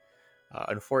hack.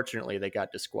 Unfortunately, they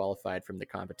got disqualified from the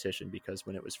competition because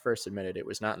when it was first submitted, it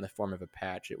was not in the form of a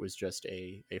patch. It was just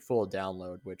a full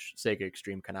download, which Sega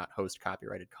Extreme cannot host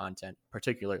copyrighted content,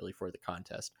 particularly for the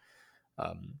contest,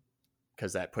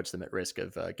 because that puts them at risk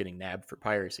of getting nabbed for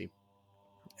piracy.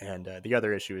 And the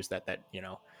other issue is that you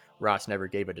know, Ross never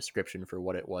gave a description for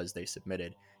what it was they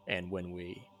submitted. And when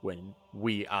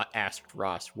we asked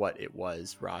Ross what it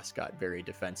was, Ross got very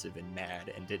defensive and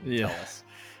mad and didn't tell us.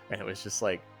 And it was just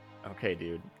like, okay,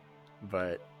 dude.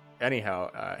 But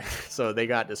anyhow, so they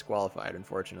got disqualified,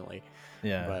 unfortunately.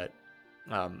 Yeah. But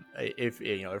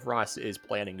if Ross is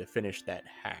planning to finish that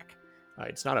hack,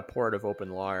 it's not a port of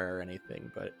OpenLAR or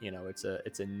anything, but you know, it's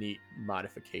a neat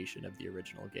modification of the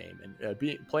original game, and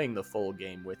playing the full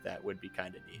game with that would be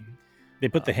kind of neat. They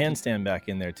put the handstand back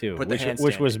in there too, handstand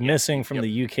which was in, missing from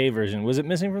the UK version. Was it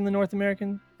missing from the North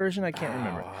American version? I can't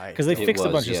remember because they It fixed a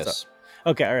was, bunch of yes. stuff.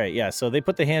 Okay, all right, yeah. So they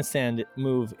put the handstand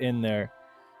move in there,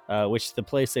 which the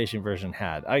PlayStation version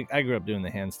had. I grew up doing the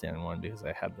handstand one because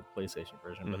I had the PlayStation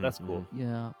version, but that's cool.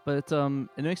 Yeah, but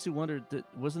it makes you wonder.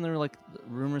 Wasn't there like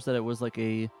rumors that it was like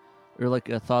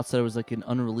thoughts that it was like an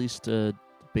unreleased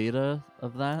beta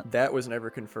of that? That was never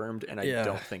confirmed, and I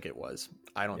don't think it was.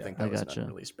 I don't think that was an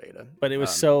unreleased beta. But it was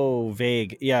so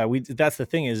vague. Yeah, that's the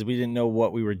thing is we didn't know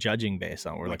what we were judging based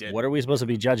on. We're like, what are we supposed to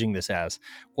be judging this as?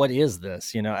 What is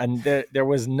this? You know, and there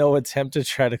was no attempt to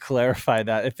try to clarify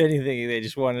that. If anything, they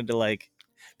just wanted to like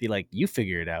be like, you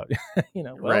figure it out. You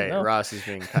know, well, right? no. Ross is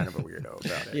being kind of a weirdo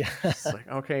about it. Yeah, it's like,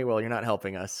 okay, well, you're not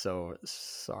helping us, so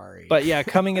sorry. But yeah,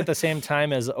 coming at the same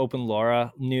time as OpenLAR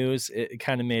news, it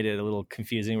kind of made it a little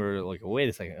confusing. We were like, wait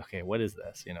a second, okay, what is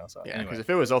this? You know, so yeah, because anyway. if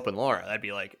it was OpenLAR, that'd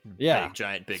be like big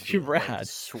deal. Rad. Like,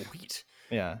 sweet.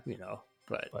 Yeah, you know,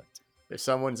 but if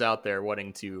someone's out there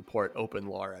wanting to port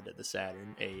OpenLAR to the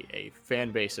Saturn, a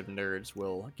fan base of nerds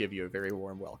will give you a very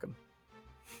warm welcome.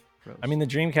 I mean, the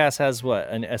Dreamcast has what,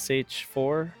 an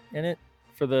SH4 in it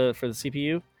for the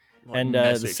CPU, Well, and the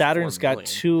SH4 Saturn's got million.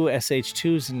 2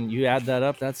 SH2s, and you add that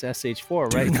up, that's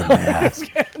SH4, right?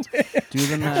 Do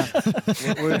the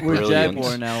math. We're Brilliant.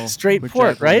 Jaguar now. Straight We're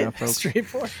port, Jaguar right? now, folks. Straight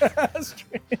port.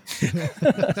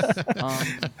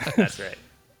 That's right.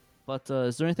 But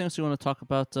is there anything else you want to talk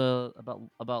about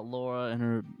Laura and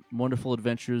her wonderful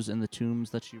adventures in the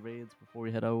tombs that she raids before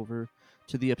we head over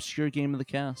to the obscure game of the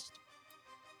cast?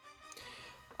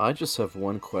 I just have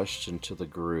one question to the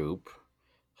group.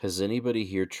 Has anybody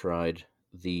here tried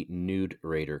the Nude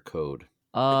Raider code?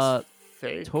 It's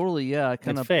fake. Totally, yeah. I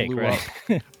kind It's of fake, blew right?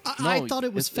 up. I thought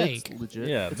it was fake. It's legit.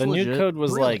 Yeah, It's the nude legit. code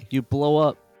was Really? like, You blow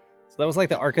up. so that was like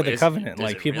the Ark of the Is- Covenant. is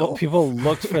Like it people real?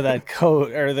 looked for that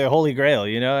code or the Holy Grail,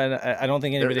 you know. And I don't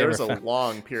think anybody There ever was a found.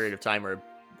 long period of time where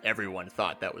everyone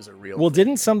thought that was a real. Well, thing.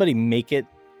 didn't somebody make it?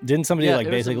 Didn't somebody Yeah, like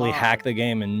there was a basically mod. hack the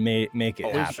game and make it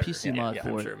Oh, There's a happen? PC Yeah, mod yeah, for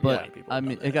I'm it, sure many but people I have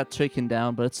mean, done it that. got taken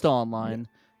down, but it's still online.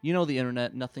 You know the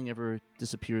internet; nothing ever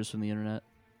disappears from the internet.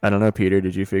 I don't know, Peter.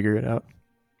 Did you figure it out?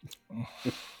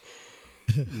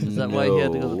 Is that why you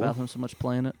had to go to the No. bathroom so much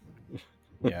playing it?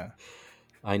 Yeah.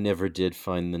 I never did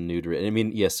find the Nude Raider. I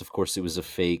mean, yes, of course, it was a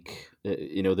fake.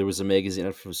 There was a magazine, I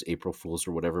don't know if it was April Fool's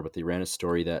or whatever, but they ran a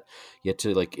story that you had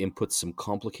to like input some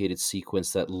complicated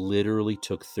sequence that literally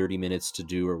took 30 minutes to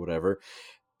do or whatever.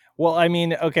 Well, I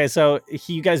mean, okay, so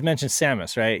you guys mentioned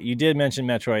Samus, right? You did mention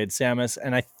Metroid, Samus,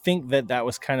 and I think that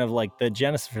was kind of like the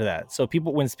genesis for that. So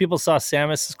when people saw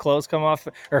Samus's clothes come off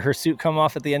or her suit come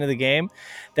off at the end of the game,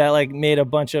 that like made a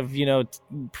bunch of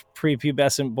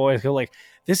prepubescent boys go like,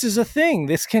 "This is a thing.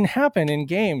 This can happen in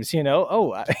games."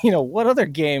 What other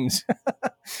games?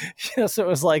 So it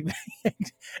was like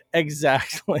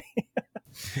exactly.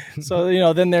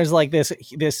 So then there's like this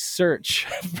search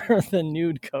for the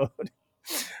nude code.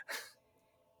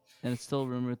 And it's still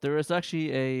rumored. There was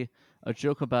actually a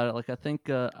joke about it. Like I think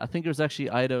it was actually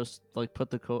Eidos like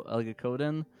put the code like a code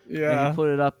in. And you put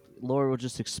it up, Laura would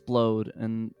just explode.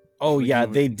 And Oh like, yeah,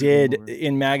 you they would did remember.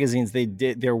 in magazines. They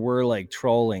did. There were like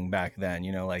trolling back then.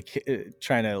 Like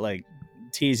trying to like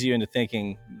tease you into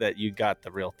thinking that you got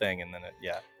the real thing, and then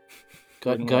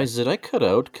Guys, did I cut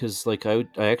out? Because like I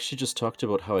actually just talked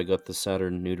about how I got the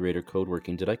Saturn Nude Raider code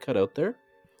working. Did I cut out there?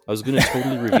 I was going to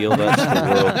totally reveal that to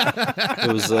the world.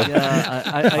 It was.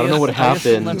 I don't know what guess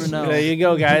we'll happened. never know. There you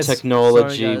go, guys.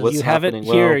 Technology. Sorry, guys. What's You have it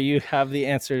happening? here. Well, You have the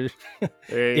answer.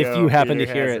 There If you happen to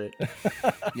hear it.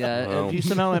 Yeah, Wow. if you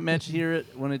somehow managed to hear it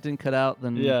when it didn't cut out,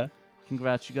 then Yeah.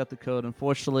 congrats, you got the code.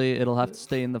 Unfortunately, it'll have to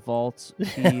stay in the vault.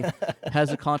 He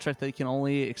has a contract that he can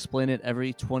only explain it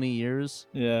every 20 years.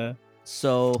 Yeah.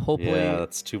 So hopefully, yeah,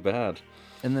 that's too bad.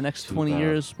 In the next Too 20 bad.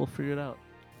 years, we'll figure it out.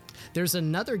 There's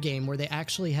another game where they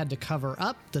actually had to cover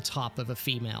up the top of a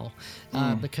female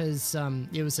because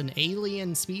it was an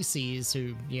alien species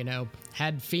who,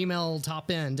 had female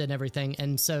top end and everything.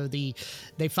 And so they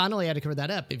finally had to cover that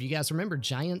up. If you guys remember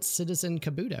Giant Citizen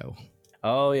Kabuto.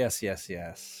 Oh, yes. I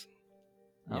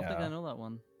don't think I know that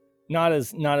one. Not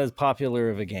as popular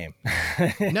of a game.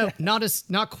 No,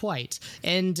 not quite.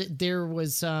 And there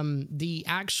was the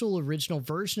actual original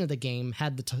version of the game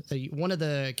had one of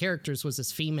the characters was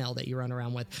this female that you run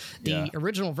around with. The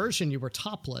original version you were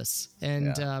topless,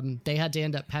 and they had to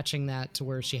end up patching that to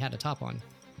where she had a top on.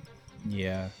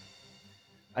 Yeah,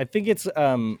 I think it's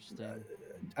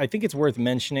worth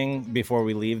mentioning before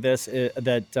we leave this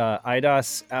that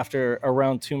Eidos, after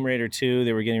around Tomb Raider 2,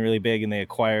 they were getting really big and they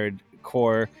acquired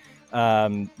Core.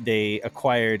 They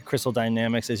acquired Crystal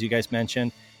Dynamics, as you guys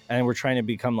mentioned, and we're trying to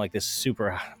become like this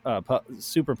super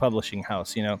publishing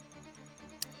house,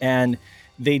 And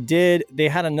they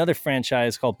had another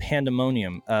franchise called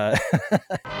Pandemonium.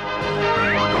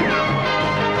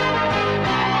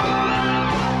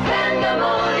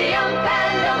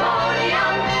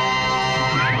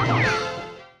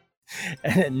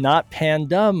 Not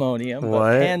Pandemonium,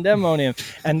 but Pandemonium,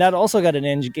 and that also got an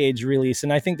N-Gage release.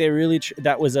 And I think they really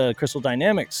that was a Crystal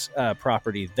Dynamics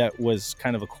property that was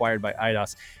kind of acquired by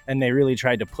Eidos, and they really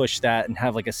tried to push that and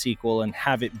have like a sequel and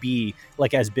have it be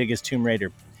like as big as Tomb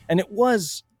Raider. And there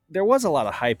was a lot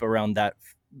of hype around that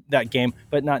game,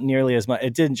 but not nearly as much.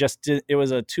 It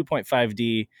was a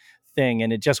 2.5D thing,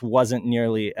 and it just wasn't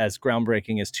nearly as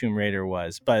groundbreaking as Tomb Raider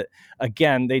was. But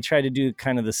again, they tried to do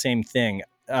kind of the same thing.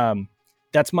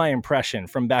 That's my impression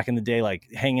from back in the day,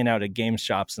 like hanging out at game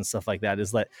shops and stuff like that,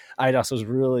 is that Eidos was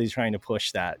really trying to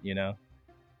push that,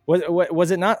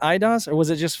 Was it not Eidos, or was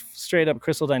it just straight up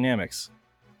Crystal Dynamics?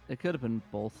 It could have been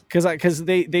both. Because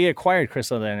they acquired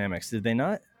Crystal Dynamics, did they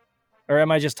not? Or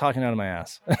am I just talking out of my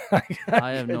ass?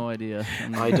 I have no idea.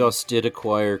 Eidos did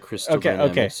acquire Crystal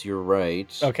Dynamics. You're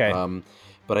right. Okay.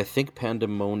 But I think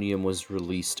Pandemonium was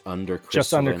released under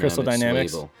Crystal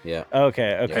Dynamics label. Yeah. Okay.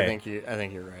 Yeah, I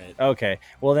think you're right. Okay.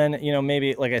 Well, then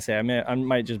maybe, like I say, I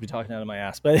might just be talking out of my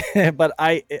ass. But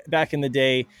I back in the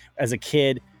day as a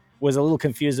kid was a little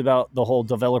confused about the whole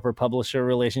developer-publisher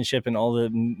relationship and all the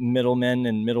middlemen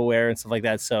and middleware and stuff like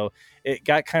that. So it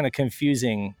got kind of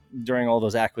confusing during all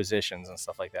those acquisitions and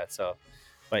stuff like that. So,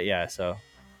 but yeah, so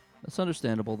that's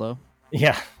understandable, though.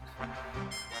 Yeah.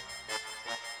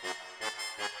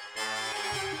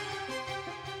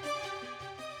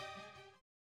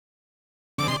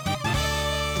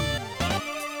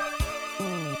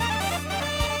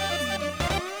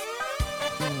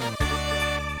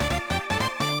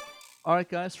 All right,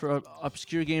 guys, for our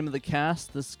obscure game of the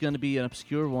cast, this is going to be an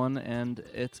obscure one, and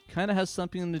it kind of has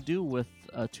something to do with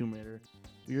Tomb Raider.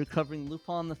 We're covering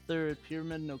Lupin III,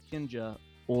 Pyramid no Kinja,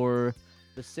 or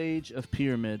the Sage of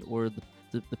Pyramid, or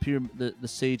the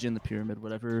Sage in the Pyramid,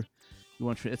 whatever you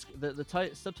want to. It's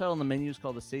the subtitle in the menu is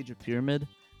called the Sage of Pyramid.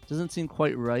 Doesn't seem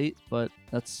quite right, but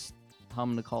that's how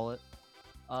I'm going to call it.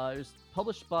 It was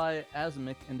published by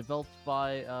Asmik and developed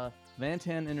by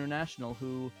Vantan International,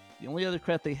 who the only other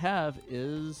credit they have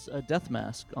is a Death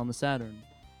Mask on the Saturn.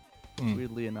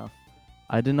 Weirdly enough,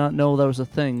 I did not know that was a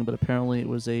thing, but apparently it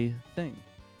was a thing.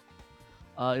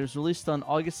 It was released on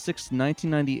August 6,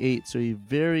 1998, so a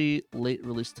very late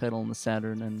release title on the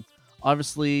Saturn, and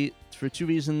obviously, for two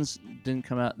reasons, didn't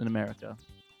come out in America.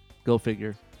 Go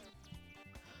figure.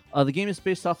 The game is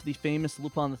based off of the famous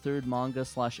Lupin III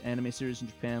manga/anime series in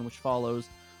Japan, which follows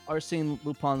Arsene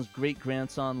Lupin's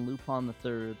great-grandson, Lupin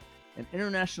III, an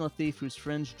international thief whose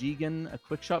friends Jigen, a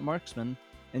quick-shot marksman,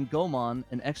 and Gomon,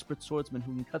 an expert swordsman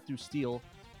who can cut through steel,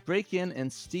 break in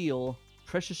and steal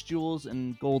precious jewels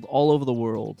and gold all over the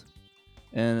world.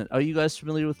 And are you guys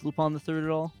familiar with Lupin III at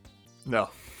all? No.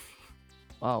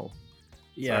 Wow.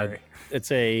 Yeah, Sorry.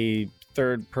 It's a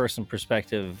third-person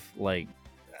perspective, like,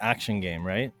 action game,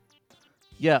 right?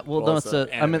 Yeah, well, no, it's a.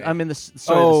 anime. I'm in the series,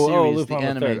 Lupin the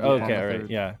anime. III. Lupin Okay, III. right,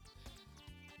 yeah.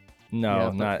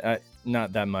 No, Yeah,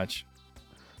 not that much.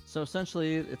 So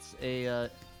essentially, it's a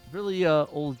really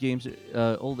old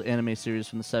anime series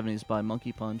from the 70s by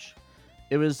Monkey Punch.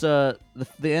 It was the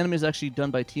anime is actually done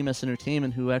by Team S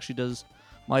Entertainment, who actually does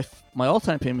my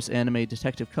all-time famous anime,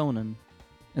 Detective Conan,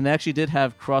 and they actually did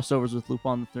have crossovers with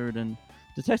Lupin III and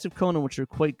Detective Conan, which are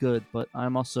quite good. But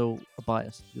I'm also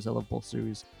biased because I love both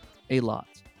series a lot.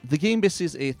 The game basically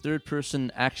is a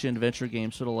third-person action-adventure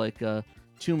game, sort of like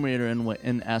Tomb Raider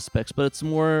in aspects, but it's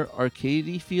more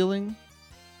arcadey feeling.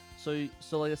 So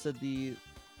like I said,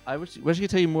 I wish I could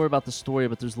tell you more about the story,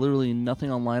 but there's literally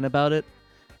nothing online about it,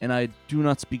 and I do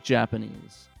not speak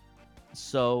Japanese.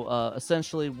 So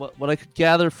essentially, what I could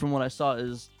gather from what I saw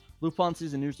is Lupin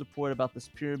sees a news report about this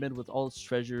pyramid with all its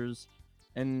treasures,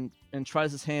 and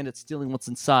tries his hand at stealing what's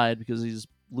inside because he's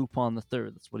Lupin the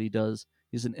Third. That's what he does.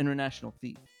 He's an international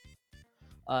thief.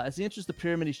 As he enters the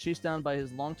pyramid, he's chased down by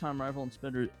his longtime rival,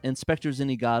 Inspector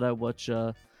Zenigata, which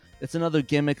it's another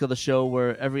gimmick of the show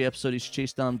where every episode he's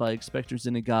chased down by Inspector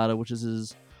Zenigata, which is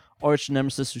his arch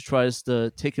nemesis who tries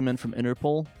to take him in from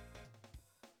Interpol.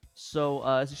 So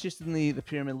as he's chased in the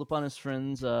pyramid, Lupin and his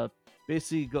friends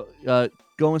basically go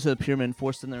into the pyramid and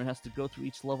forced in there and has to go through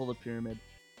each level of the pyramid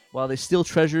while they steal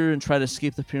treasure and try to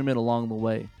escape the pyramid along the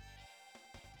way.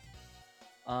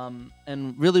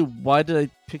 And really, why did I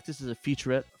pick this as a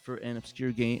featurette for an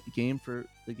obscure game for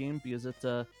the game? Because it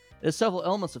has several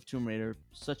elements of Tomb Raider,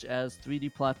 such as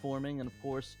 3D platforming and, of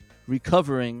course,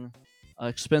 recovering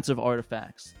expensive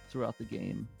artifacts throughout the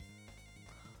game.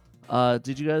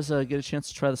 Did you guys get a chance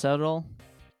to try this out at all?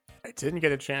 I didn't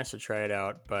get a chance to try it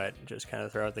out, but just kind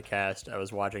of throughout the cast, I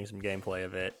was watching some gameplay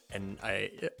of it, and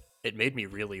it made me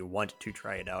really want to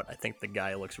try it out. I think the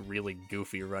guy looks really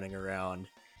goofy running around,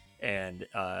 and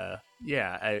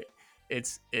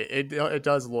it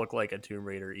does look like a Tomb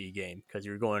Raider game because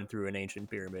you're going through an ancient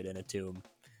pyramid in a tomb,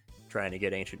 trying to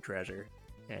get ancient treasure,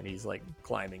 and he's like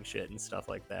climbing shit and stuff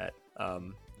like that.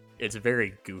 It's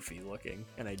very goofy looking,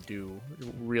 and I do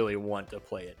really want to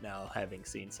play it now, having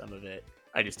seen some of it.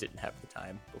 I just didn't have the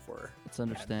time before. It's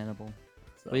understandable.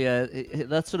 So. But yeah,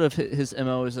 that's sort of his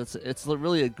MO. Is it's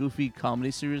really a goofy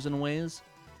comedy series in ways.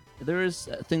 There is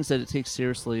things that it takes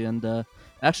seriously, and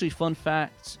actually, fun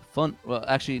fact. Well,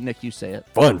 actually, Nick, you say it.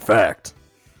 Fun fact.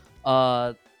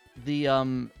 It's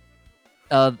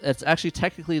actually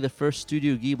technically the first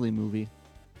Studio Ghibli movie.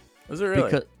 Was it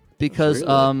really? Because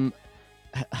really?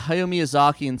 Hayao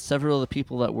Miyazaki and several of the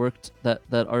people that work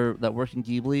in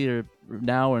Ghibli or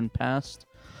now or in past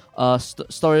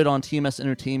started on TMS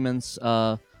Entertainment's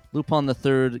Lupin the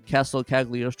Third: Castle of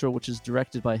Cagliostro, which is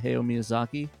directed by Hayao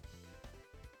Miyazaki,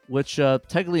 which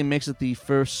technically makes it the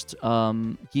first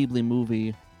Ghibli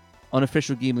movie,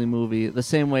 unofficial Ghibli movie. The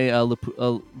same way what's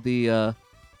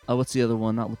the other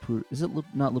one? Not Laputa. Is it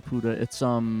not Laputa? It's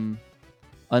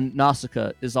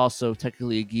Nausicaa is also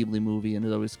technically a Ghibli movie and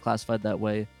is always classified that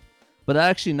way. But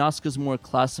actually, Nausicaa is more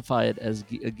classified as a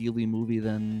Ghibli movie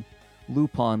than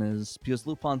Lupin is, because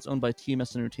Lupin's owned by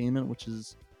TMS Entertainment, which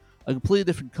is a completely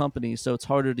different company, so it's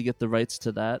harder to get the rights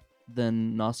to that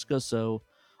than Nausicaa. So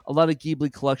a lot of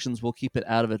Ghibli collections will keep it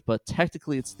out of it, but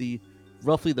technically it's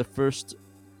roughly the first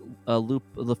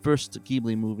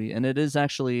Ghibli movie, and it is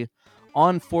actually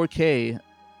on 4K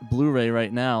Blu-ray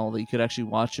right now that you could actually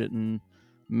watch it, and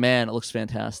man, it looks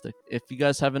fantastic. If you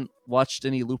guys haven't watched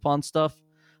any Lupin stuff,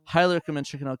 highly recommend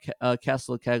checking out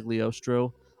Castle of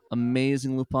Cagliostro.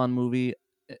 Amazing Lupin movie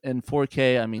in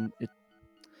 4K. I mean,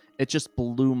 it just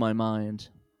blew my mind.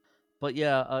 But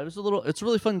yeah, it's a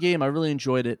really fun game. I really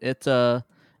enjoyed it. It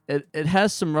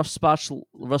has some rough spots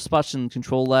and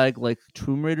control lag like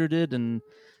Tomb Raider did, and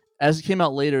as it came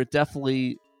out later, it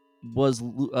definitely was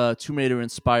Tomb Raider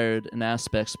inspired in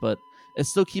aspects, but it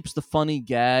still keeps the funny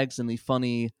gags and the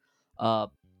funny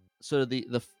sort of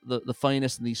the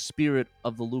funniness and the spirit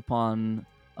of the Lupin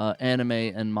anime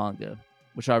and manga,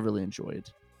 which I really enjoyed.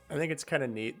 I think it's kind of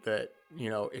neat that,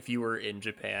 if you were in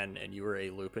Japan and you were a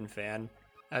Lupin fan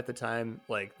at the time,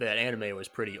 like that anime was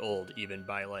pretty old, even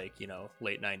by like,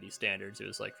 late 90s standards. It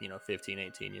was like, 15,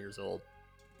 18 years old.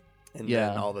 And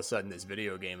then all of a sudden this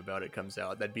video game about it comes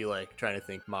out. That'd be like trying to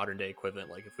think modern day equivalent.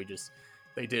 Like if we just,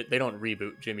 they don't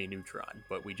reboot Jimmy Neutron,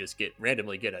 but we just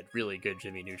randomly get a really good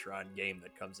Jimmy Neutron game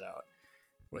that comes out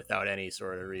without any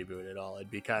sort of reboot at all.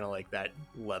 It'd be kind of like that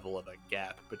level of a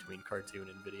gap between cartoon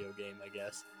and video game, I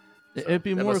guess. So it'd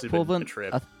be more equivalent.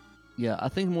 I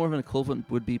think more of an equivalent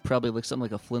would be probably like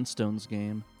something like a Flintstones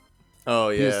game. Oh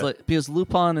yeah, because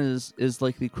Lupin is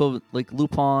like the equivalent, like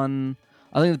Lupin.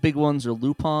 I think the big ones are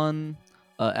Lupin,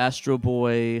 Astro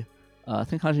Boy. I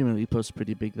think Hajime no Ippo's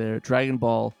pretty big there. Dragon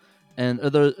Ball, and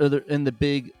other in the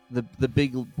big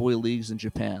boy leagues in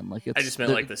Japan. Like I just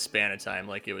meant like the span of time,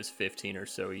 like it was 15 or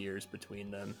so years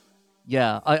between them.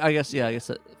 Yeah, I guess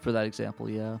for that example,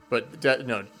 yeah. But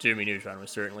no, Jimmy Neutron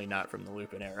was certainly not from the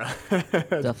Lupin era.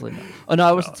 Definitely not. Oh no,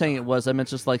 I wasn't saying it was. I meant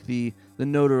just like the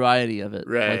notoriety of it,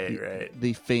 right,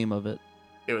 the fame of it.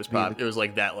 It was it was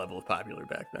like that level of popular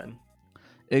back then.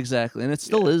 Exactly, and it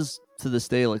still is to this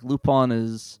day. Like Lupin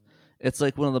it's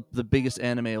like one of the biggest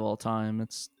anime of all time.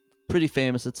 It's pretty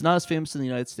famous. It's not as famous in the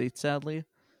United States, sadly,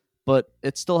 but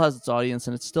it still has its audience,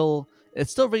 and it still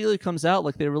regularly comes out.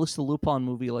 Like they released a Lupin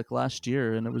movie like last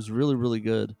year, and it was really, really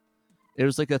good. It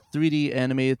was like a 3D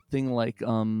animated thing, like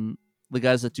the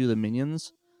guys that do the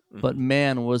Minions, But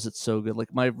man, was it so good.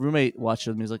 Like, my roommate watched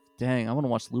it and he's like, dang, I want to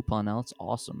watch Lupin now. It's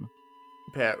awesome.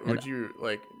 Pat, would you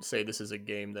like say this is a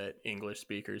game that English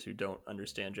speakers who don't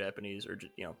understand Japanese, or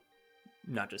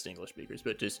not just English speakers,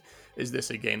 but just, is this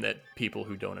a game that people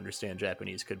who don't understand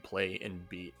Japanese could play and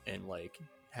beat and like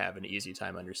have an easy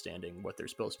time understanding what they're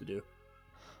supposed to do?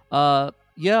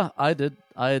 Yeah, I did.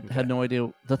 I had no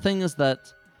idea. The thing is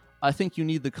that I think you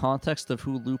need the context of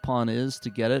who Lupin is to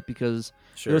get it, because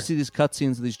you'll see these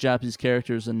cutscenes of these Japanese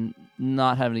characters and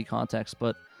not have any context.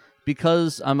 But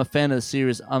because I'm a fan of the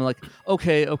series, I'm like,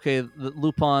 okay,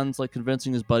 Lupin's like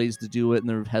convincing his buddies to do it, and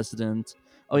they're hesitant.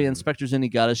 Oh yeah, Inspector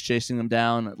Zenigata's chasing them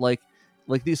down. Like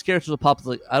these characters will pop up.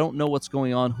 Like, I don't know what's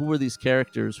going on. Who are these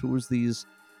characters? Who is these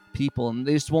people? And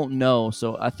they just won't know.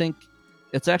 So I think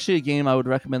it's actually a game I would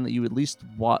recommend that you at least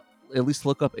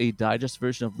look up a digest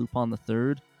version of Lupin the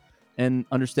Third and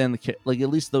understand at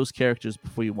least those characters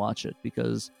before you watch it,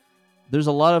 because there's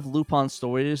a lot of Lupin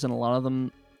stories and a lot of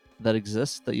them that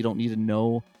exist that you don't need to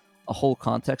know a whole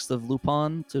context of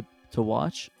Lupin to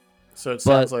watch. So it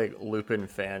sounds like Lupin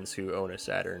fans who own a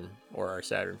Saturn or are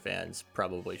Saturn fans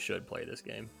probably should play this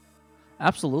game.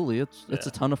 Absolutely, it's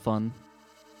a ton of fun.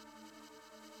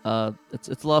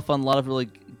 It's a lot of fun, a lot of really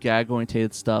gag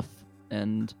oriented stuff,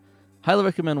 and highly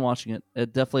recommend watching it. I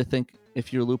definitely think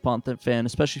if you're a Lupin fan,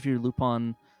 especially if you're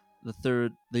Lupin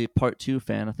the Part 2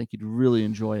 fan, I think you'd really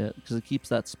enjoy it, because it keeps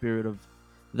that spirit of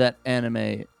that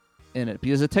anime in it.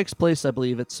 Because it takes place, I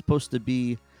believe, it's supposed to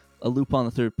be a Lupin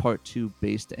the Third Part 2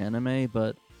 based anime,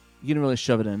 but you can really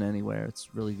shove it in anywhere. It's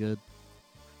really good.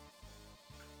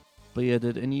 But yeah,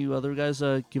 did any of you other guys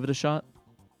give it a shot?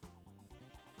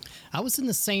 I was in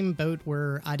the same boat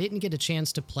where I didn't get a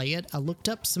chance to play it. I looked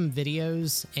up some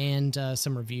videos and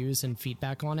some reviews and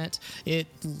feedback on it. It,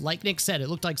 like Nick said, it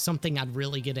looked like something I'd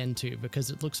really get into,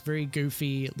 because it looks very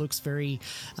goofy. It looks very,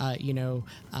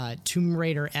 Tomb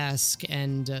Raider-esque,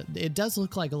 and it does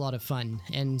look like a lot of fun.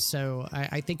 And so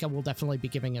I think I will definitely be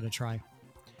giving it a try.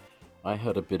 I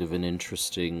had a bit of an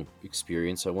interesting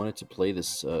experience. I wanted to play this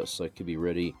so I could be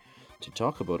ready to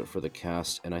talk about it for the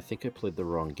cast, and I think I played the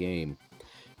wrong game.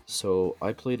 So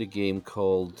I played a game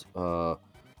called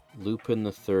Lupin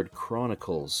the Third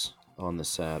Chronicles on the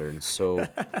Saturn. So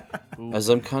as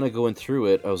I'm kind of going through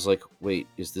it, I was like, wait,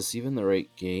 is this even the right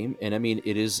game? And I mean,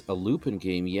 it is a Lupin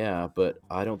game, yeah, but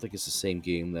I don't think it's the same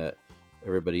game that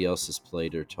everybody else has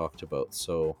played or talked about.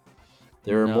 So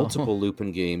there are multiple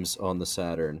Lupin games on the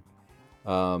Saturn.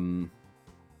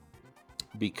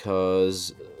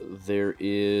 Because there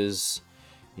is...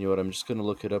 You know what, I'm just going to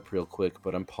look it up real quick,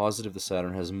 but I'm positive the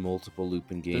Saturn has multiple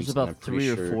Lupin games. There's about 3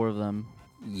 or 4 of them.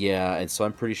 Yeah, and so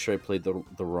I'm pretty sure I played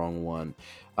the wrong one.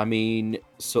 I mean,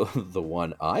 so the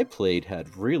one I played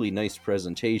had really nice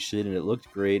presentation, and it looked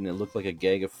great, and it looked like a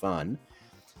gag of fun.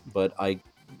 But I,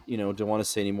 don't want to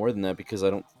say any more than that, because I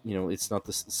don't, it's not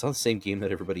the same game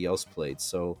that everybody else played.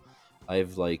 So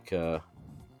I've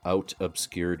out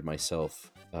obscured myself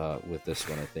with this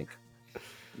one, I think.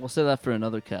 We'll say that for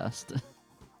another cast.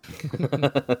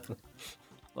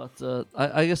 But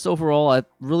I guess overall I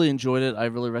really enjoyed it. I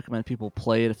really recommend people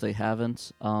play it if they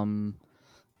haven't.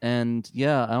 And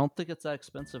yeah, I don't think it's that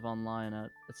expensive online.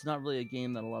 It's not really a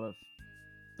game that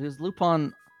because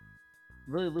Lupin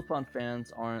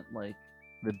fans aren't like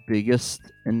the biggest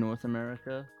in North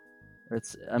America.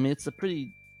 It's a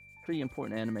pretty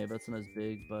important anime, but it's not as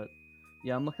big. But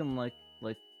yeah, I'm looking like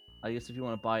I guess if you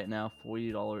want to buy it now,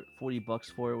 $40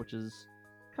 for it, which is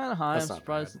kind of high. I'm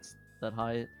surprised it's that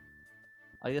high.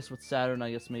 I guess with Saturn,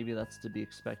 maybe that's to be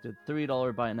expected.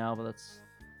 $30 buy it now, but that's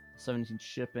 $17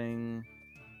 shipping.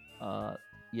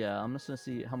 Yeah, I'm just gonna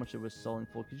see how much it was selling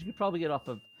for, because you could probably get off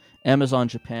of Amazon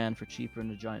Japan for cheaper in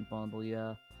a giant bundle.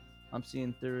 Yeah, I'm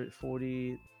seeing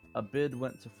 40. A bid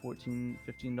went to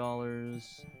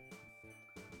 $15.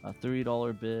 A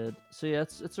 $30 bid. So yeah,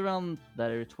 it's around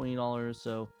that area, $20.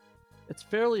 So it's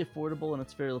fairly affordable and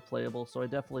it's fairly playable. So I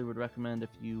definitely would recommend, if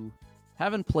you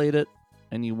haven't played it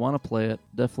and you want to play it,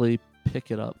 definitely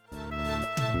pick it up.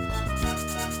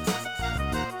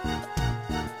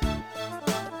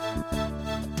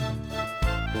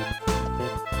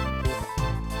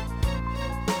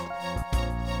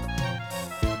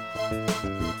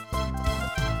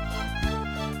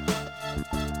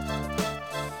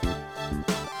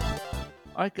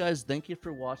 Alright guys, thank you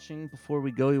for watching. Before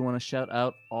we go, we want to shout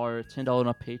out our $10 and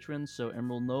up patrons. So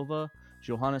Emerald Nova,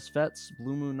 Johannes Fetz,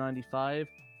 Blue Moon 95,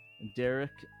 Derek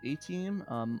A-Team,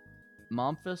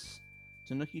 Momphis,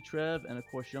 Tanuki Trev, and of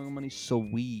course Young Money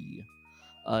Sawee.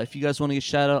 If you guys want to get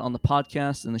shout out on the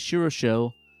podcast and the Shiro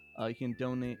Show, you can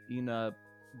donate. You can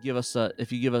give us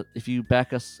if you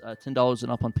back us $10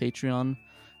 and up on Patreon,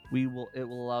 it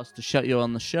will allow us to shout you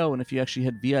on the show, and if you actually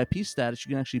had VIP status, you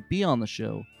can actually be on the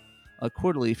show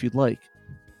quarterly if you'd like.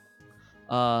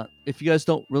 If you guys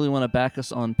don't really want to back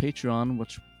us on Patreon,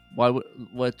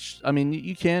 which I mean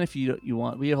you can if you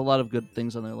want. We have a lot of good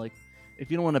things on there. Like if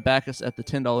you don't want to back us at the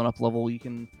 $10 and up level, you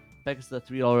can back us at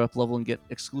the $3 up level and get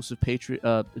exclusive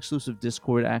exclusive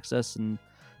Discord access and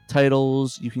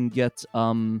titles. You can get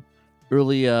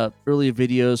early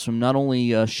videos from not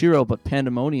only Shiro but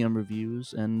Pandemonium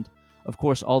reviews, and of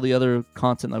course all the other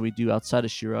content that we do outside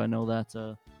of Shiro. I know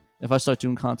that if I start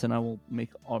doing content, I will make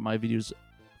all my videos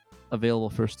available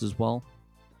first as well.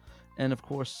 And of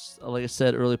course, like I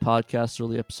said, early podcasts,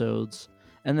 early episodes.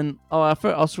 And then, I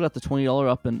also got the $20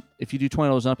 up, and if you do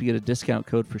 $20 up, you get a discount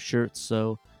code for shirts.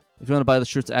 So if you want to buy the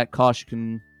shirts at cost, you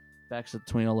can back us at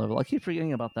the $20 level. I keep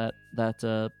forgetting about that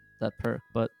perk.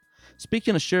 But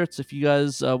speaking of shirts, if you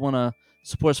guys want to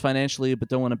support us financially but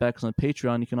don't want to back us on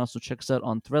Patreon, you can also check us out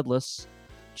on Threadless,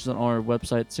 which is on our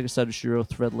website, Sega Saturn Shiro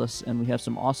Threadless, and we have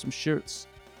some awesome shirts.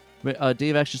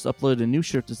 Dave actually just uploaded a new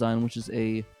shirt design, which is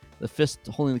the fist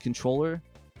holding the controller.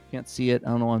 Can't see it. I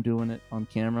don't know why I'm doing it on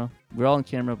camera. We're all on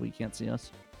camera, but you can't see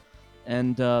us.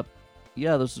 And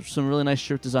there's some really nice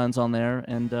shirt designs on there.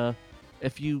 And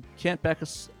if you can't back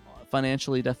us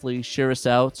financially, definitely share us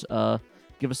out.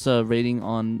 Give us a rating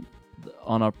on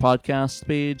our podcast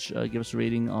page. Give us a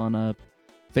rating on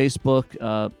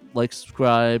Facebook. Like,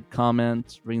 subscribe,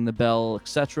 comment, ring the bell,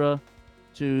 etc.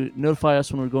 to notify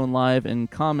us when we're going live, and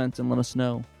comment and let us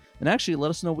know. And actually, let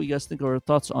us know what you guys think are our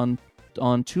thoughts on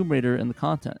Tomb Raider in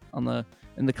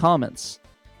the comments.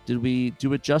 Did we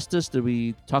do it justice? Did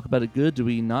we talk about it good? Did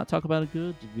we not talk about it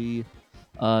good?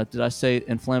 Did I say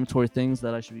inflammatory things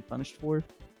that I should be punished for?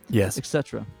 Yes.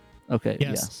 Etc. Okay.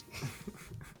 Yes.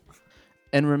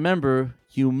 And remember,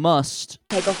 you must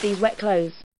take off these wet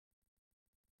clothes.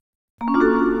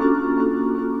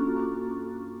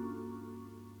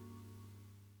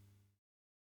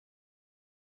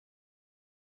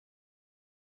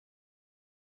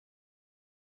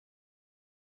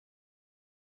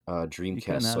 You're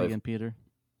Dreamcast. out again, Peter.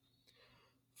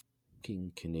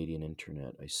 Fucking Canadian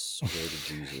internet. I swear to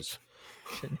Jesus.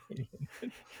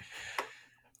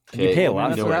 You pay a lot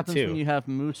That's for what it happens too. when you have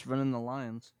Moose running the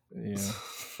Lions. Yeah.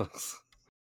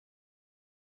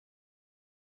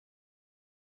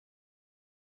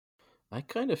 I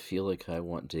kind of feel like I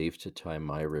want Dave to tie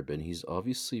my ribbon. He's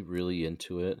obviously really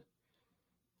into it.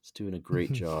 He's doing a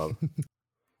great job.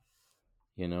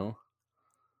 You know?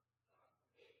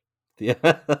 Yeah.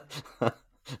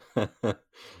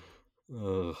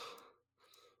 Ugh.